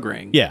a drug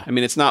ring. Yeah. I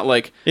mean, it's not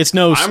like It's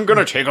no. I'm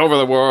gonna take over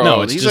the world.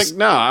 No, it's he's just- like,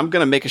 no, I'm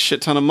gonna make a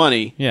shit ton of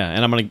money Yeah,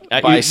 and I'm gonna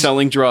by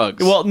selling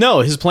drugs. Well, no,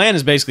 his plan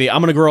is basically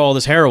I'm gonna grow all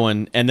this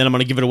heroin and then I'm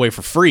gonna give it away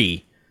for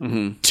free.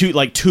 Mm-hmm.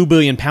 2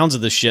 billion pounds of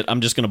this shit.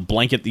 I'm just gonna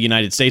blanket the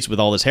United States with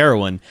all this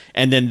heroin,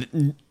 and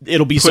then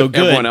it'll be so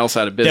good. everyone else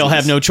out of business. They'll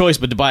have no choice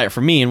but to buy it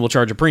from me, and we'll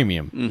charge a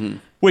premium. Mm-hmm.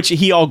 Which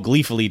he all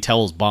gleefully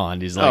tells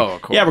Bond. He's like, Oh,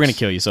 of course. "Yeah, we're gonna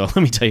kill you. So let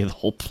me tell you the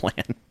whole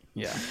plan."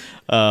 yeah,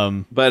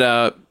 Um, but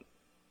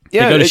they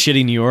yeah, go to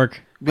shitty New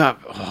York,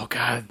 oh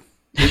god,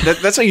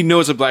 that's how you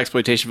know it's a black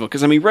exploitation film.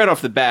 Because I mean, right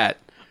off the bat,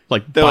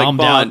 like they're bombed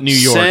like, out Bond, New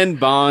York. send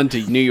Bond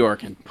to New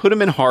York and put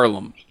him in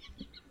Harlem,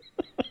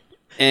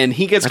 and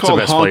he gets That's the called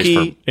best place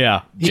honky. for-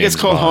 Yeah, He gets James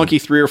called Bond.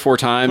 honky 3 or 4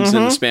 times Mm-hmm.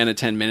 in the span of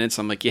 10 minutes.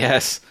 I'm like,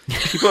 yes,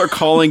 people are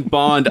calling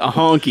Bond a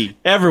honky.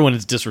 everyone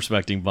is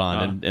disrespecting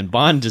Bond, and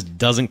Bond just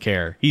doesn't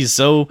care. He's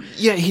so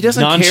Yeah, he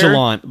doesn't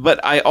nonchalant. care. But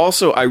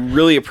I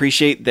really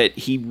appreciate that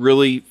he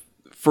really,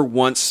 for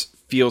once,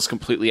 feels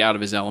completely out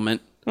of his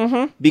element.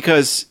 Mm-hmm.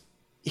 Because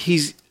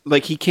he's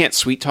like, he can't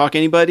sweet talk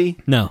anybody.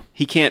 No.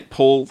 He can't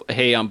pull,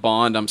 hey, I'm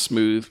Bond, I'm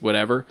smooth,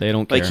 whatever. They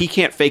don't Like, care. he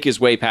can't fake his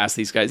way past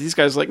these guys. These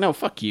guys are like, no,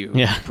 fuck you,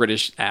 Yeah.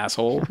 British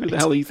asshole. Who the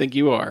hell do you think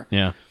you are?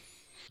 Yeah.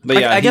 But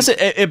yeah, I guess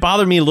it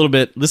bothered me a little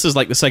bit. This is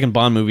like the second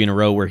Bond movie in a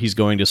row where he's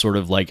going to sort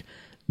of like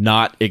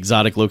not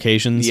exotic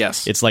locations.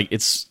 Yes. It's like,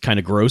 it's kind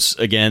of gross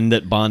again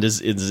that Bond is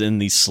in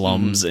these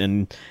slums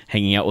and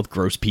hanging out with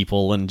gross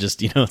people, and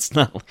just, it's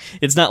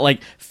not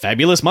like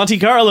fabulous Monte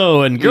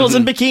Carlo and girls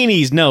in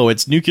bikinis. No,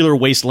 it's nuclear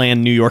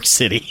wasteland New York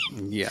City.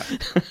 Yeah.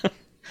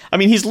 I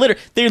mean,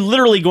 they're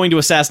literally going to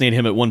assassinate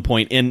him at one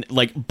point in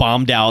like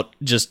bombed out,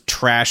 just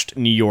trashed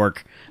New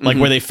York, like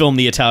where they filmed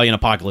the Italian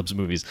apocalypse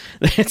movies.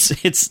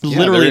 It's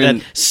literally they're that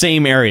in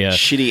same area.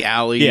 Shitty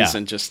alleys Yeah.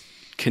 and just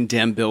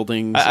condemned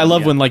buildings. I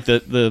love when like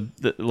the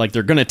like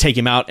they're gonna take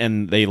him out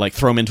and they like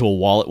throw him into a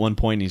wall at one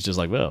point. And he's just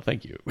like, well,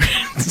 thank you.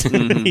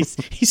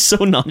 He's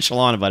so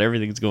nonchalant about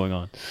everything that's going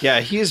on.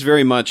 Yeah, he is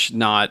very much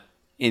not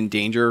in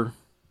danger,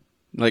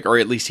 like, or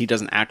at least he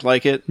doesn't act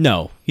like it.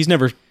 No, he's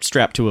never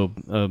strapped to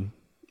a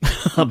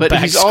But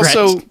back he's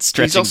also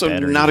stretching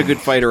bed or not a anything.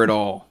 good fighter at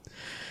all.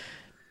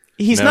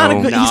 He's not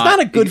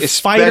a good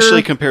fighter,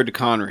 especially compared to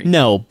Connery.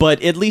 No,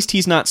 but at least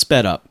he's not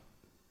sped up.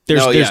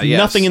 There's Yes.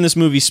 nothing in this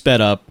movie sped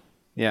up.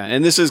 Yeah,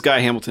 and this is Guy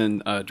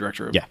Hamilton,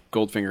 director of Yeah.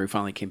 Goldfinger, who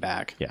finally came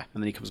back. Yeah.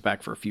 And then he comes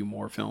back for a few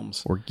more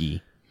films. Or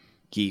Guy.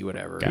 Guy,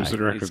 whatever. He was the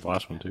director of the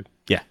last one, too.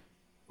 Yeah.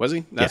 Was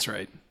he? That's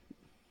right.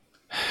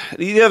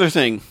 The other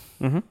thing,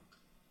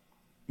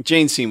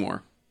 Jane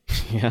Seymour.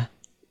 Yeah.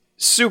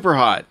 Super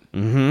hot.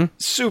 Mm-hmm.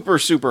 Super,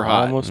 super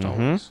hot. Almost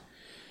always.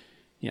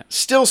 Yeah.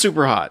 Still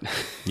super hot.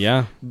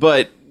 Yeah.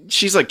 But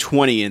she's like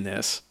 20 in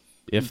this.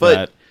 If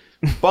But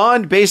that.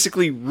 Bond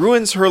basically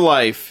ruins her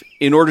life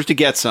in order to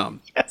get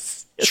some.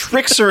 Yes.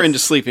 Tricks her into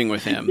sleeping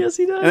with him. Yes,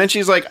 he does. And then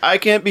she's like, I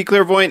can't be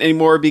clairvoyant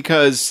anymore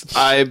because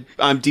I'm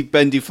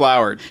been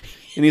deflowered.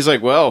 And he's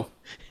like, well,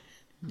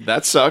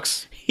 that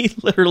sucks. He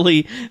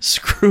literally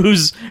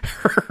screws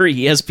her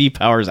ESP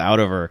powers out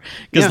of her.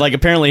 Because, like,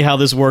 apparently how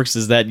this works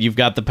is that you've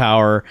got the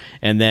power,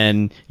 and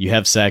then you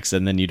have sex,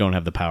 and then you don't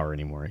have the power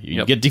anymore.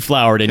 You get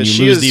deflowered, and 'Cause you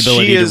she lose the is-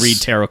 ability she to is- read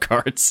tarot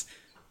cards.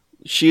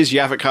 She is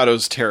Yaphet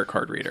Kotto's tarot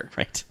card reader.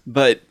 Right.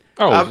 But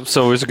Oh,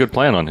 so it was a good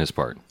plan on his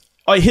part.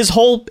 His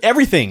whole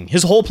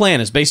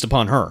plan is based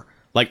upon her.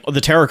 Like,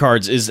 the tarot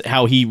cards is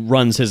how he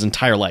runs his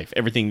entire life.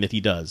 Everything that he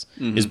does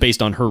is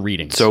based on her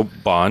readings. So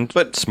Bond,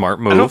 But smart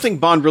move. I don't think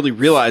Bond really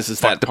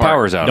realizes that the part.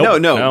 powers out. No,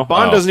 Nope. no. No?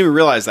 Bond Oh. doesn't even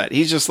realize that.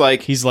 He's just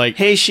like,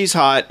 hey, she's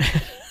hot.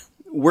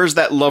 Where's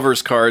that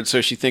lover's card?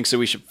 So she thinks that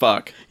we should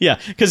fuck. yeah,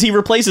 because he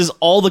replaces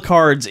all the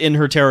cards in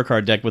her tarot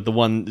card deck with the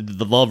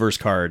lover's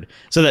card,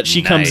 so that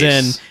she comes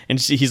in Nice. and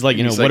he's like,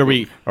 he's what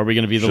like, are we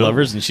going to be the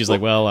lovers? And she's like,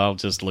 well, I'll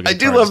just look at I the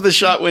do cards. love the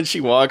shot when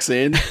she walks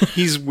in.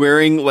 He's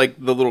wearing like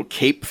the little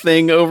cape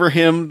thing over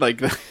him, like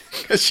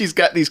because she's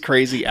got these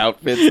crazy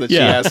outfits that she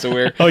Yeah. has to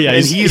wear. Oh, yeah,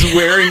 and he's- he's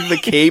wearing the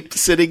cape,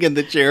 sitting in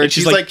the chair, And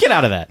she's like, get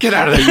out of that. "Get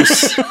out of there!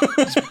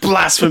 It's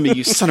blasphemy,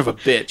 you son of a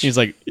bitch!" He's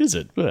like, is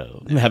it?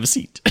 Well, have a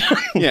seat.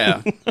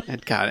 Yeah,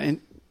 and God, and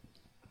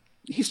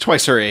he's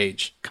twice her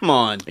age. Come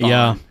on, Bond.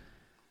 Yeah.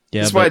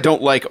 Yeah, This is why I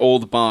don't like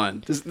old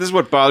Bond. This is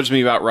what bothers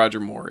me about Roger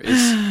Moore. Is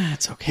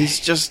it's okay.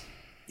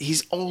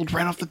 he's old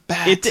right off the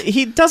bat.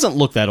 He doesn't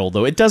look that old,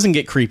 though. It doesn't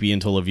get creepy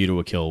until A View to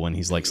a Kill when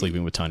he's like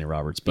sleeping with Tanya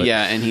Roberts. But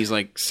yeah, and he's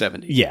like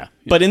 70. yeah.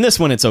 But in this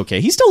one, it's okay.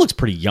 He still looks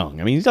pretty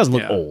young. I mean, he doesn't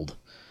look Yeah. old.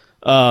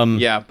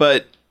 Yeah,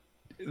 but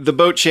the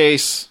boat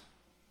chase,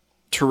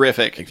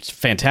 terrific. It's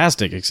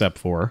fantastic, except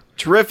for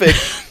Terrific.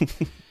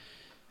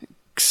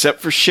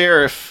 Except for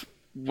Sheriff.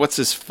 What's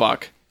his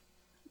fuck?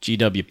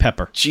 G.W.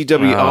 Pepper.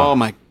 GW. Oh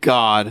my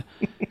God.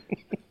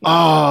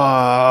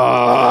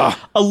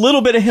 Ah. A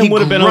little bit of him He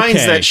would have been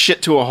grinds okay. that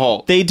shit to a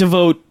halt. They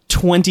devote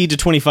 20 to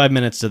 25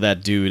 minutes to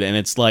that dude, and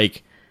it's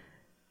like,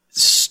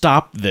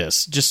 stop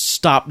this. Just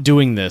stop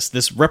doing this.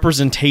 This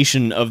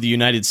representation of the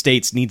United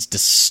States needs to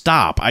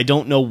stop. I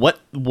don't know what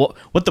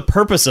the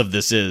purpose of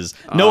this is.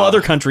 No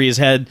other country has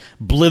had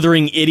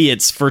blithering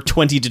idiots for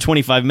 20 to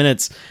 25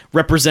 minutes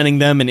representing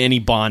them in any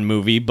Bond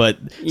movie, but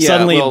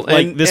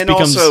suddenly this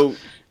becomes... Also,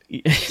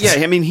 yeah,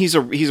 I mean, he's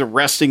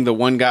arresting the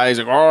one guy. He's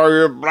like, "Oh,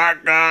 you're a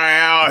black guy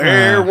out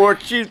here.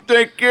 What you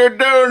think you're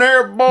doing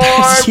here, boy?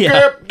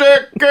 Yeah.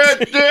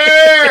 Get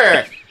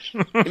there!"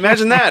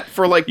 Imagine that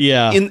for like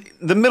in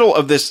the middle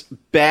of this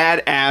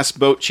badass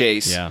boat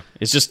chase. Yeah,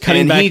 it's just cutting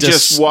and back he to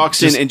just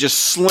walks in and just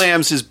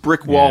slams his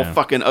brick wall Yeah.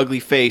 fucking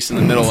ugly face in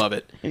the middle of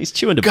it. And he's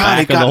chewing God,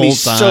 tobacco it got the whole me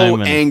time. so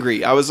and-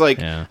 angry. I was like,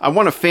 Yeah. I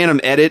want a phantom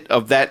edit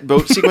of that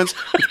boat sequence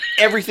with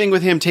everything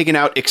with him taken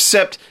out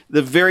except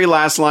the very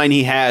last line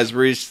he has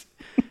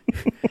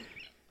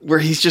where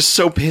he's just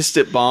so pissed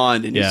at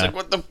Bond and he's Yeah. like,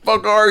 "What the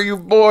fuck are you,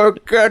 boy?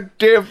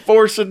 Goddamn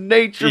force of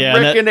nature Yeah,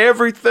 and wrecking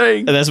everything."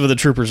 And that's where the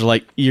troopers are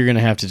like, you're going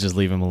to have to just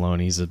leave him alone.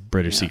 He's a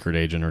British secret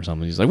agent or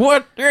something. He's like,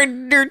 what?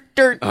 And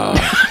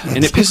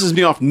it pisses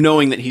me off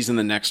knowing that he's in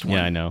the next one.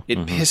 Yeah, I know. It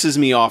pisses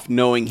me off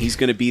knowing he's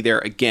going to be there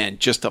again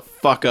just to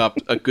fuck up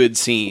a good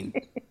scene.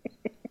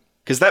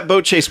 Because that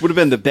boat chase would have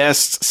been the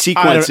best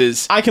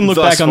sequences. I can look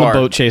thus back on the far.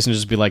 boat chase and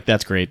just be like,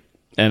 that's great.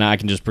 And I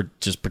can just pretend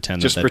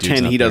Just that pretend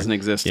dude's not he there. doesn't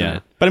exist in Yeah.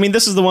 it. But I mean,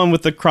 this is the one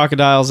with the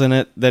crocodiles in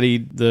it that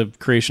the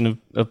creation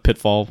of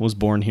Pitfall was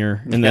born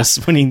here in this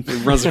when he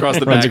runs across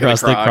the runs back of the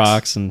across the Crocs.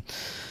 Crocs and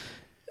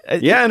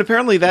Yeah, and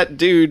apparently that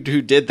dude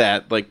who did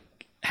that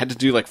had to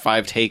do like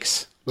 5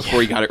 takes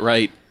before he got it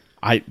right.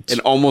 and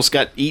almost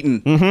got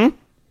eaten. Mm-hmm.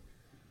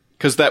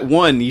 Because that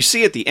one, you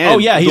see at the end. Oh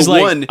yeah, he's the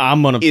like, one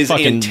I'm gonna is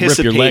fucking rip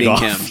your leg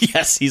off. him.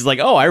 Yes, he's like,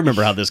 oh, I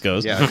remember how this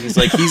goes. Yeah, he's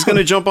like, he's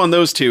gonna jump on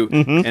those two,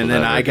 and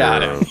then I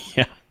got him.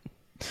 Yeah.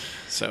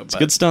 So It's a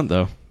good stunt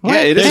though.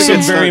 Yeah, it is There's a some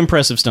good very stunt.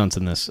 impressive stunts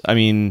in this. I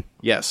mean,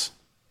 Yes,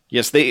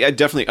 they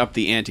definitely upped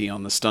the ante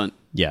on the stunt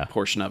Yeah.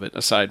 portion of it.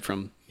 Aside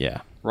from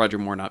yeah. Roger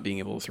Moore not being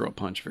able to throw a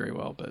punch very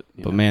well, but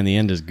But man, the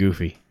end is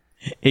goofy.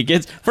 It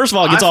gets first of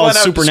all, it gets I all flat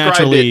out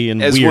supernaturally described it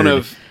and as weird. one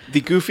of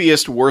the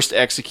goofiest, worst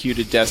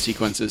executed death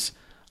sequences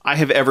I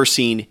have ever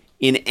seen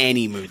in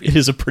any movie. It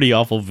is a pretty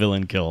awful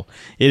villain kill.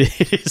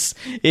 It is.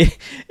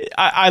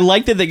 I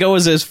like that they go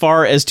as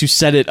far as to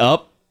set it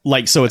up,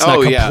 like so it's not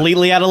Oh, yeah.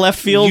 completely out of left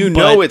field. You but,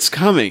 know it's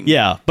coming.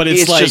 Yeah, but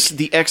it's like just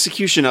the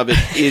execution of it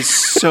is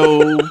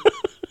so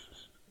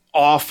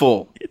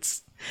awful.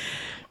 it's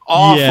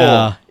Awful.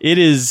 Yeah, it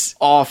is.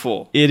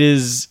 Awful. It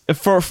is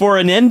for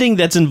an ending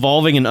that's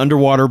involving an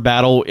underwater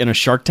battle in a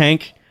shark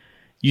tank.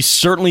 You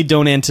certainly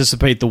don't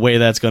anticipate the way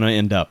that's going to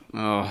end up.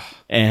 Oh,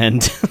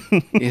 And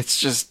it's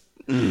just.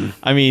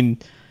 I mean,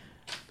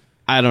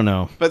 I don't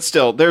know. But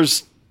still,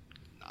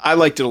 I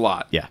liked it a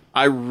lot. Yeah.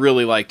 I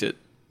really liked it.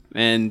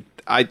 And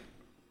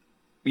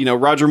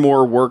Roger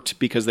Moore worked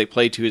because they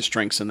played to his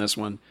strengths in this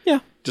one. Yeah.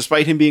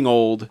 Despite him being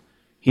old,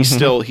 he's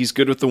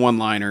good with the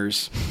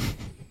one-liners.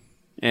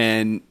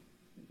 And,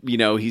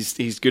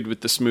 he's good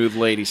with the smooth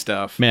lady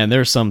stuff. Man,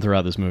 there's some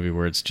throughout this movie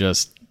where it's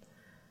just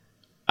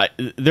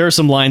there are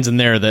some lines in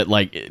there that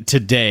like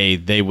today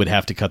they would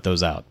have to cut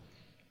those out.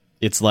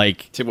 It's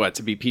like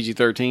To be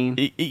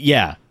PG-13?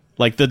 yeah,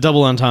 like the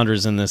double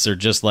entendres in this are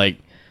just like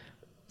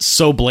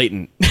so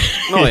blatant.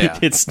 Oh, yeah.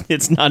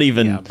 it's not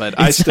even. Yeah, but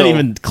it's not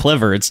even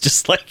clever. It's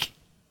just like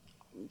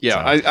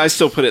Yeah, I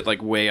still put it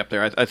like way up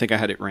there. I think I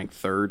had it ranked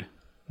third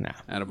nah.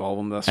 out of all of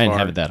them thus I didn't far.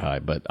 have it that high,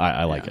 but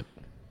I like it.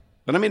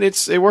 But I mean,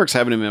 it works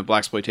having him in a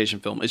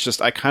blaxploitation film. It's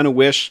just I kind of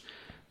wish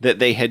that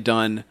they had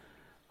done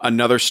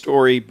another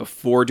story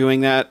before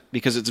doing that,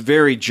 because it's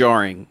very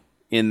jarring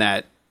in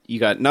that you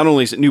got not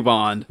only is it new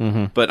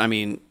Bond, but I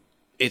mean,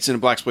 it's in a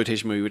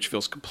blaxploitation movie, which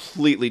feels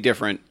completely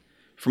different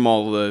from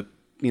all the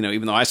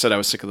even though I said I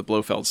was sick of the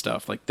Blofeld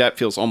stuff, like that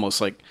feels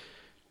almost like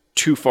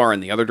too far in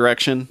the other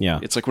direction. Yeah.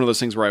 It's like one of those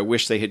things where I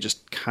wish they had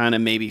just kind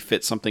of maybe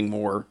fit something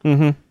more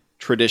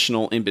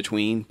traditional in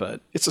between,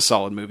 but it's a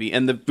solid movie.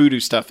 And the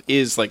voodoo stuff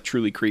is like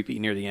truly creepy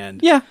near the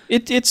end. Yeah,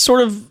 it's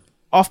sort of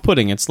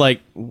off-putting. It's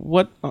like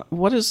what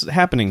is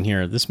happening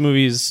here? This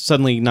movie is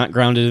suddenly not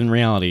grounded in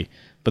reality,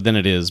 but then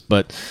it is.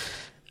 But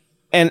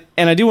and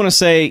I do want to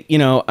say,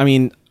 I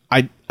mean,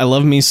 I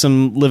love me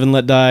some Live and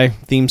Let Die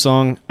theme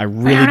song. I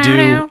really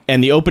do.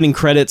 And the opening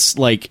credits,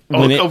 like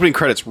Opening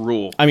credits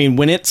rule. I mean,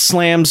 when it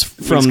slams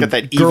from got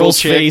that evil girl's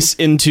chick. face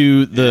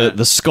into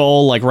the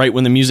skull, like right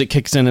when the music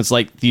kicks in, it's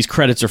like these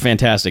credits are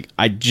fantastic.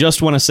 I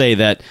just want to say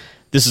that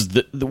this is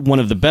the one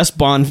of the best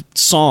Bond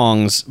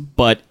songs,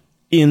 but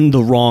in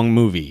the wrong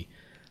movie.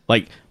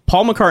 Like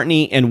Paul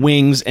McCartney and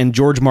Wings and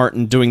George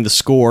Martin doing the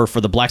score for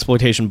the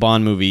blaxploitation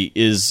Bond movie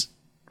is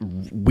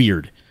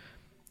weird.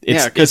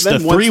 It's the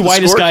three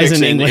whitest guys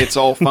in England. It's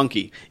all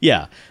funky.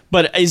 Yeah,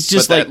 but it's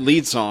just But like that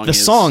lead song The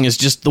is- song is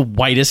just the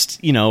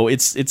whitest.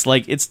 It's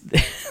like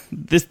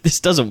this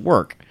doesn't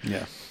work.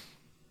 Yeah.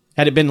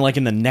 Had it been like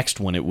in the next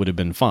one, it would have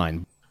been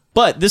fine.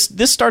 But this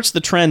starts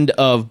the trend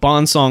of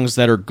Bond songs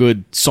that are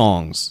good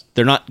songs.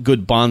 They're not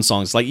good Bond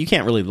songs. Like you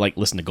can't really like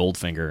listen to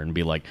Goldfinger and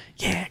be like,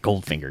 yeah,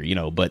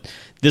 Goldfinger, But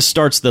this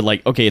starts the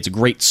like, okay, it's a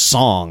great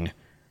song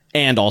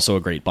and also a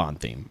great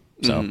Bond theme.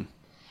 So I'm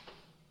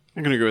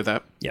gonna agree with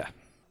that. yeah.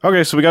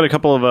 Okay, so we got a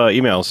couple of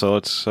emails, so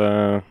let's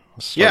start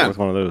with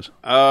one of those.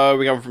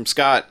 We got one from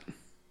Scott,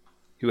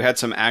 who had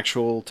some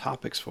actual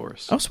topics for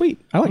us. Oh, sweet.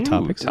 I like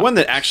topics. One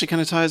that actually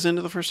kind of ties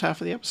into the first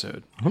half of the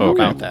episode. Okay.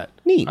 About that.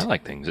 Neat. I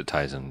like things it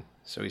ties in.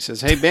 So he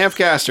says, "Hey,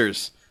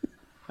 Banffcasters,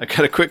 I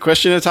got a quick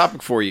question and a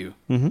topic for you.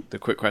 The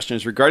quick question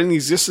is regarding the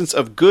existence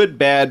of good,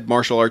 bad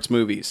martial arts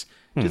movies.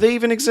 Do they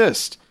even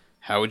exist?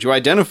 How would you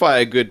identify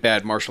a good,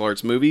 bad martial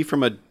arts movie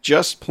from a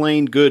just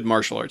plain good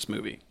martial arts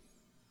movie?"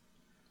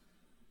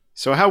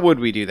 So how would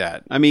we do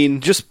that? I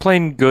mean, Just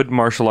plain good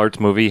martial arts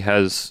movie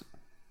has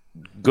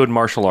good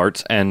martial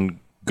arts and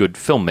good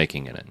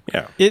filmmaking in it.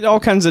 Yeah. It all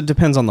kinds of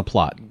depends on the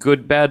plot.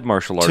 Good bad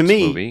martial arts to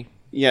me, movie.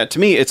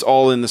 it's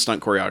all in the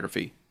stunt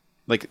choreography.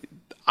 Like,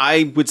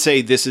 I would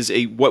say this is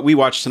what we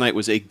watched tonight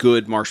was a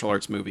good martial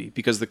arts movie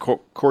because the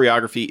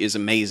choreography is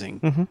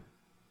amazing.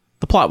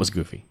 The plot was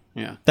goofy.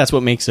 Yeah. That's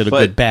what makes it a But-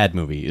 good bad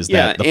movie. Is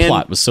that the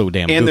plot was so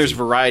damn goofy. And there's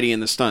variety in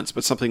the stunts,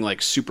 but something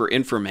like Super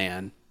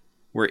Inframan,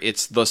 where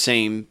it's the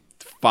same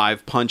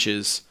 5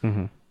 punches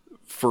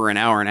for an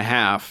hour and a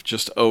half,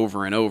 just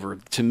over and over.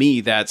 To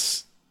me,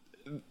 that's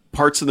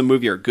parts of the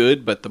movie are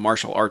good, but the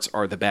martial arts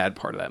are the bad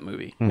part of that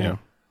movie. Yeah.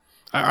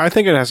 I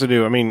think it has to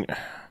do, I mean,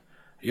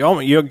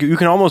 you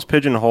can almost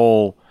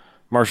pigeonhole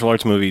martial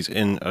arts movies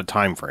in a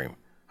time frame.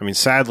 I mean,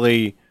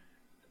 sadly,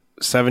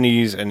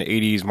 70s and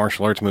 80s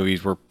martial arts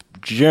movies were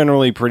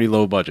generally pretty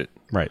low budget.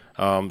 right.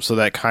 So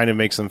that kind of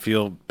makes them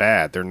feel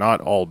bad. They're not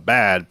all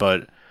bad,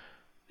 but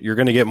you're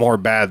going to get more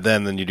bad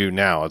then than you do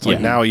now. It's like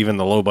Yeah. now even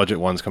the low budget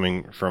ones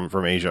coming from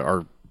Asia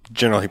are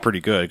generally pretty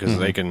good because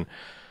they can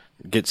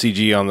get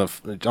CG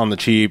on the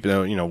cheap.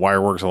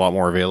 Wire work's a lot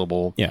more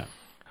available. Yeah.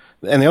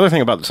 And the other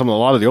thing about a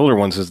lot of the older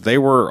ones is they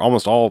were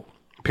almost all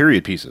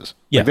period pieces.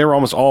 Yeah. Like they were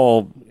almost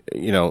all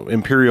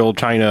imperial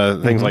China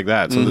things like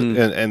that. So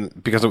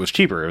and because it was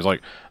cheaper, it was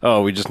like,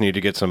 oh, we just need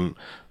to get some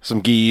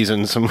geese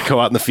and some go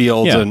out in the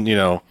fields Yeah. and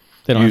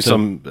They don't use have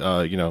to-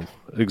 some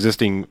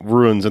existing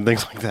ruins and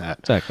things like that.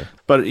 Exactly.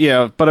 But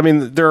I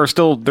mean, there are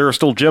still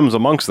gems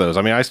amongst those.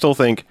 I mean, I still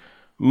think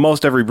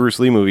most every Bruce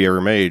Lee movie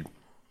ever made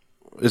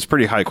is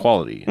pretty high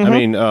quality. I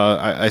mean,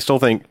 I still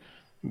think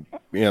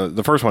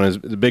the first one is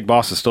The Big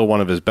Boss is still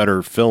one of his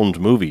better filmed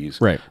movies.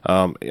 Right.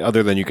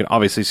 Other than you can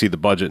obviously see the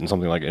budget in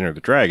something like Enter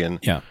the Dragon.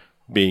 Yeah.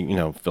 Being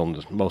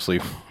filmed mostly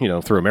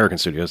through American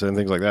studios and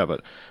things like that.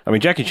 But I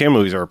mean, Jackie Chan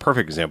movies are a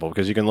perfect example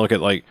because you can look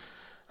at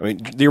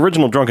the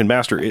original Drunken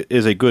Master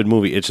is a good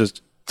movie. It's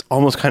just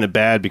almost kind of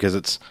bad because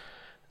it's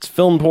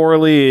filmed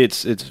poorly.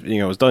 It's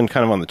done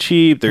kind of on the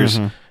cheap. There's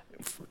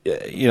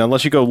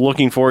unless you go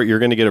looking for it, you're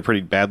going to get a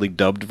pretty badly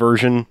dubbed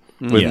version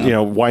with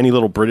whiny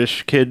little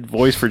British kid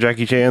voice for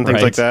Jackie Chan, things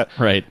Right. like that.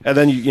 Right. And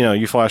then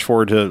you flash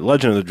forward to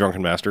Legend of the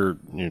Drunken Master,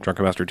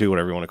 Drunken Master 2,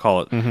 whatever you want to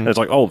call it, and it's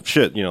like, oh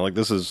shit,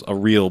 this is a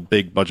real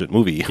big budget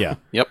movie. Yeah.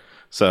 Yep.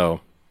 So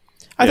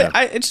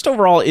It's just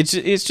overall, it's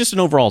just an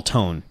overall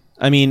tone.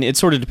 I mean, it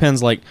sort of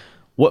depends. Like,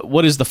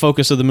 what is the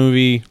focus of the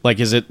movie? Like,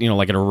 is it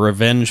like a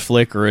revenge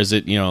flick, or is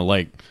it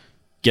like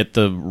get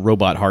the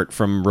robot heart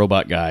from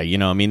Robot Guy?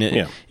 I mean,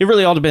 it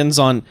really all depends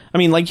on. I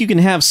mean, like you can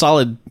have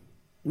solid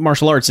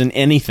martial arts in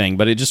anything,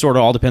 but it just sort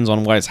of all depends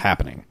on why it's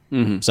happening.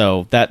 Mm-hmm.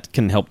 So that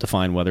can help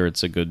define whether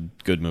it's a good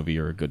movie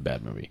or a good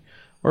bad movie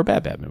or a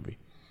bad movie.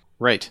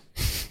 Right.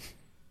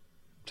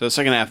 So the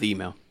second half of the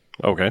email.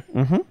 okay.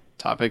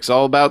 Topic's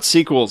all about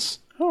sequels.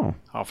 Oh,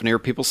 Often hear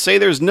people say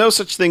there's no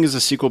such thing as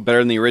a sequel better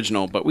than the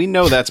original, but we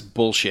know that's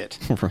bullshit.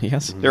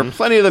 yes. There are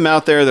plenty of them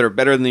out there that are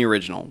better than the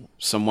original.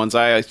 Some ones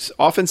I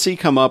often see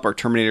come up are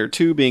Terminator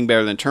 2 being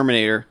better than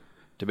Terminator.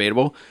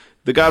 Debatable.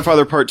 The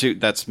Godfather Part 2,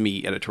 that's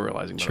me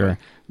editorializing. By the way.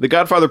 The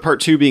Godfather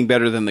Part 2 being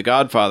better than The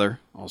Godfather,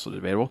 also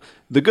debatable.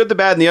 The Good, the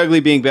Bad, and the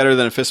Ugly being better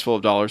than A Fistful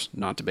of Dollars,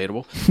 not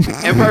debatable.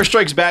 Empire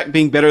Strikes Back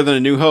being better than A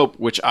New Hope,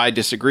 which I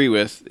disagree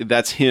with.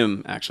 That's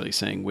him actually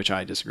saying which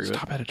I disagree with.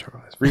 Stop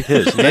editorializing. Read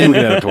his. Then we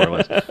can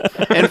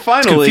editorialize. And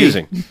finally,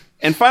 confusing.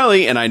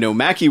 And I know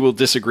Mackie will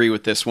disagree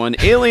with this one,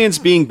 Aliens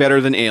being better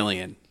than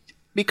Alien.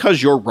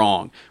 Because you're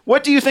wrong.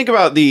 What do you think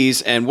about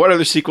these, and what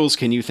other sequels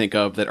can you think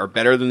of that are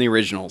better than the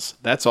originals?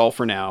 That's all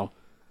for now.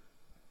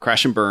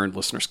 Crash and Burn,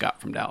 listener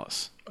Scott from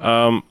Dallas.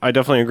 I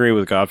definitely agree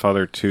with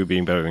Godfather 2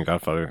 being better than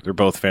Godfather. They're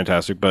both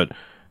fantastic, but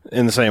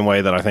in the same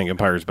way that I think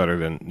Empire is better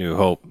than New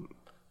Hope,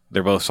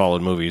 they're both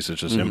solid movies.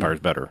 It's just Empire's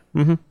better.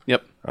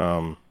 Yep.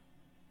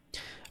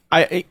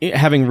 I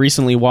having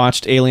recently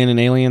watched Alien and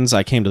Aliens,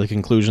 I came to the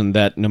conclusion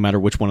that no matter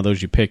which one of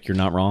those you pick, you're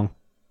not wrong.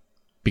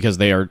 Because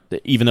they are,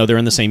 even though they're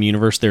in the same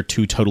universe, they're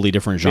two totally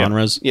different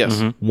genres. Yes.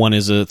 One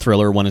is a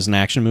thriller, one is an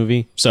action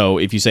movie. So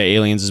if you say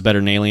Aliens is better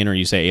than Alien, or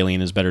you say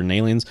Alien is better than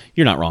Aliens,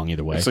 you're not wrong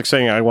either way. It's like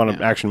saying I want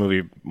an action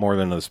movie more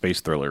than a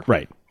space thriller.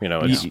 Right.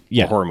 It's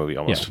a horror movie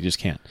almost. Yeah, you just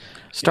can't.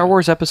 Star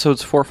Wars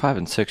episodes 4, 5,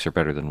 and 6 are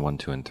better than 1,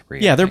 2, and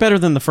 3. Yeah, they're better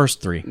than the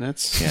first three.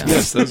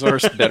 Yes, those are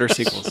better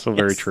sequels. So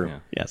very true.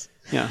 Yes.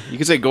 Yeah, you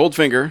could say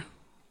Goldfinger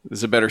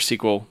is a better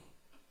sequel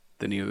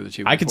than either of the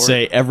two. I could before.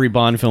 say every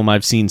Bond film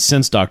I've seen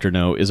since Dr.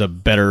 No is a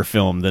better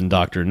film than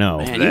Dr. No.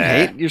 Man, you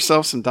hate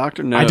yourself some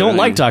Dr. No. I don't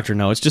like Dr.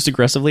 No. It's just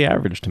aggressively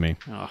average to me.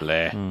 Blah.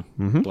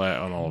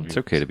 Blah on all of you. It's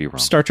okay to be wrong.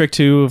 Star Trek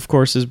 2, of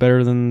course, is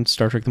better than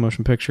Star Trek the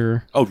Motion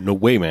Picture. Oh, no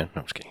way, man.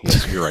 No, I'm just kidding.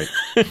 Yes, you're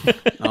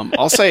right.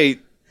 I'll say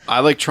I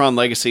like Tron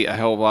Legacy a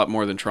hell of a lot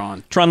more than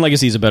Tron. Tron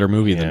Legacy is a better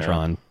movie than Yeah.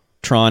 Tron.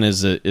 Tron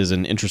is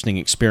an interesting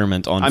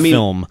experiment on I mean,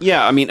 film.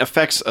 yeah, I mean,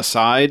 effects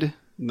aside,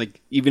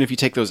 like even if you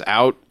take those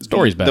out,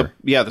 Story's better.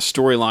 The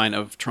storyline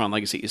of Tron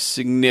Legacy is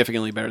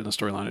significantly better than the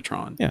storyline of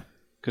Tron. Yeah.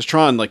 Because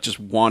Tron like just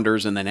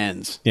wanders and then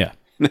ends. Yeah.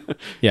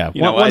 Yeah.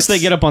 You know, Once they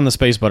it's- get up on the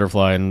space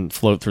butterfly and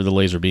float through the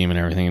laser beam and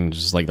everything, and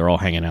just like they're all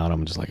hanging out,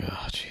 I'm just like,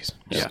 oh, jeez.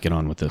 Just get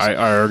on with this. I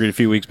argued a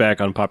few weeks back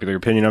on popular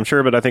opinion, I'm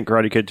sure, but I think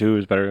Karate Kid 2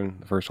 is better than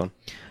the first one.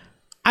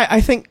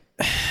 I think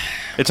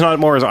It's not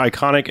more as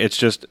iconic. It's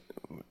just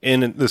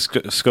in the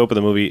scope of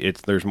the movie,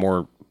 there's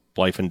more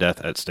life and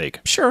death at stake.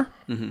 sure.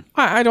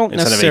 I don't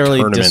Instead of a necessarily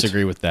tournament.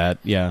 disagree with that.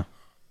 Yeah.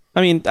 I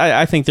mean,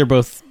 I think they're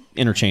both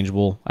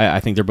interchangeable. I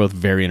think they're both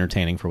very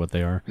entertaining for what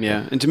they are.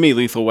 Yeah, and to me,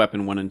 Lethal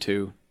Weapon 1 and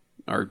 2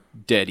 are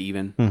dead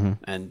even,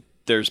 and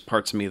there's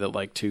parts of me that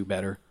like 2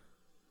 better,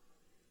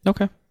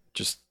 Okay.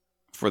 just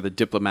for the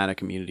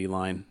diplomatic immunity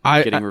line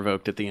I- getting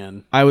revoked at the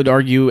end. I would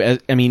argue,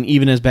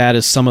 even as bad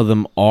as some of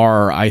them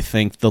are, I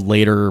think the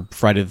later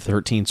Friday the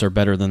 13th are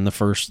better than the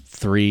first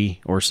 3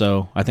 or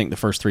so. I think the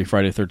first 3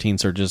 Friday the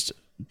 13th are just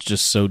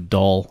so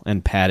dull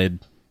and padded.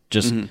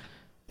 Just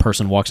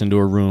person walks into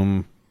a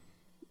room,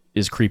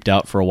 is creeped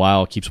out for a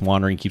while, keeps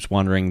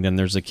wandering, then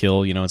there's a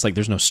kill. It's like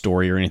there's no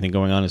story or anything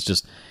going on. It's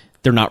just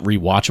they're not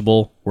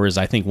rewatchable. Whereas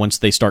I think once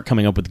they start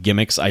coming up with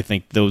gimmicks, I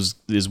think those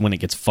is when it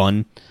gets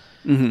fun.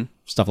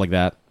 Stuff like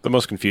that. The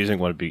most confusing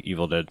one would be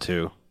Evil Dead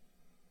 2.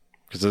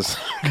 Because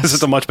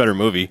it's a much better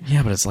movie.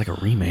 Yeah, but it's like a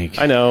remake.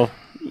 I know.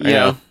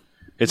 Yeah.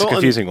 It's a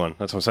confusing one.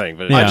 That's what I'm saying.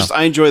 But Yeah.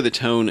 I enjoy the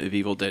tone of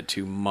Evil Dead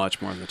 2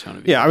 much more than the tone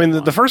of Evil yeah, I Dead mean,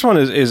 1. the first one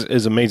is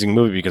an amazing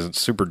movie because it's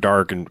super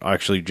dark and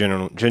actually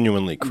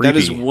genuinely creepy. That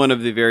is one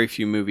of the very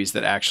few movies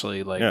that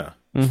actually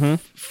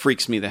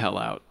freaks me the hell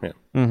out.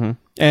 Yeah,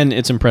 And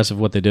it's impressive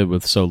what they did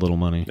with so little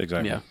money.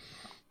 exactly. Yeah.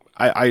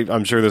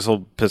 I'm sure this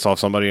will piss off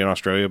somebody in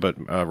Australia, but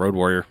Road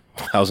Warrior,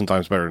 1,000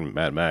 times better than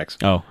Mad Max.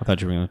 Oh, I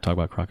thought you were going to talk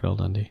about Crocodile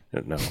Dundee.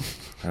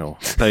 No.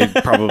 They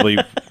probably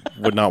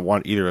would not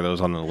want either of those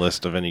on the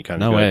list of any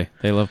kind of No good. way.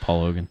 They love Paul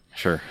Hogan.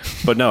 Sure.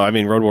 But no, I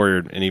mean, Road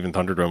Warrior and even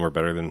Thunderdome are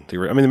better than the...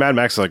 I mean, the Mad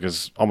Max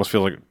almost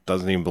feels like it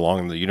doesn't even belong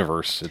in the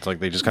universe. It's like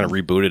they just kind of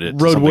rebooted it.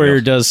 to Road something Warrior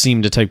else. does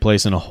seem to take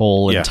place in a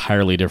whole Yeah.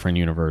 entirely different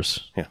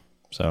universe. Yeah.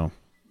 So,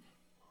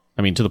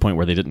 I mean, to the point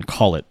where they didn't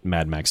call it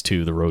Mad Max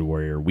 2, The Road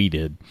Warrior. We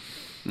did.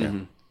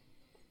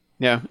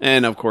 Yeah,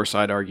 and of course,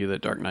 I'd argue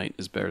that Dark Knight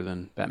is better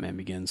than Batman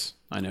Begins.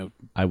 I know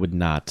I would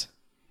not.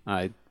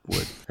 I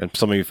would. And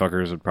some of you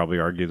fuckers would probably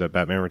argue that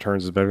Batman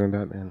Returns is better than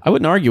Batman. I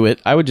wouldn't argue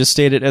it. I would just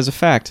state it as a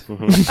fact.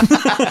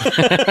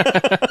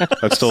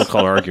 That's still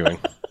called arguing.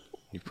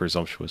 You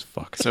presumptuous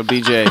fuck. So,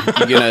 BJ,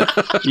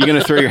 you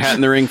gonna throw your hat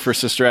in the ring for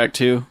Sister Act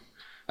 2?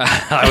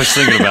 I was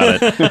thinking about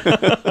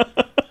it.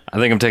 I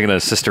think I'm taking a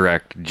Sister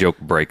Act joke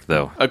break,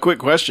 though. A quick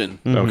question.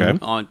 Okay.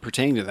 On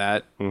pertaining to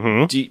that,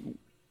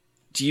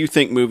 do you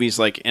think movies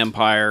like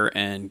Empire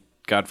and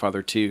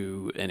Godfather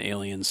 2 and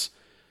Aliens,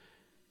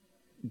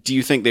 do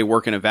you think they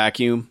work in a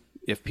vacuum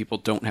if people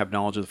don't have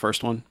knowledge of the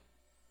first one?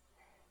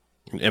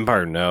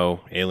 Empire,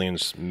 no.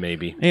 Aliens,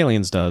 maybe.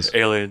 Aliens does.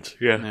 Aliens,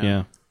 yeah.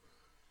 Yeah.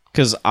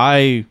 Because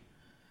I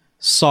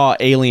saw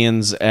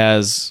Aliens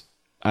as...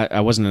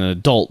 I wasn't an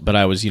adult, but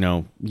I was,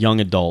 young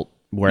adult,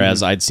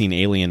 whereas I'd seen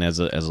Alien as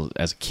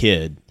a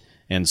kid.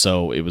 And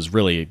so it was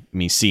really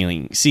me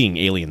seeing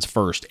Aliens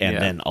first and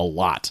then a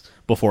lot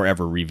before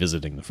ever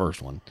revisiting the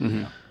first one.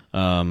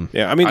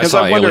 Yeah, I mean, I 'cause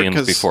saw wonder, Aliens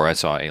 'cause- before I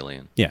saw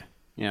Alien. Yeah.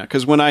 Yeah,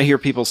 because when I hear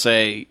people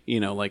say,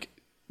 like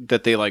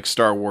that they like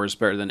Star Wars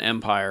better than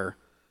Empire,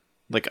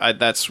 like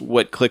that's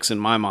what clicks in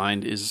my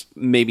mind is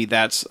maybe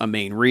that's a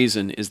main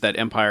reason is that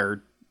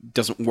Empire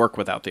doesn't work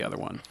without the other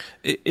one.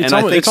 It's I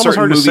almost, think it's almost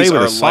certain hard to say movies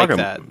with are a saga.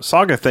 like that.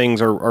 Saga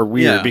things are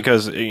weird Yeah.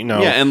 because, Yeah,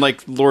 and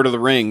like Lord of the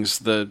Rings,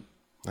 the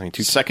I mean,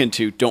 second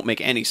two don't make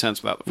any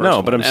sense without the first No,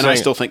 one. but I'm and I saying-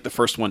 still think the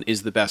first one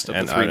is the best of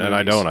and the three I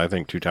movies. don't. I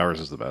think Two Towers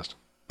is the best.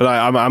 But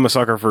I'm a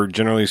sucker for,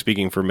 generally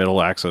speaking, for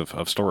middle acts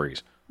of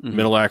stories.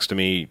 Middle acts to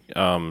me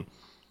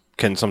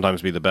can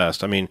sometimes be the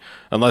best. I mean,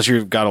 unless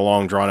you've got a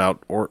long drawn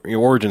out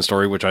origin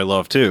story, which I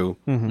love too,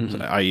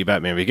 i.e.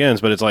 Batman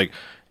Begins. But it's like,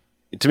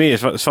 to me, it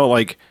felt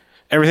like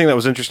everything that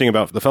was interesting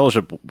about the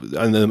Fellowship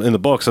in the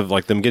books of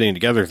like them getting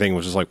together thing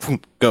was just like,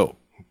 go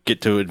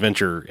get to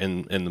adventure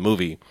in the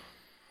movie.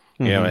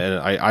 And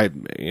I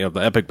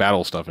the epic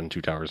battle stuff in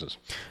Two Towers is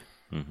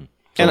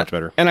so much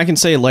better. And I can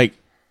say, like,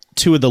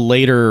 2 of the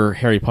later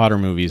Harry Potter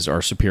movies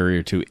are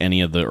superior to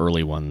any of the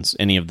early ones,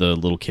 any of the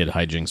little kid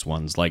hijinks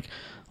ones. Like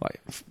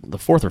the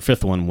 4th or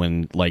 5th one,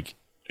 when, like,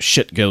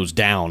 shit goes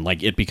down,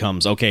 like, it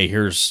becomes, okay,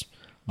 here's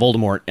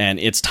Voldemort, and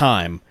it's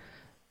time.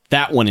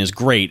 That one is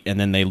great, and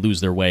then they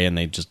lose their way, and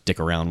they just dick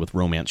around with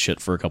romance shit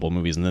for a couple of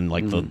movies, and then,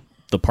 like,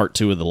 the part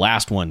 2 of the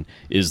last one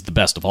is the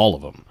best of all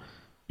of them.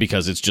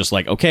 Because it's just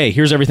like, okay,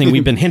 here's everything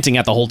we've been hinting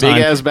at the whole time.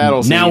 Big-ass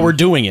battle Now scene. we're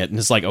doing it. And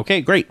it's like,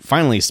 okay, great.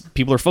 Finally,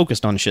 people are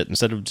focused on shit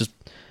instead of just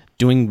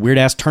doing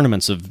weird-ass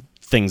tournaments of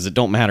things that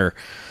don't matter.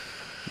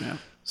 Yeah.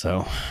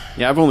 So,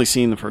 Yeah, I've only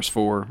seen the first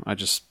 4. I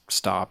just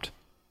stopped.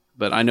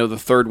 But I know the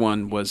third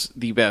one was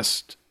the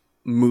best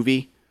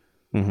movie,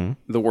 the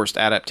worst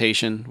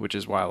adaptation, which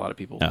is why a lot of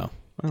people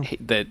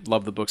that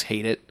love the books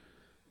hate it.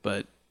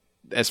 But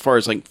as far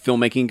as like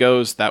filmmaking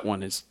goes, that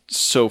one is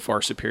so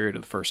far superior to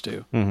the first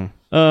 2.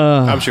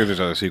 I'm sure there's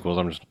other sequels.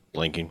 I'm just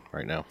blanking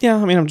right now. yeah,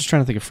 I mean, I'm just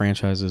trying to think of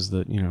franchises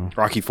that,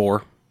 Rocky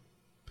 4.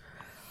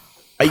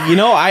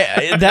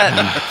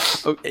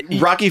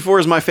 Rocky 4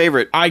 is my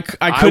favorite. I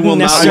will couldn't not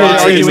necessarily lie,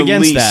 argue it's the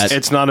against least- that.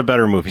 It's not a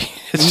better movie.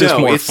 It's just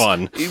more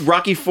fun.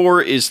 Rocky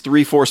 4 is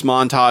 3/4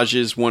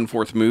 montages,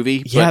 1/4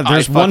 movie. Yeah, but I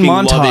there's one fucking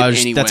love it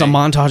montage anyway. that's a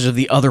montage of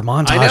the other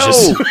montages. I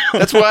know.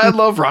 That's why I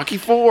love Rocky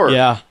 4.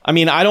 Yeah, I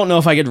mean, I don't know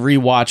if I could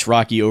rewatch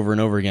Rocky over and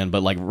over again,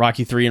 but like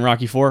Rocky 3 and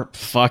Rocky 4,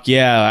 fuck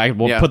yeah, I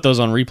will put those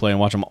on replay and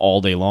watch them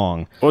all day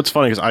long. Well, it's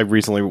funny because I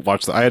recently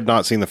watched. I had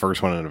not seen the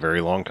first one in a very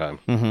long time,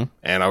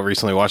 and I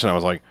recently watched it. And I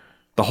was like,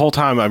 the whole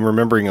time I'm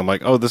remembering, I'm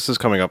like, oh, this is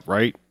coming up,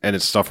 right? And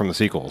it's stuff from the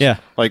sequels. Yeah.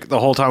 Like the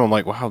whole time, I'm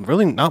like, wow,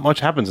 really, not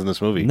much happens in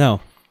this movie. No,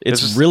 it's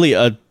just- really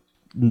a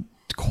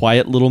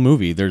quiet little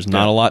movie. There's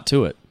not a lot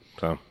to it.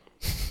 So,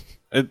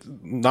 it's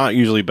not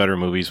usually better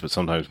movies, but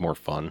sometimes more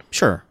fun.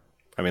 Sure.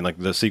 I mean, like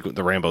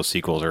the Rambo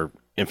sequels are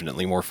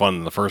infinitely more fun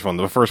than the first one.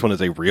 The first one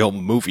is a real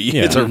movie.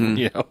 Yeah. It's a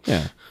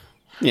Yeah.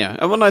 Yeah.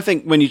 And when I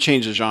think when you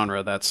change the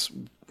genre, that's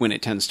when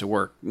it tends to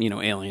work.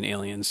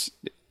 Aliens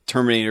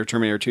Terminator,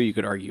 Terminator 2, you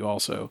could argue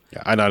also.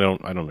 Yeah, I don't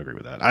agree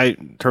with that.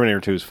 Terminator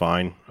 2 is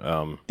fine.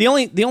 The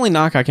only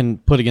knock I can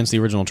put against the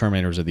original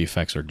Terminator is that the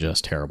effects are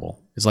just terrible.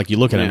 It's like you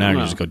look at it now and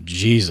you just go,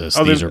 Jesus,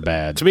 these are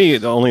bad. To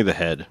me, only the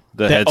head.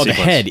 The head the sequence.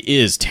 head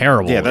is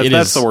terrible. Yeah,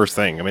 that's the worst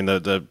thing. I mean,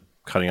 the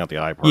cutting out the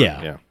eye part.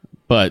 Yeah.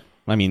 But,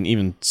 I mean,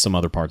 even some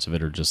other parts of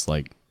it are just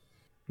like,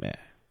 meh.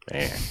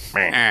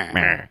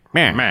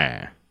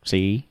 Meh.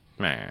 See?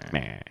 Meh.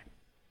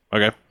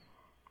 Okay.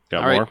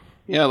 Got All more? right.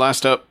 Yeah,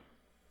 last up,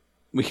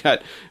 we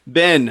got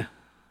Ben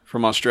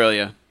from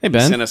Australia. Hey,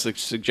 Ben. He sent us a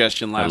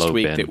suggestion last Hello,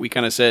 week Ben. that we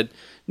kind of said,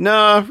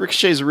 nah,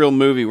 Ricochet's a real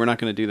movie. We're not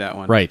going to do that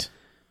one. Right.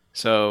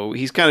 So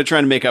he's kind of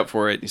trying to make up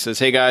for it. He says,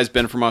 hey, guys,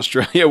 Ben from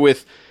Australia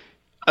with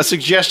a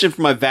suggestion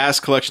for my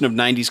vast collection of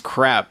 90s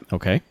crap.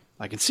 Okay.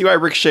 I can see why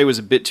Ricochet was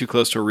a bit too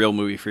close to a real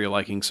movie for your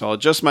liking, so I'll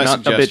adjust my Not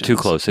a suggestions. bit too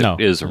close. It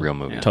is No. a real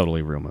movie.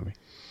 Totally real movie.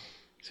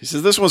 He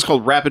says this one's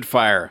called Rapid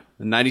Fire,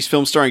 the 90s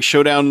film starring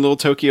Showdown in Little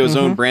Tokyo's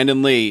own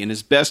Brandon Lee, and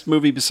his best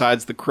movie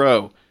besides The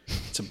Crow.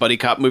 It's a buddy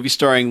cop movie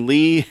starring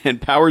Lee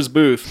and Powers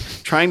Booth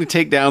trying to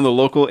take down the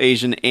local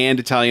Asian and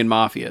Italian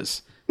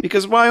mafias.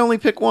 Because why only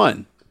pick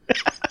one?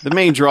 The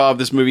main draw of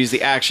this movie is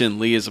the action.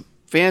 Lee is a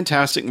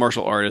fantastic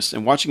martial artist,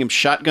 and watching him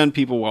shotgun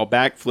people while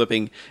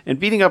backflipping and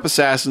beating up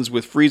assassins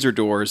with freezer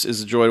doors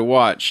is a joy to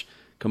watch.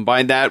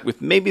 Combine that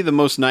with maybe the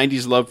most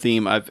 90s love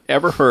theme I've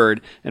ever heard,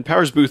 and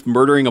Powers Booth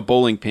murdering a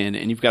bowling pin,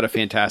 and you've got a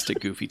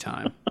fantastic goofy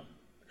time.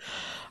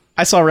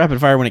 I saw Rapid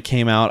Fire when it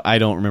came out. I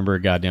don't remember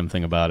a goddamn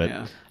thing about it.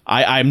 Yeah.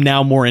 I'm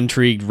now more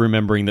intrigued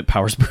remembering that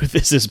Powers Booth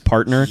is his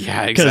partner.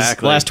 Yeah, Because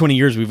exactly. the last 20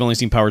 years, we've only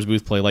seen Powers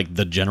Booth play like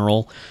the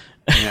general,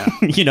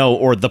 Yeah.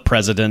 or the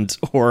president,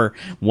 or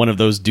one of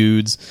those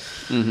dudes.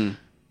 Mm-hmm.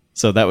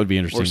 So that would be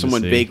interesting Or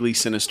someone to see. vaguely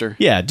sinister.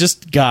 Yeah,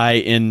 just guy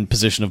in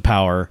position of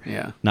power.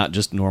 Yeah. Not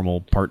just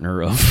normal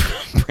partner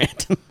of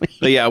Brandon Lee.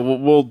 But yeah,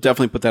 we'll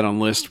definitely put that on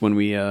list when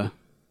we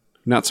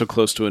not so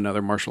close to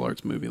another martial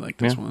arts movie like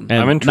this one. And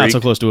I'm not intrigued.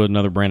 so close to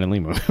another Brandon Lee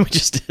movie we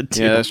just did,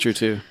 too. Yeah, that's true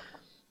too.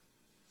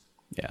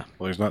 Yeah.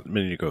 Well, there's not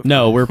many to go.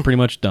 No, we're pretty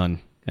much done.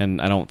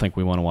 And I don't think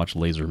we want to watch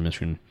Laser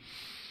Mission.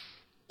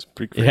 It's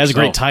pretty It has a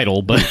great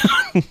title, but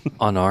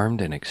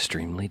Unarmed and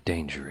extremely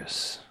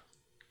dangerous.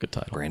 good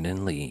title.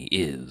 Brandon Lee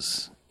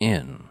is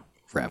in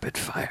Rapid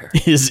Fire.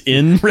 Is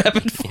in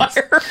Rapid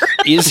Fire.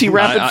 Is he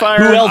Rapid Fire?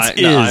 Who else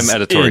No, I'm is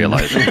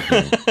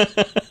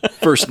editorializing.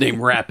 First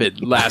name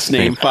Rapid, last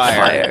name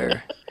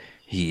Fire.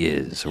 He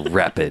is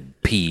Rapid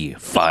P.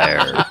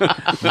 Fire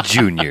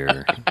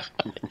Junior.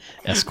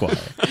 Esquire.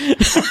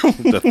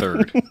 The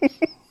third.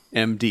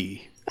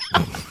 MD.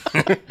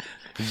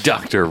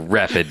 Dr.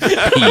 Rapid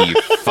P.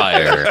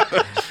 Fire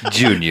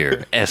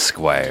Junior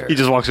Esquire. He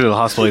just walks into the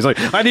hospital. He's like,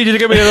 I need you to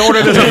give me an order.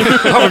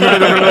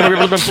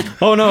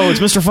 Oh no, it's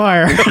Mr.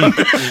 Fire.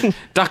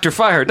 Dr.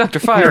 Fire, Dr.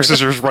 Your Fire.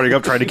 sister's running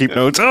up trying to keep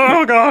notes.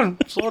 Oh, God.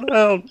 Slow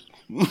down.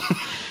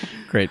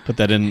 Great, put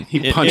that in.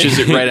 He punches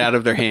it right out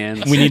of their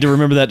hands. We need to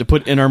remember that to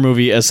put in our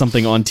movie as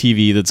something on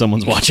TV that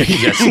someone's watching.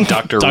 Yes,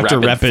 Dr.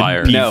 Rapid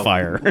Fire. P. No.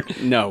 Fire.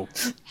 No.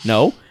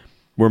 No?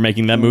 We're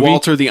making that movie?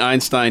 Walter the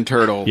Einstein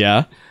Turtle.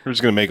 Yeah? We're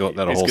just going to make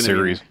that a It's whole gonna be-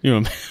 series.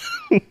 You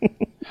know,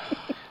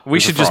 We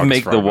should just frog, make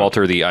it's the frog.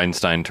 Walter the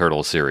Einstein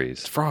Turtle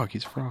series. Frog.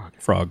 He's a frog.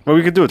 frog. Well,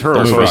 we could do a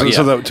turtle Frog, so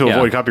yeah. that to Yeah.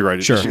 avoid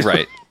copyright. Sure.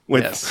 Right.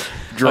 With Yes.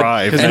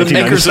 Drive. Because the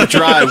makers of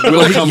Drive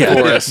will come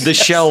for us. The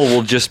shell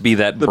will just be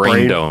that brain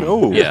brain. dome.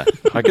 Oh. Yeah.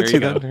 I can There see you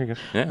that. go. There you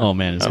go. Yeah. Oh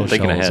man, it's I'm so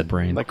thinking shell as a ahead.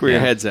 brain. Like where your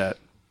head's at.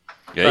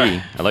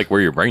 Yay. I like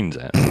where your brain's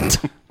at.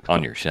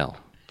 On your shell.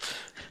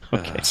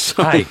 Okay.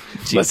 So Hi.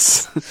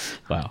 let's,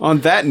 Wow.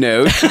 on that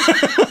note,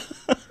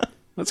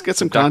 let's get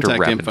some Dr. contact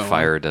Rapid info.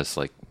 Fire does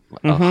like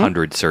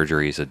 100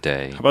 surgeries a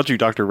day. How about you,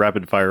 Dr.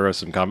 Rapid Fire, us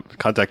some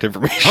contact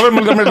information?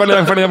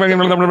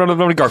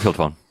 Garfield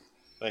phone.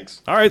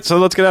 Thanks. All right, so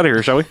let's get out of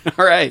here, shall we?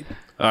 All right.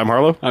 I'm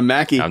Harlow. I'm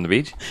Mackie. On the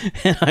beach.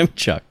 I'm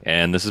Chuck.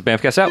 And this is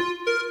Bamfcast out.